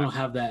don't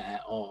have that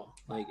at all.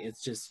 Like,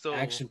 it's just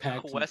action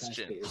packed and fast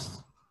Question.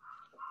 paced.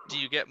 Do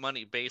you get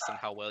money based on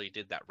how well you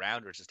did that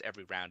round, or just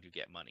every round you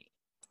get money?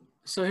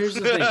 So here's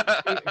the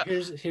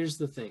thing. Here's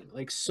the thing.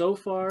 Like, so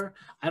far,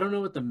 I don't know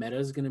what the meta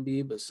is going to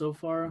be, but so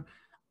far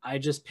I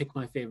just pick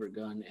my favorite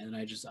gun and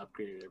I just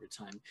upgrade it every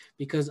time.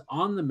 Because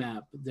on the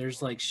map,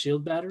 there's like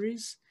shield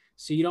batteries.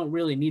 So you don't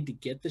really need to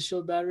get the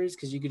shield batteries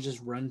because you could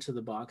just run to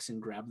the box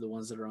and grab the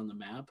ones that are on the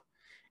map.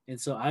 And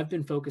so I've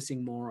been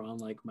focusing more on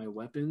like my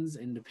weapons,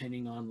 and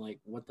depending on like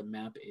what the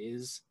map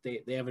is,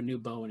 they have a new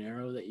bow and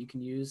arrow that you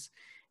can use.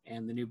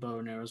 And the new bow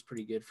and arrow is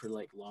pretty good for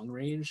like long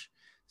range.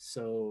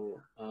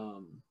 So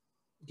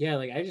yeah,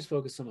 like I just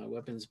focus on my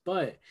weapons,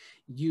 but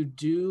you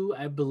do,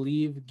 I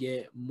believe,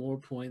 get more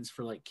points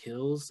for like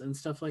kills and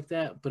stuff like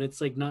that, but it's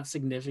like not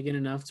significant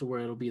enough to where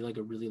it'll be like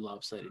a really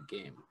lopsided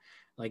game.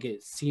 Like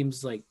it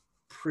seems like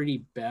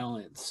pretty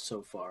balanced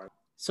so far.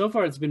 So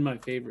far, it's been my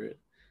favorite.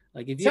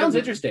 Like if you Sounds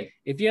have interesting.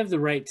 if you have the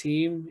right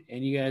team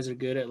and you guys are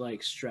good at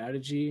like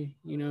strategy,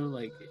 you know,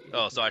 like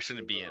Oh, so I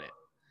shouldn't be in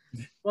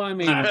it. well, I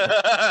mean,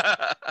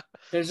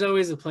 there's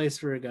always a place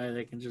for a guy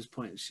that can just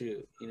point and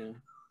shoot, you know.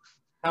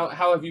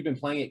 How have you been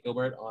playing it,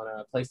 Gilbert? On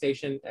a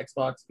PlayStation,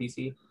 Xbox,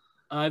 PC?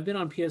 I've been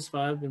on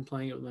PS5, been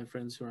playing it with my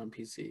friends who are on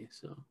PC.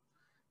 So.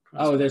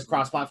 Oh, there's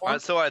cross-platform.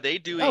 So are they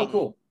doing? Oh,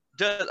 cool.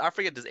 I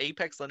forget. Does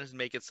Apex Legends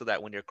make it so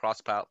that when you're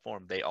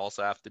cross-platform, they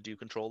also have to do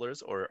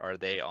controllers, or are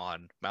they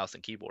on mouse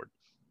and keyboard?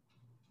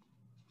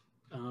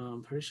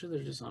 I'm pretty sure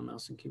they're just on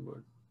mouse and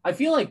keyboard. I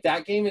feel like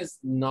that game is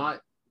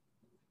not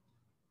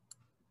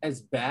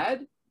as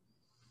bad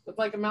with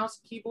like a mouse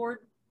and keyboard.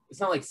 It's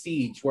not like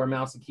Siege where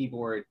mouse and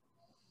keyboard.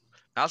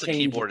 Mouse and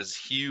keyboard is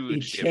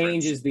huge. It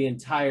changes the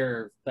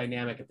entire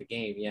dynamic of the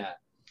game, yeah.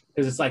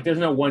 Because it's like there's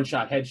no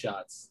one-shot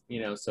headshots,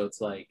 you know, so it's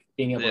like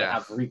being able to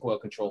have recoil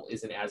control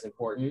isn't as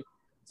important.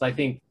 So I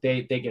think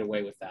they get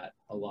away with that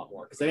a lot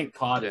more. Because I think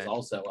COD is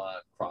also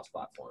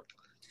cross-platform.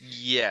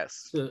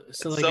 Yes.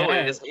 So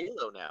it is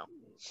Halo now.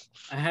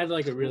 I had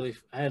like a really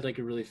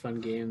fun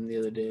game the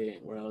other day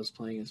where I was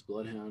playing as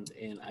Bloodhound,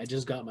 and I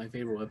just got my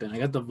favorite weapon. I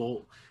got the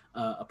Volt,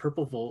 a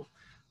purple Volt,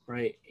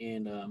 right?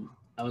 And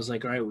I was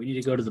like, all right, we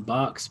need to go to the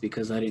box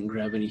because I didn't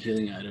grab any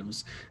healing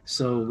items.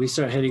 So we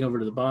start heading over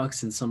to the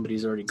box, and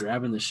somebody's already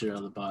grabbing the shit out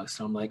of the box.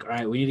 So I'm like, all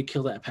right, we need to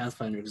kill that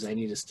Pathfinder because I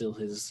need to steal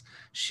his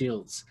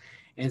shields.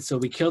 And so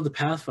we killed the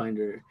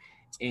Pathfinder,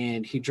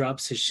 and he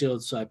drops his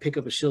shield. So I pick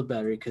up a shield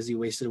battery because he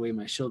wasted away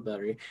my shield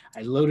battery.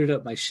 I loaded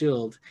up my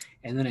shield,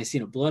 and then I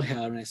seen a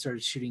Bloodhound, and I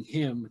started shooting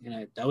him.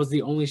 And that was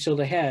the only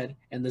shield I had,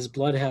 and this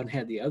Bloodhound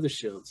had the other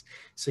shields.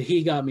 So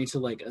he got me to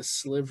like a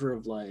sliver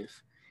of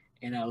life.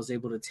 And I was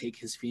able to take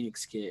his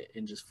Phoenix kit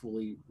and just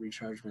fully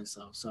recharge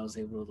myself. So I was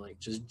able to like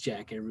just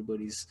jack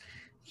everybody's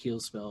heal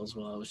spells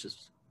while I was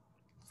just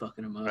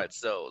fucking them up. Right.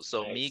 So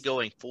nice. Me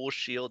going full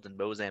shield in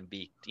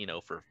Mozambique, you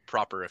know, for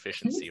proper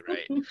efficiency,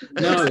 right?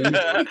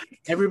 No,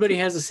 everybody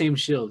has the same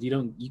shield.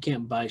 You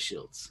can't buy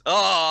shields.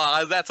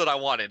 Oh, that's what I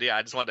wanted. Yeah,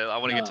 I want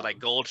to get to like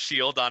gold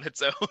shield on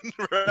its own,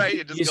 right?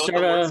 And just go with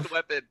the worst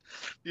weapon.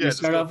 Yeah, you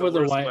start off with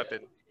a white weapon.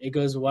 It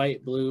goes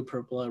white, blue,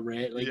 purple,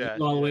 red. Like you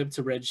go all the way up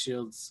to red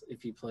shields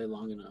if you play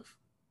long enough.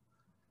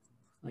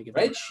 Like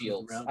red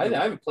shields. I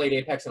haven't played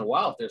Apex in a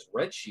while. If there's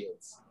red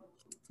shields.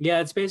 Yeah,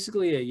 it's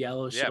basically a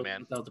yellow shield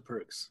without the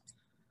perks.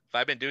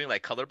 Have I been doing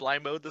like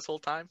colorblind mode this whole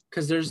time?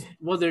 Because there's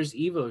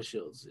Evo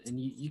shields,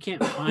 and you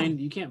can't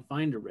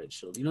find a red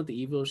shield. You know what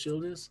the Evo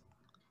shield is?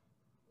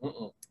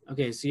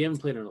 Okay, so you haven't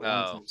played it in a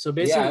long time. So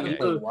basically,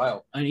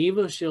 an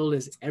Evo shield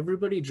is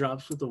everybody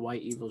drops with the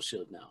white Evo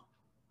shield now.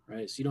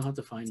 Right, so you don't have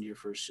to find your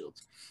first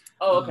shield.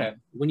 Oh, okay.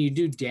 When you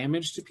do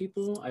damage to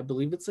people, I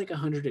believe it's like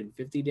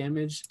 150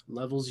 damage,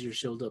 levels your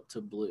shield up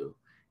to blue,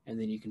 and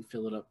then you can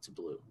fill it up to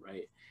blue,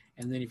 right?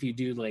 And then if you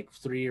do like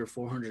 300 or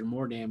 400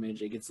 more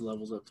damage, it gets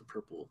levels up to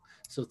purple.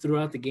 So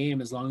throughout the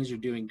game, as long as you're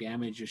doing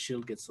damage, your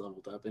shield gets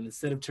leveled up. And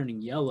instead of turning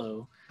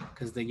yellow,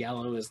 because the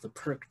yellow is the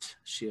perked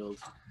shield,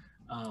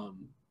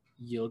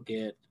 you'll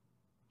get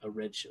a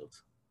red shield.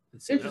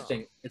 It's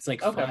interesting. It's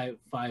like five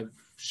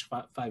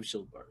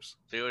shield bars.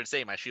 So you would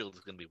say my shield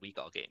is going to be weak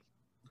all game.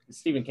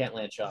 Steven can't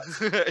land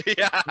shots.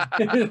 Yeah.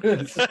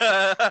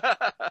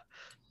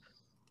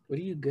 What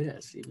are you good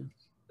at, Steven?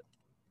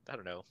 I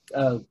don't know.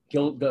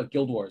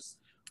 Guild Wars.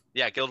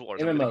 Yeah, Guild Wars.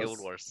 MMOs. Guild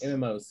Wars.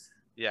 MMOs.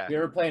 Yeah. If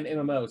you're ever playing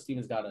MMO,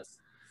 Steven's got us.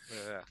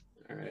 Yeah.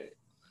 All right.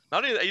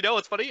 Not even, you know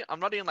what's funny?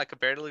 I'm not even like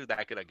comparatively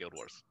that good at Guild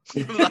Wars.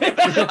 I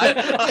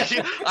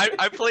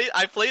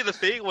play the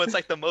thing where it's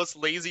like the most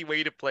lazy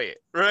way to play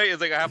it, right?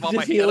 It's like I have all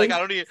my like I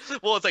don't even.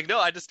 Well, it's like no,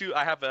 I just do.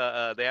 I have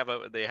they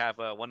have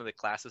one of the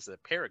classes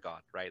at Paragon,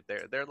 right?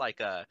 They're like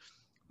the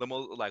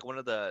most like one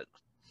of the.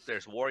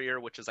 There's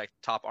Warrior, which is like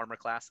top armor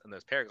class, and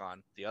there's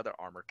Paragon, the other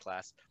armor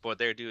class. But what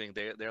they're doing,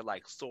 they're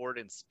like sword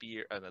and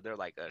spear, they're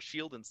like a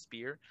shield and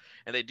spear,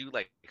 and they do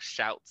like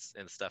shouts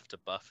and stuff to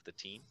buff the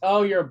team.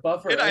 Oh, you're a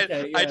buffer. And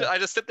okay, I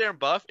just sit there and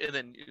buff, and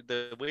then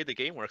the way the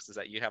game works is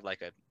that you have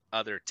like a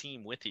other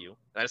team with you.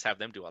 And I just have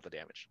them do all the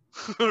damage,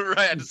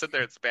 right? I just sit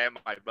there and spam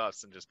my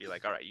buffs and just be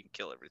like, all right, you can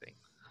kill everything.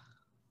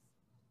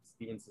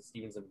 Steven's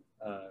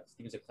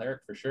a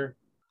cleric for sure.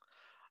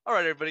 All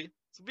right, everybody.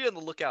 So be on the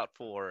lookout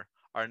for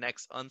our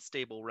next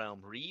Unstable Realm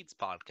Reads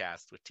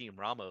podcast with Team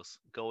Ramos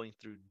going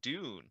through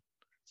Dune.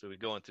 So we're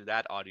going through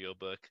that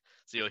audiobook.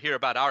 So you'll hear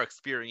about our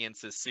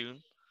experiences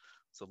soon.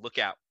 So look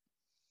out.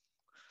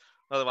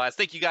 Otherwise,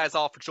 thank you guys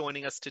all for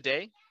joining us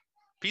today.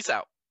 Peace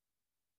out.